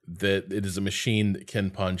there. That it is a machine that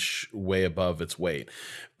can punch way above its weight.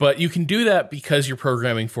 But you can do that because you're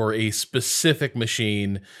programming for a specific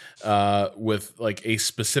machine with like a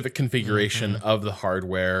specific configuration of the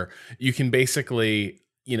hardware. You can basically,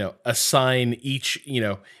 assign each,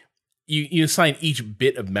 you assign each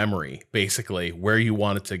bit of memory, basically, where you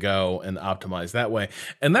want it to go and optimize that way.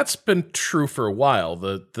 And that's been true for a while.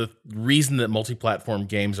 The reason that multi-platform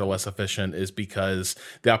games are less efficient is because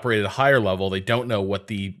they operate at a higher level. They don't know what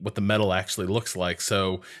the metal actually looks like.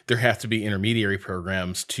 So there have to be intermediary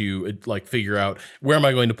programs to like figure out where am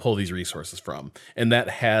I going to pull these resources from? And that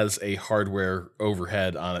has a hardware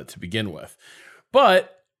overhead on it to begin with.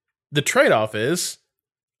 But the trade-off is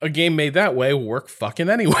a game made that way will work fucking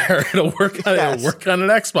anywhere. It'll work on an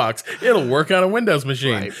Xbox. It'll work on a Windows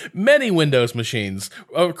machine. Right. Many Windows machines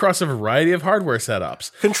across a variety of hardware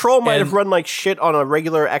setups. Control might have run like shit on a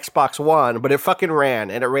regular Xbox One, but it fucking ran.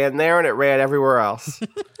 And it ran there and it ran everywhere else.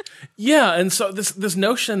 Yeah, and so this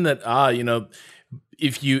notion that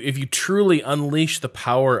if you truly unleash the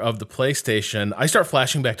power of the PlayStation, I start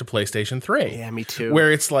flashing back to PlayStation 3. Yeah, me too.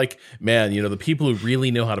 Where it's like, man, the people who really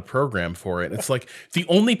know how to program for it, it's like the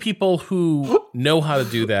only people who know how to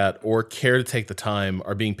do that or care to take the time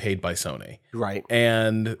are being paid by Sony. Right.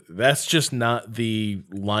 And that's just not the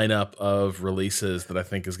lineup of releases that I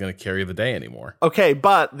think is going to carry the day anymore. Okay,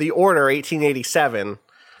 but the Order 1887.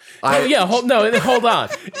 Hold on.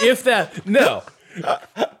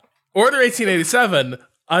 Order 1887,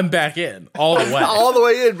 I'm back in all the way. All the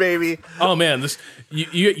way in, baby. Oh man,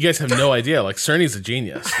 you guys have no idea. Like Cerny's a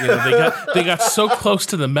genius. They got so close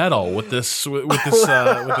to the metal with this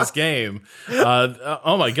game.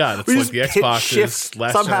 Oh my god, it's like the Xbox's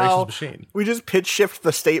last generation's machine. We just pitch shift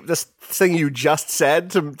this thing you just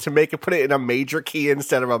said to make it put it in a major key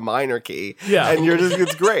instead of a minor key. Yeah, and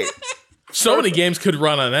it's great. So many games could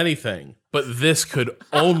run on anything, but this could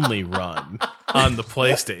only run on the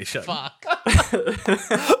PlayStation. Fuck.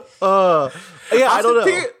 I don't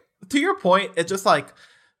know. To your point, it's just like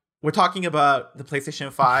we're talking about the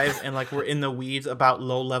PlayStation 5 and like we're in the weeds about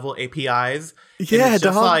low level APIs. Yeah, it's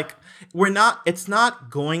just like it's not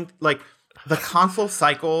going like the console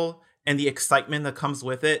cycle and the excitement that comes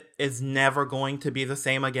with it is never going to be the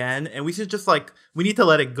same again. And we should just like, we need to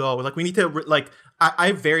let it go. Like we need to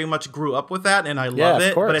I very much grew up with that and I love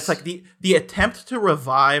it. But it's like the attempt to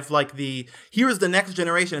revive like here's the next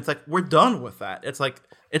generation. It's like, we're done with that. It's like,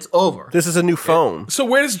 it's over. This is a new phone. So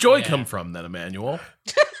where does joy come from then, Emmanuel?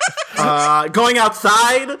 Going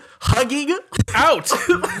outside, hugging. Out.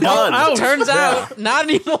 Done. Turns out, not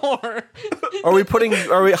anymore. Are we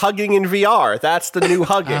hugging in VR? That's the new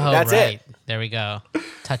hugging. Oh, That's right. it. There we go.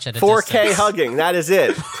 Touch at a 4K distance. hugging. That is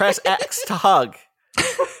it. Press X to hug.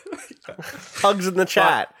 Hugs in the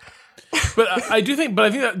chat. But I think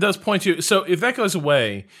that does point to, so if that goes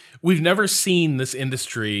away, we've never seen this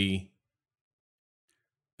industry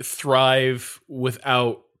thrive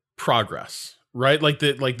without progress, right? Like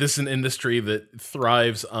this is an industry that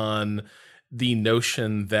thrives on the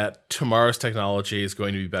notion that tomorrow's technology is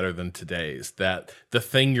going to be better than today's, that the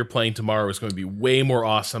thing you're playing tomorrow is going to be way more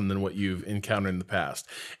awesome than what you've encountered in the past.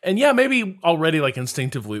 And yeah, maybe already like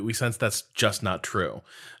instinctively we sense that's just not true.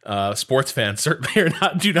 Sports fans certainly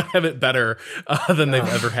do not have it better than they've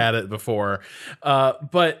ever had it before.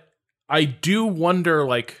 But I do wonder,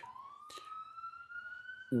 like,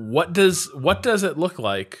 what does it look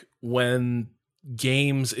like when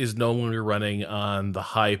games is no longer running on the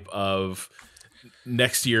hype of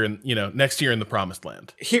next year in the promised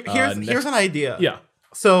land? Here's an idea. Yeah.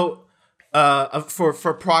 So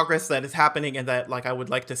for progress that is happening and that like I would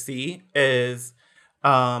like to see is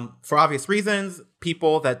for obvious reasons,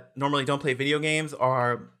 people that normally don't play video games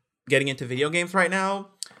are getting into video games right now.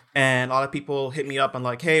 And a lot of people hit me up and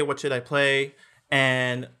like, hey, what should I play?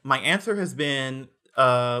 And my answer has been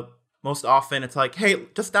most often it's like, hey,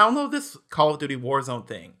 just download this Call of Duty Warzone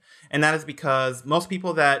thing. And that is because most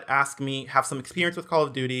people that ask me have some experience with Call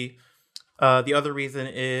of Duty. The other reason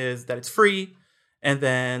is that it's free. And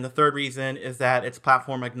then the third reason is that it's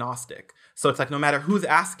platform agnostic. So it's like no matter who's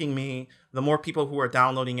asking me, the more people who are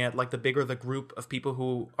downloading it, like the bigger the group of people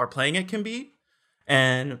who are playing it can be.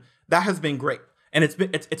 And that has been great. And it's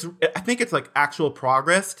I think it's like actual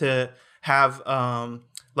progress to have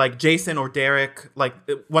like Jason or Derek, like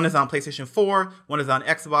one is on PlayStation 4, one is on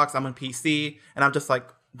Xbox, I'm on PC, and I'm just like,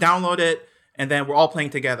 download it, and then we're all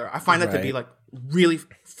playing together. I find that to be like really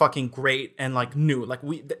fucking great and like new. Like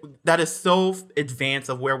that is so advanced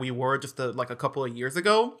of where we were just like a couple of years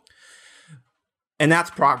ago. And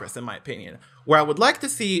that's progress in my opinion. Where I would like to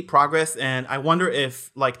see progress, and I wonder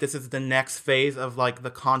if like this is the next phase of like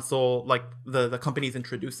the console, like the companies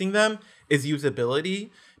introducing them, is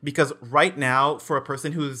usability. Because right now, for a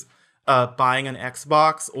person who's buying an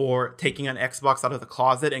Xbox or taking an Xbox out of the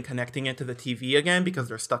closet and connecting it to the TV again because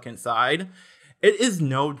they're stuck inside, it is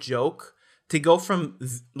no joke to go from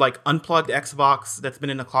like unplugged Xbox that's been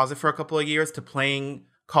in the closet for a couple of years to playing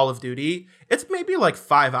Call of Duty. It's maybe like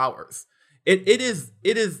 5 hours. It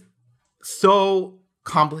is so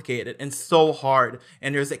complicated and so hard,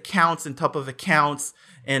 and there's accounts and top of accounts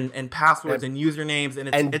and passwords and usernames, and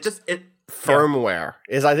firmware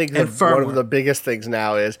is, I think, one of the biggest things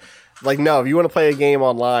now is like, no, if you want to play a game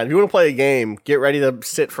online, if you want to play a game, get ready to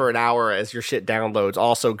sit for an hour as your shit downloads.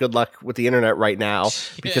 Also, good luck with the internet right now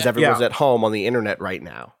because everyone's at home on the internet right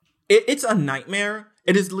now. It's a nightmare.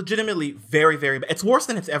 It is legitimately very, very bad. It's worse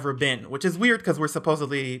than it's ever been, which is weird because we're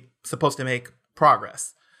supposedly supposed to make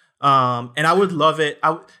progress. And I would love it.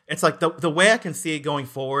 It's like the way I can see it going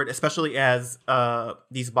forward, especially as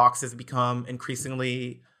these boxes become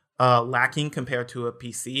increasingly lacking compared to a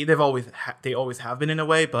PC. They always have been in a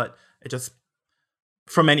way, but it just,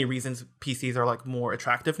 for many reasons, PCs are like more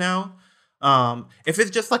attractive now. If it's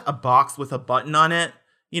just like a box with a button on it,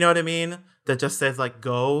 you know what I mean, that just says like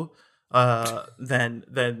go,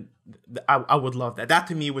 then I would love that. That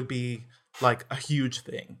to me would be like a huge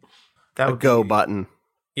thing. That would go button.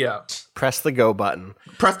 Yeah. Press the go button.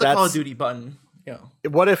 Press the Call of Duty button. Yeah.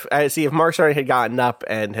 What if Mark Cerny had gotten up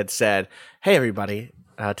and had said, hey, everybody,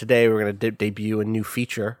 today we're going to debut a new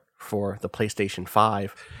feature for the PlayStation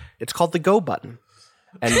 5. It's called the go button.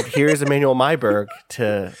 And here's Emmanuel Myberg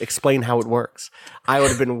to explain how it works. I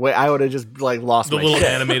would have just like lost the my little shit.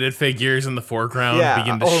 animated figures in the foreground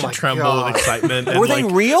begin to tremble God. with excitement. Were they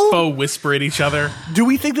real? Faux whisper at each other. Do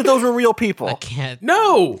we think that those were real people? I can't.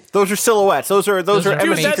 No, those are silhouettes. Those are dude, that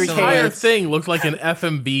MC3K. entire thing looked like an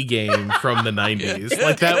FMB game from the 90s.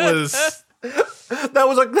 Like that was.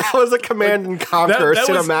 That was a Command and Conquer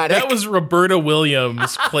cinematic. That was Roberta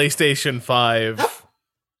Williams' PlayStation 5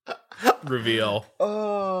 reveal.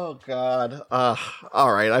 Oh God!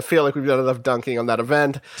 All right, I feel like we've done enough dunking on that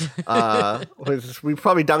event. We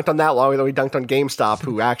probably dunked on that longer than we dunked on GameStop,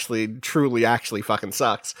 who truly fucking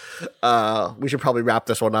sucks. We should probably wrap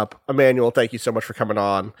this one up. Emmanuel, thank you so much for coming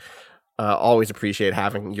on. Always appreciate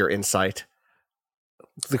having your insight.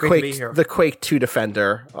 The Quake 2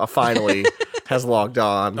 defender finally has logged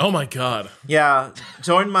on. Oh my God! Yeah,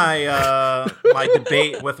 join my my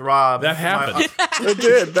debate with Rob. That happened. It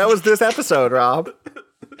did. That was this episode, Rob.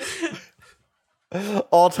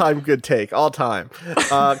 All time good take. All time.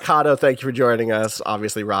 Kato, thank you for joining us.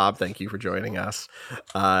 Obviously, Rob, thank you for joining us.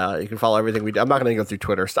 You can follow everything we do. I'm not going to go through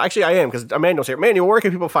Twitter. Actually, I am because Emmanuel's here. Emmanuel, where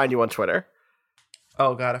can people find you on Twitter?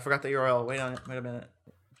 Oh God, I forgot the URL. Wait a minute.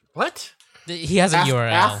 What? He has a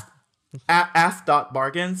URL.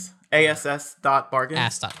 Ass.bargains. ASS.bargains.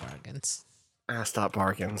 Ass.bargains.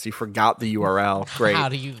 Ass.bargains. You forgot the URL. Great. How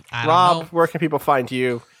do you... Rob, where can people find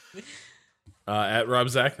you? At Rob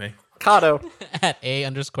Zachney. Kato. At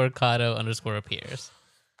A_Kato_appears.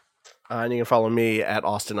 And you can follow me at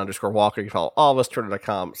Austin_Walker. You can follow all of us,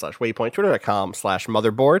 twitter.com/waypoint,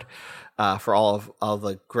 twitter.com/motherboard, for all of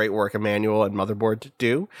the great work Emmanuel and Motherboard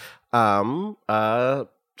do.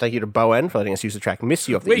 Thank you to Bowen for letting us use the track Miss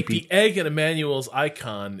You off the EP. The egg in Emmanuel's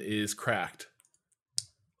icon is cracked.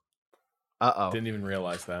 Uh-oh. Didn't even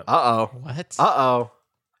realize that. Uh-oh. What? Uh-oh.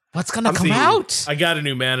 What's gonna come out? I got a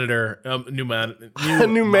new monitor. New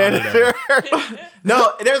monitor.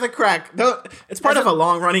 No, there's a crack. No, it's part of a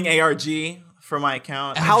long-running ARG for my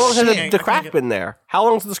account. How long has the crack been there? How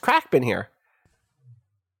long has this crack been here?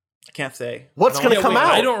 I can't say. What's going to come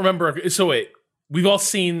out? I don't remember. So wait, we've all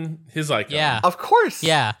seen his icon. Yeah. Of course.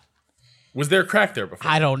 Yeah. Was there a crack there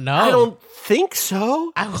before? I don't know. I don't think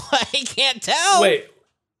so. I can't tell. Wait.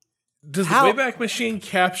 Does the Wayback Machine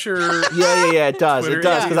capture? Yeah, it does. Twitter? It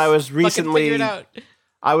does, because I was recently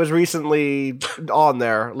on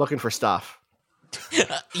there looking for stuff.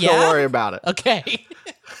 Yeah? Don't worry about it. Okay.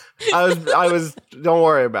 I was. Don't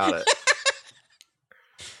worry about it.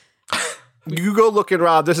 You go looking,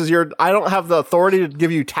 Rob. This is your. I don't have the authority to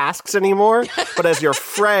give you tasks anymore, but as your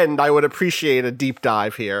friend, I would appreciate a deep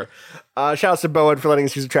dive here. Shout out to Bowen for letting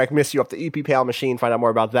us use the track Miss You off the EP Pal Machine. Find out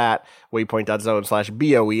more about that.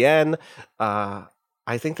 Waypoint.zone/BOEN.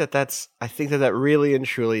 I think that really and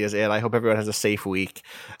truly is it. I hope everyone has a safe week.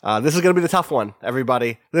 This is going to be the tough one,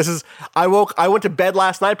 everybody. I went to bed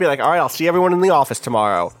last night being like, all right, I'll see everyone in the office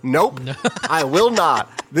tomorrow. Nope. No. I will not.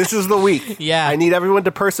 This is the week. Yeah. I need everyone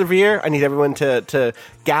to persevere. I need everyone to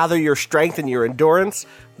gather your strength and your endurance.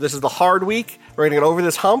 This is the hard week. We're going to get over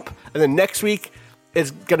this hump. And then next week,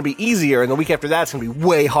 it's going to be easier. And the week after that, it's going to be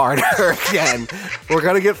way harder again. We're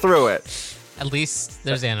going to get through it. At least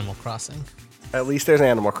there's Animal Crossing. At least there's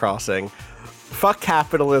Animal Crossing. Fuck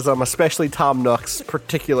capitalism, especially Tom Nook's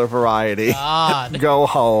particular variety. God. Go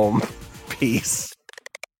home. Peace.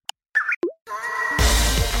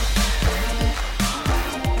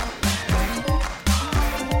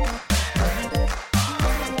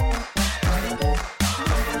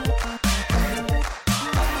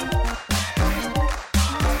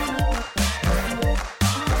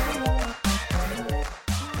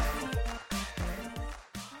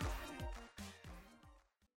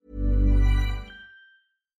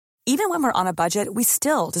 Even when we're on a budget, we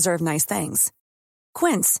still deserve nice things.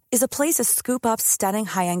 Quince is a place to scoop up stunning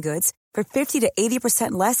high-end goods for 50 to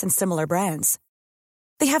 80% less than similar brands.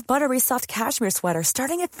 They have buttery soft cashmere sweaters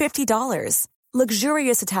starting at $50,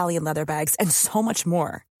 luxurious Italian leather bags, and so much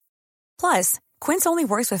more. Plus, Quince only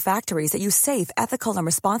works with factories that use safe, ethical, and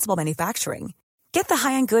responsible manufacturing. Get the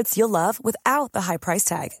high-end goods you'll love without the high price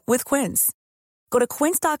tag with Quince. Go to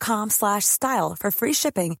quince.com/style for free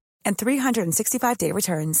shipping and 365-day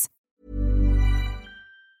returns.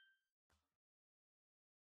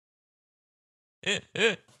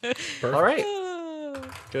 All right.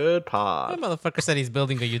 Good pod. That motherfucker said he's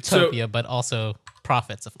building a utopia, but also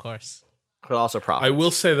profits, of course. But also profits. I will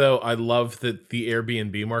say, though, I love that the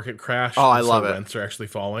Airbnb market crashed. Oh, I love it. Rents are actually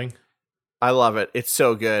falling. I love it. It's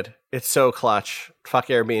so good. It's so clutch. Fuck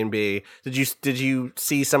Airbnb. Did you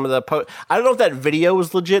see some of the I don't know if that video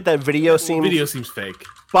was legit. That video seems fake.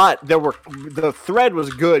 But the thread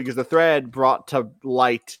was good because the thread brought to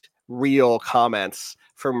light real comments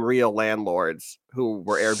from real landlords who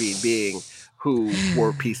were Airbnb-ing, who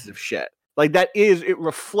were pieces of shit. Like it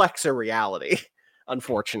reflects a reality,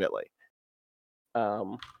 unfortunately.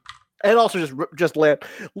 And also just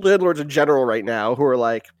landlords in general right now who are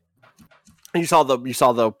like, you saw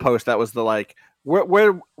the post that was the like,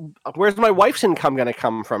 where's my wife's income going to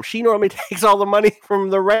come from? She normally takes all the money from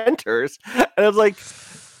the renters. And I was like,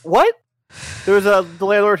 what? There was the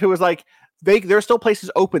landlord who was like, there's still places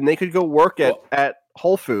open. They could go work at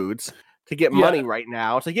Whole Foods to get money right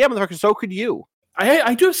now. It's like, yeah, motherfucker, so could you.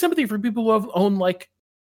 I do have sympathy for people who have owned like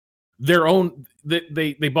their own.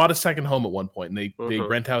 They bought a second home at one point and they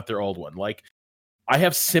rent out their old one. Like, I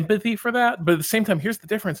have sympathy for that, but at the same time, here's the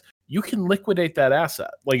difference: you can liquidate that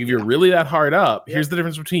asset. Like, if you're really that hard up, here's the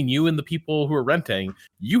difference between you and the people who are renting.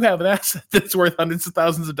 You have an asset that's worth hundreds of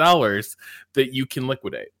thousands of dollars that you can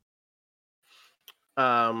liquidate.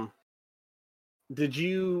 Did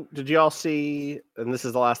you all see? And this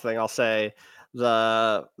is the last thing I'll say: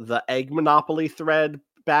 the egg monopoly thread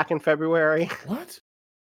back in February. What?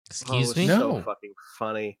 Excuse me? So fucking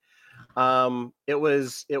funny. It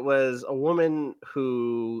was a woman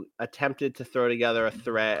who attempted to put together a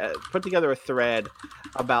thread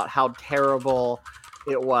about how terrible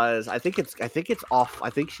it was. I think it's off. I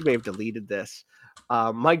think she may have deleted this.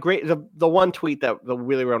 The one tweet that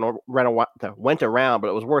really went around, but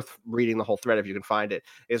it was worth reading the whole thread if you can find it,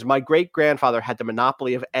 is my great-grandfather had the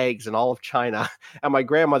monopoly of eggs in all of China, and my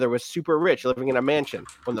grandmother was super rich, living in a mansion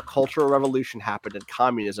when the Cultural Revolution happened and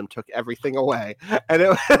communism took everything away. And it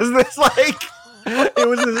was this like,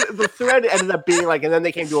 the thread ended up being like, and then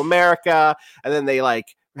they came to America, and then they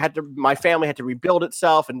like my family had to rebuild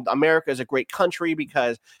itself, and America is a great country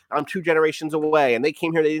because I'm 2 generations away, and they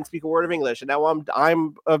came here, they didn't speak a word of English, and now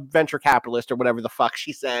I'm a venture capitalist or whatever the fuck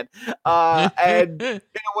she said. And it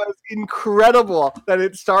was incredible that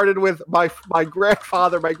it started with my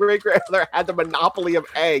grandfather, my great grandfather had the monopoly of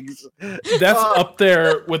eggs. That's up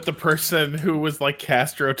there with the person who was like,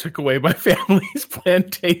 Castro took away my family's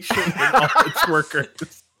plantation and all its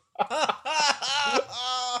workers.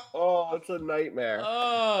 Oh, it's a nightmare.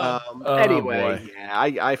 Anyway, yeah,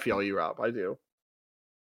 I feel you, Rob. I do.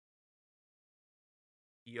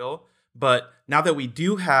 But now that we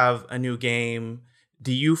do have a new game,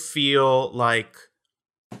 do you feel like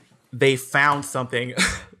they found something?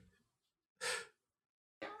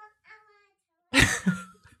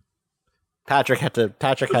 Patrick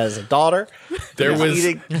has a daughter. There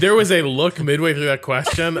was a look midway through that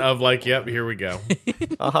question of like, yep, here we go.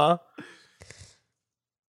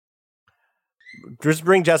 Just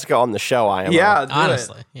bring Jessica on the show.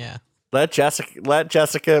 Honestly. Yeah. Let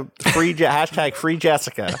Jessica free hashtag free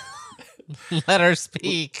Jessica. Let her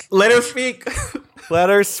speak. Let her speak. Let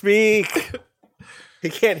her speak. He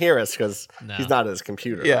can't hear us because he's not at his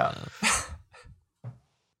computer. Yeah.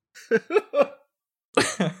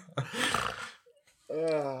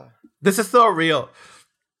 This is so real.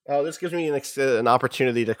 Oh, this gives me an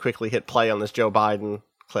opportunity to quickly hit play on this Joe Biden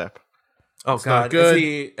clip. Oh, it's God.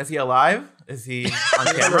 Is he alive? Is he on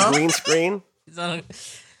camera? Green screen?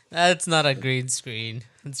 That's not a green screen.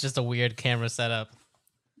 It's just a weird camera setup.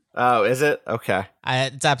 Oh, is it? Okay.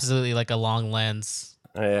 It's absolutely like a long lens.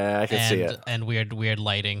 Yeah, I can see it. And weird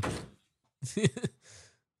lighting.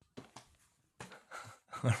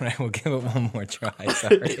 All right, we'll give it one more try.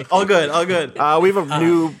 Sorry. All good. We have a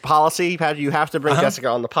new policy, Pat. You have to bring Jessica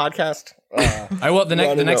on the podcast. I will. The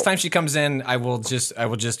next time she comes in, I will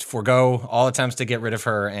just forego all attempts to get rid of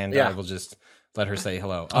her, and I will just let her say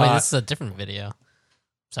hello. Wait, this is a different video.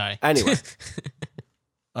 Sorry. Anyway.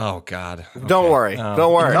 Oh God. Okay. Don't worry.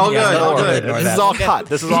 Don't worry. All good. This is all cut.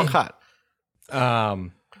 This is all cut. I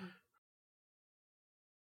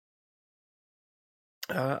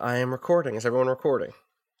am recording. Is everyone recording?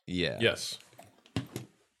 Yeah. Yes.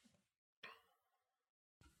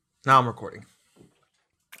 Now I'm recording.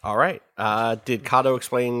 All right. Did Kato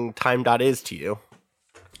explain time.is to you?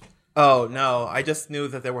 Oh, no. I just knew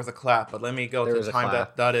that there was a clap, but let me go to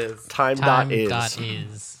time.is.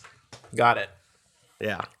 Time.is. Got it.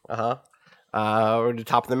 Yeah. We're to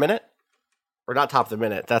top of the minute? Or not top of the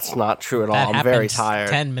minute. That's not true at all. I'm very tired.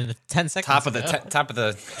 10 seconds. Top of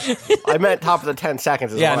the. I meant top of the 10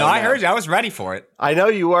 seconds. Yeah, no, I heard you. I was ready for it. I know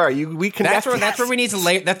you were. We connected. That's where we need to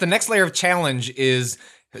lay. That's the next layer of challenge is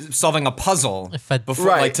solving a puzzle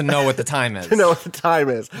before, to know what the time is. To know what the time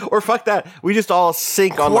is, or fuck that. We just all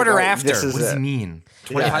sync on quarter after. This is what does it mean?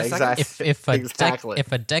 25 seconds.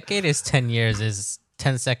 If a decade is 10 years, is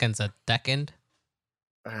 10 seconds a decade?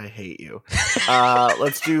 I hate you.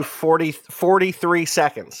 Let's do 43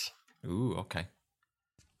 seconds. Ooh, okay.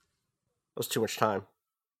 That was too much time.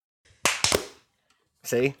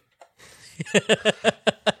 See? It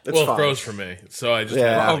froze for me, so I just.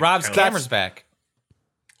 Oh, Rob's camera's back.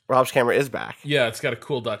 Rob's camera is back. Yeah, it's got a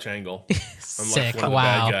cool Dutch angle. Sick. One of the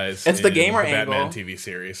bad guys. It's the gamer the angle. Batman TV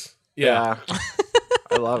series. Yeah.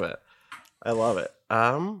 I love it.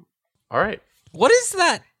 All right. What is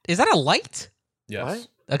that? Is that a light? Yes. What?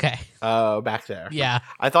 Okay. Oh, back there. Yeah.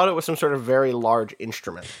 I thought it was some sort of very large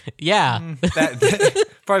instrument. Yeah.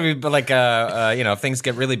 Probably, but like, if things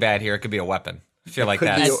get really bad here, it could be a weapon. I feel like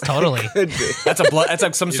that's totally. Could be. That's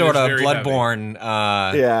like some sort of bloodborne.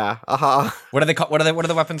 Yeah. What are they called? What are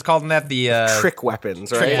the weapons called in that? The trick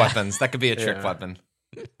weapons, right? Trick weapons. That could be a trick weapon.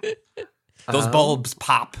 Those bulbs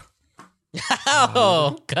pop.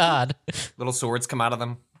 Oh God. Little swords come out of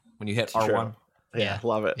them when you hit R1. True. Yeah,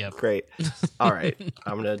 love it. Yep. Great. All right.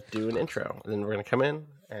 I'm going to do an intro, and then we're going to come in,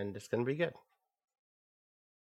 and it's going to be good.